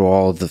went through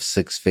all the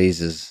 6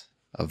 phases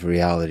of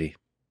reality.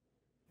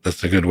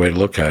 That's a good way to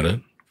look at it.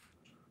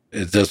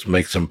 It does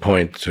make some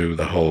point to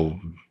the whole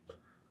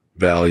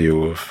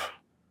value of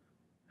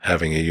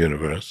having a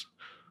universe.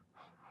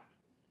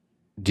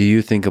 Do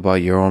you think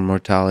about your own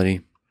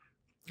mortality?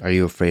 Are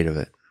you afraid of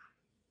it?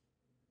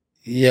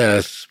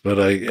 Yes, but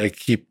I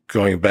keep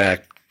going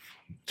back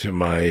to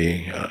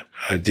my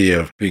idea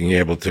of being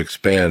able to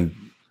expand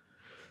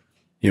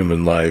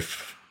human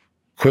life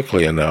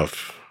quickly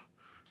enough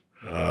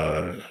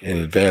in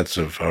advance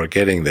of our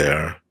getting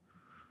there.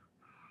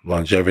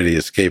 Longevity,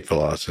 escape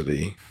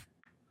velocity,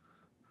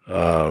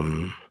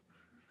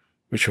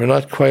 which we're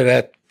not quite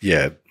at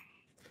yet,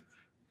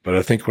 but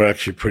I think we're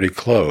actually pretty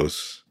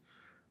close,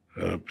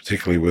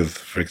 particularly with,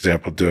 for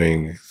example,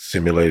 doing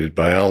simulated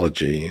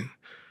biology.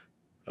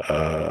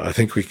 I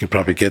think we can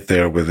probably get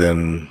there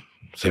within,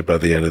 say, by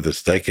the end of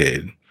this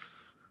decade,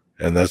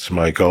 and that's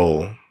my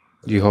goal.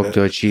 Do you hope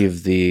to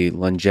achieve the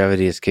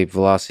longevity, escape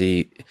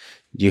velocity?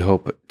 Do you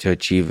hope to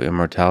achieve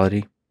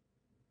immortality?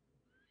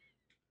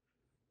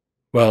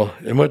 Well,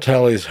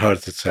 immortality is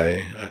hard to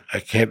say. I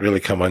can't really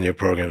come on your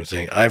program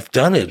saying, I've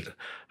done it.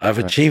 I've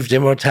achieved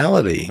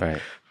immortality. Right.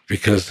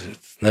 Because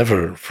it's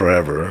never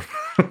forever.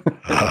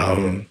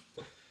 A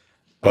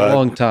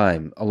long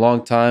time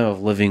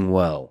of living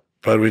well.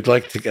 But we'd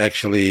like to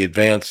actually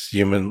advance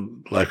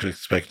human life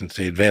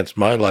expectancy, advance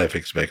my life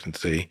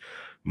expectancy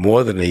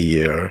more than a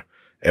year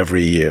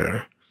every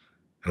year.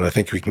 And I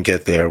think we can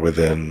get there by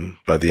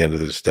the end of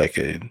this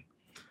decade.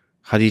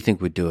 How do you think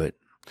we do it?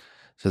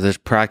 So there's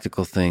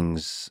practical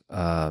things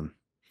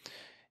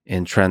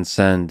in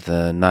Transcend,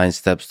 the 9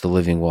 Steps to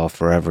Living Well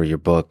Forever, your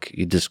book.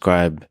 You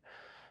describe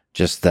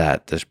just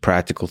that. There's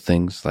practical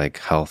things like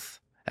health,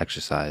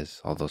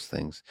 exercise, all those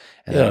things.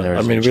 And yeah,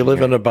 I mean, we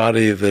live in a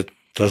body that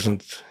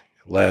doesn't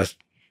last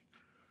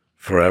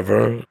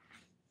forever.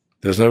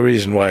 There's no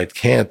reason why it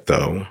can't,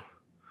 though.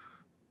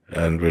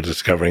 And we're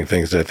discovering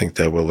things, I think,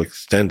 that will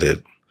extend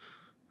it.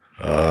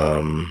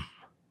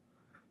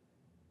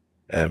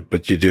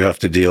 But you do have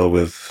to deal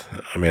with,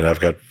 I mean, I've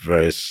got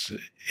various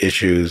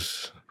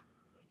issues.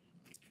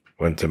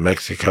 Went to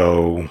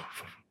Mexico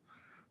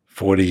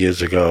 40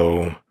 years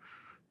ago,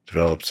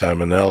 developed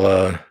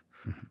salmonella.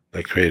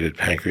 That created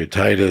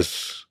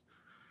pancreatitis,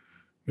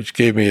 which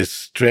gave me a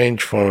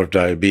strange form of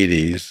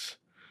diabetes.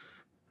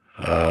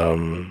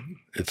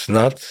 It's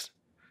not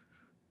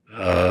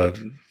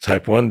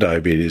type 1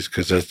 diabetes,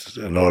 because that's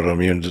an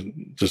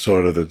autoimmune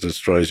disorder that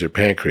destroys your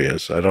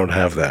pancreas. I don't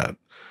have that.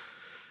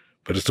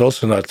 But it's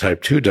also not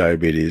type 2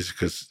 diabetes,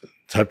 because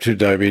type 2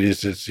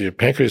 diabetes is your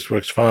pancreas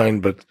works fine,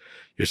 but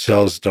your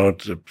cells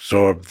don't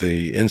absorb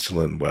the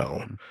insulin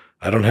well.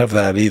 I don't have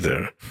that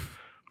either.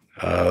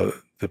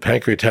 The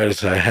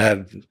pancreatitis I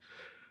had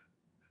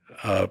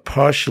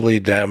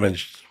partially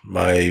damaged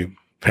my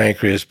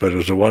pancreas, but it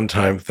was a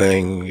one-time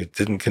thing. It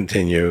didn't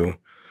continue.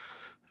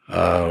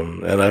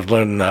 And I've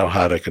learned now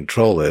how to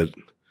control it.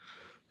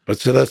 But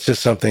so that's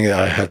just something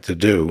I had to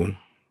do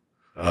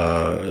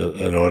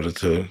in order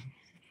to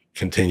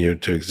continue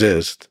to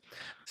exist.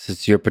 So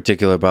it's your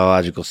particular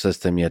biological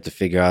system. You have to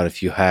figure out a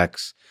few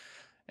hacks.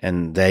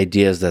 And the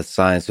idea is that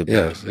science would be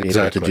able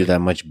to do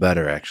that much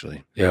better,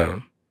 actually. Yeah.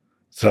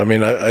 So, I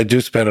mean, I do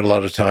spend a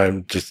lot of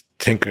time just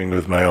tinkering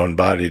with my own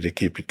body to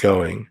keep it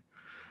going.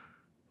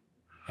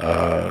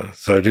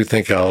 So I do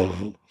think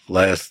I'll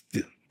last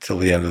till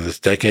the end of this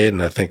decade,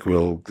 and I think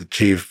we'll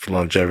achieve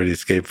longevity,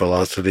 escape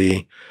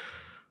velocity.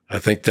 I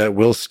think that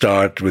will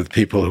start with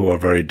people who are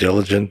very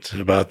diligent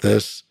about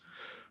this.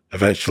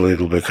 Eventually,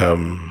 it'll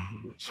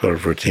become sort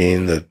of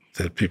routine that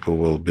people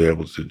will be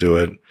able to do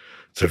it.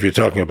 So if you're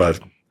talking about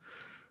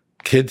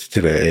kids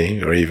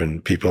today, or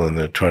even people in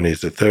their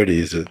 20s or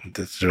 30s,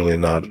 it's really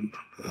not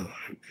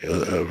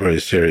a very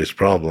serious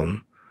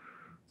problem.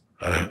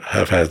 I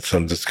have had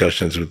some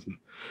discussions with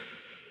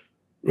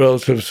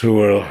relatives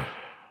who are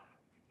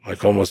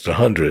like almost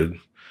 100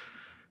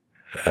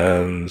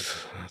 and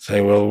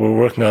saying, well, we're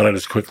working on it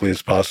as quickly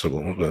as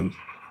possible, but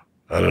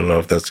I don't know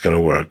if that's going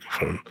to work.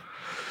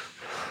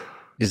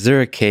 Is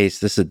there a case,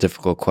 this is a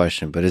difficult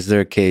question, but is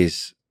there a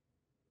case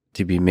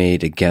to be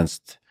made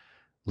against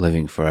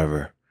living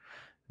forever?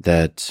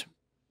 That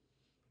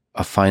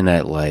a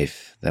finite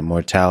life, that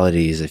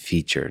mortality is a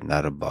feature,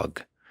 not a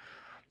bug.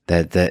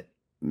 That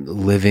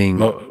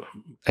living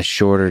a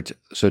shorter,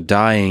 so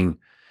dying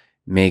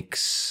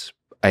makes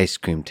ice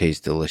cream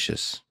taste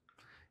delicious,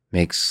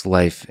 makes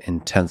life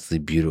intensely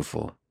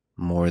beautiful,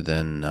 more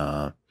than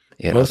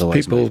it most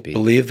otherwise people might be.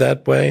 believe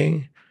that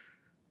way,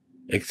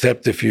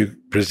 except if you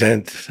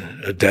present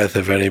a death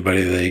of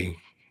anybody they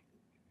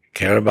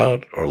care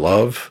about or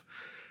love,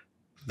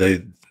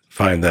 they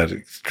find that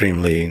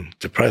extremely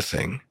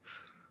depressing.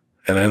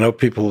 And I know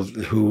people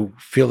who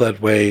feel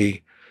that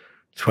way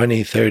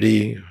 20,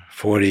 30,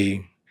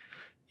 40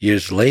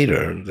 years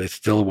later, they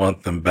still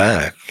want them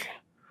back.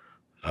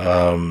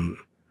 So,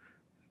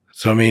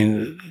 I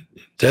mean,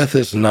 death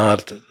is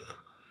not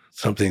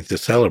something to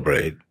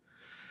celebrate,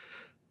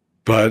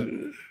 but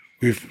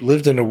we've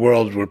lived in a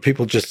world where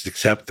people just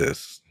accept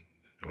this.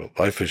 Well,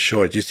 life is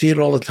short. You see it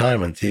all the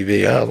time on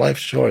TV. Oh,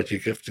 life's short. You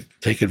have to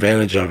take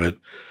advantage of it.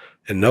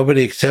 And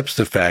nobody accepts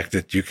the fact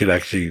that you could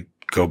actually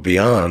go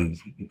beyond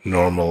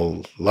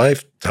normal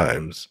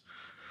lifetimes.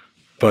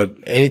 But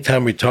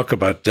anytime we talk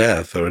about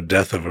death or a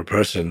death of a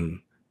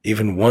person,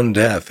 even one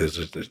death is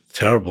a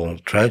terrible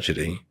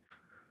tragedy.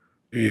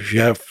 If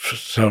you have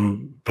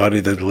somebody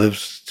that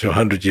lives to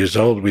 100 years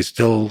old, we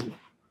still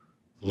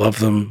love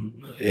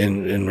them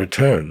in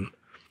return.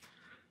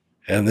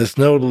 And there's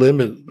no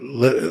limitation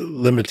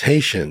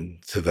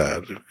to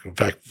that. In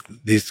fact,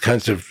 these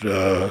kinds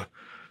of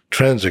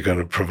trends are going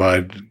to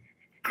provide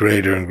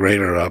greater and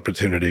greater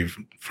opportunity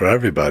for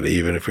everybody,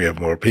 even if we have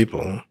more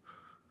people.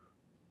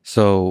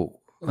 So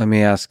let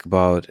me ask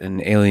about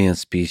an alien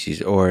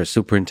species or a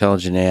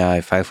superintelligent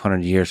AI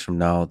 500 years from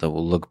now that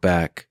will look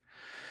back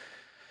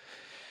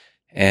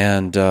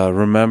and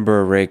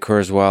remember Ray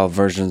Kurzweil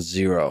version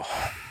 0,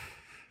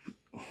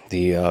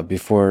 the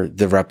before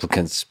the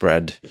replicants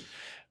spread.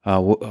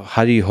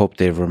 How do you hope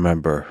they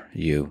remember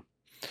you?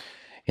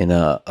 In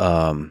a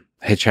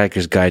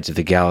Hitchhiker's Guide to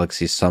the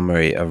Galaxy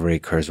summary of Ray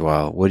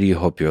Kurzweil, what do you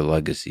hope your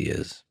legacy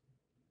is?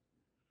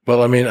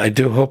 Well, I mean, I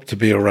do hope to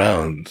be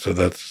around, so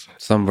that's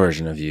some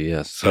version of you,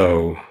 yes.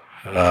 So,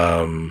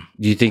 do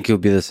you think you'll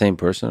be the same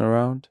person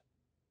around?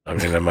 I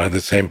mean, am I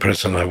the same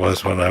person I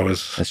was when I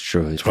was That's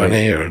true.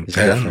 20 or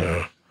 10?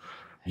 Or?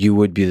 You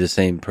would be the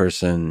same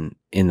person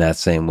in that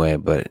same way,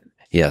 but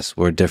yes,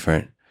 we're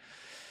different.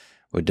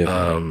 We're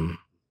different.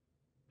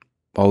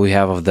 All you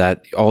have of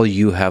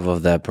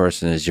that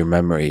person is your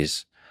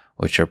memories,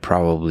 which are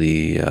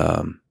probably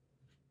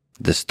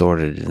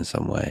distorted in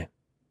some way.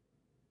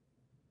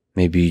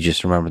 Maybe you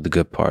just remember the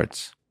good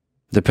parts,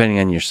 depending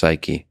on your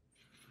psyche.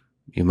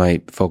 You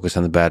might focus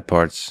on the bad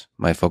parts,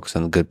 might focus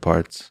on the good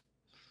parts.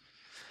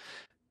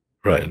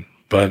 Right.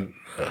 But,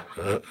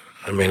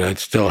 I mean, I'd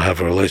still have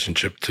a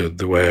relationship to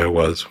the way I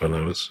was when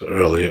I was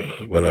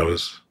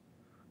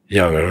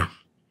younger.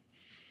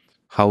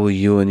 How will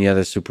you and the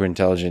other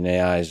superintelligent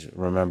AIs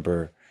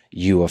remember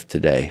you of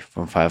today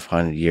from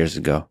 500 years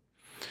ago?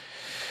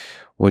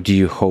 What do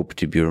you hope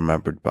to be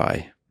remembered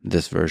by,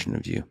 this version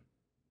of you,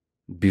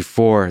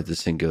 before the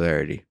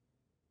singularity?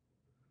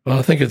 Well,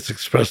 I think it's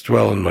expressed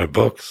well in my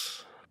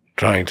books,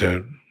 trying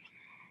to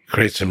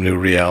create some new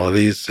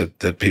realities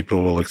that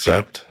people will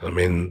accept. I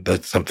mean,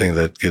 that's something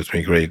that gives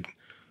me great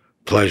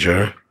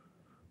pleasure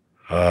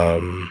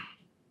and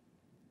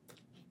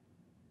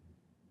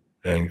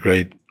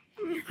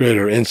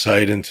greater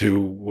insight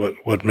into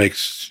what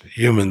makes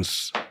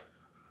humans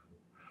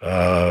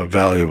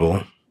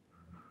valuable.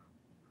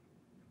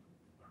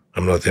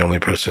 I'm not the only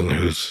person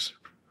who's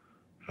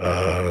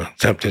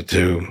tempted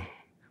to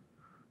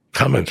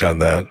comment on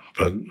that,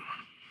 but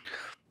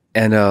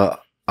and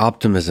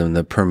optimism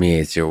that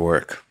permeates your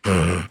work.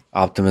 Mm-hmm.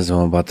 Optimism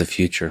about the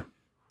future.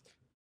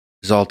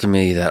 Because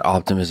ultimately, that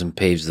optimism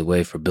paves the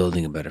way for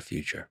building a better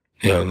future.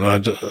 Yeah,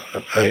 no,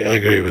 I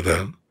agree with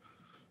that.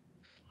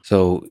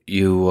 So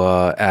you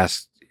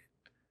asked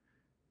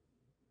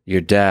your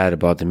dad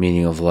about the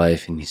meaning of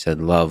life, and he said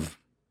love.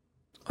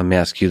 Let me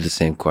ask you the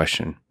same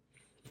question.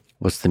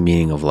 What's the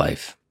meaning of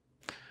life?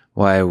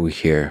 Why are we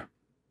here?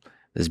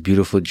 This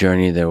beautiful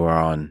journey that we're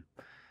on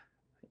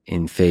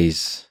in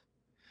phase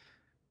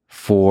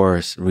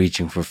 4,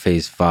 reaching for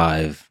phase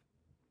 5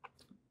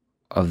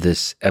 of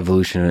this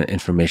evolution and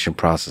information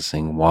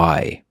processing.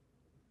 Why?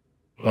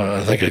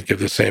 Well, I think I'd give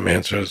the same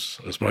answer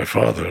as my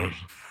father.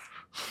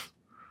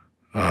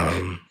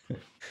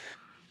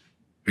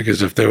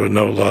 Because if there were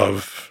no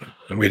love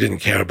and we didn't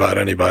care about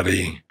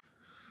anybody,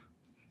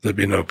 there'd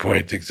be no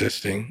point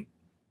existing.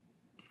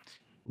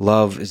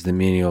 Love is the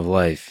meaning of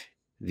life.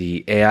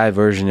 The AI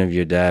version of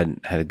your dad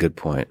had a good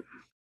point.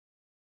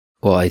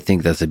 Well, I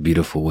think that's a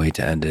beautiful way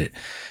to end it.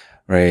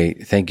 Ray,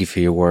 thank you for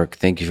your work.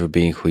 Thank you for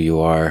being who you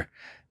are.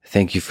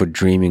 Thank you for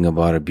dreaming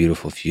about a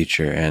beautiful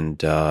future and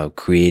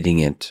creating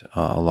it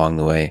along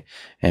the way.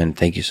 And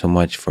thank you so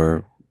much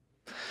for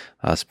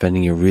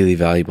spending your really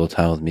valuable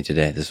time with me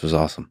today. This was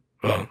awesome.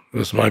 Well, it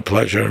was my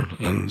pleasure.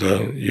 And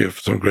you have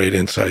some great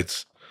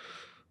insights,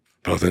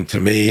 both into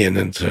me and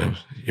into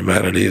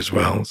humanity as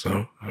well.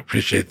 So I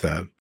appreciate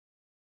that.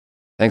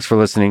 Thanks for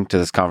listening to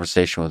this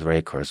conversation with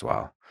Ray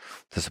Kurzweil.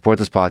 To support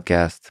this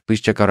podcast,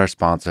 please check out our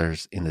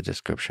sponsors in the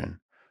description.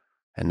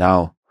 And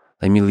now,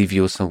 let me leave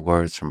you with some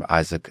words from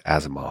Isaac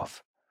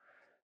Asimov.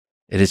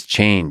 It is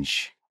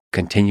change,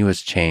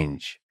 continuous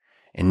change,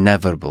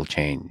 inevitable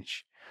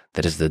change,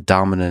 that is the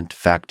dominant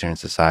factor in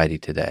society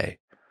today.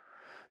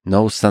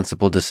 No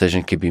sensible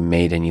decision can be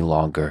made any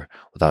longer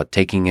without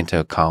taking into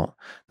account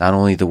not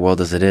only the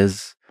world as it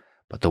is,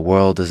 but the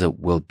world as it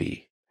will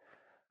be.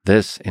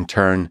 This, in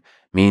turn,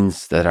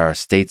 means that our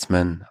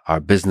statesmen,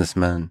 our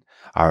businessmen,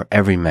 our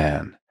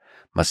everyman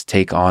must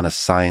take on a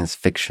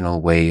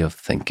science-fictional way of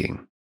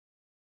thinking.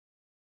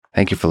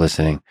 Thank you for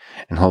listening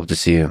and hope to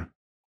see you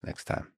next time.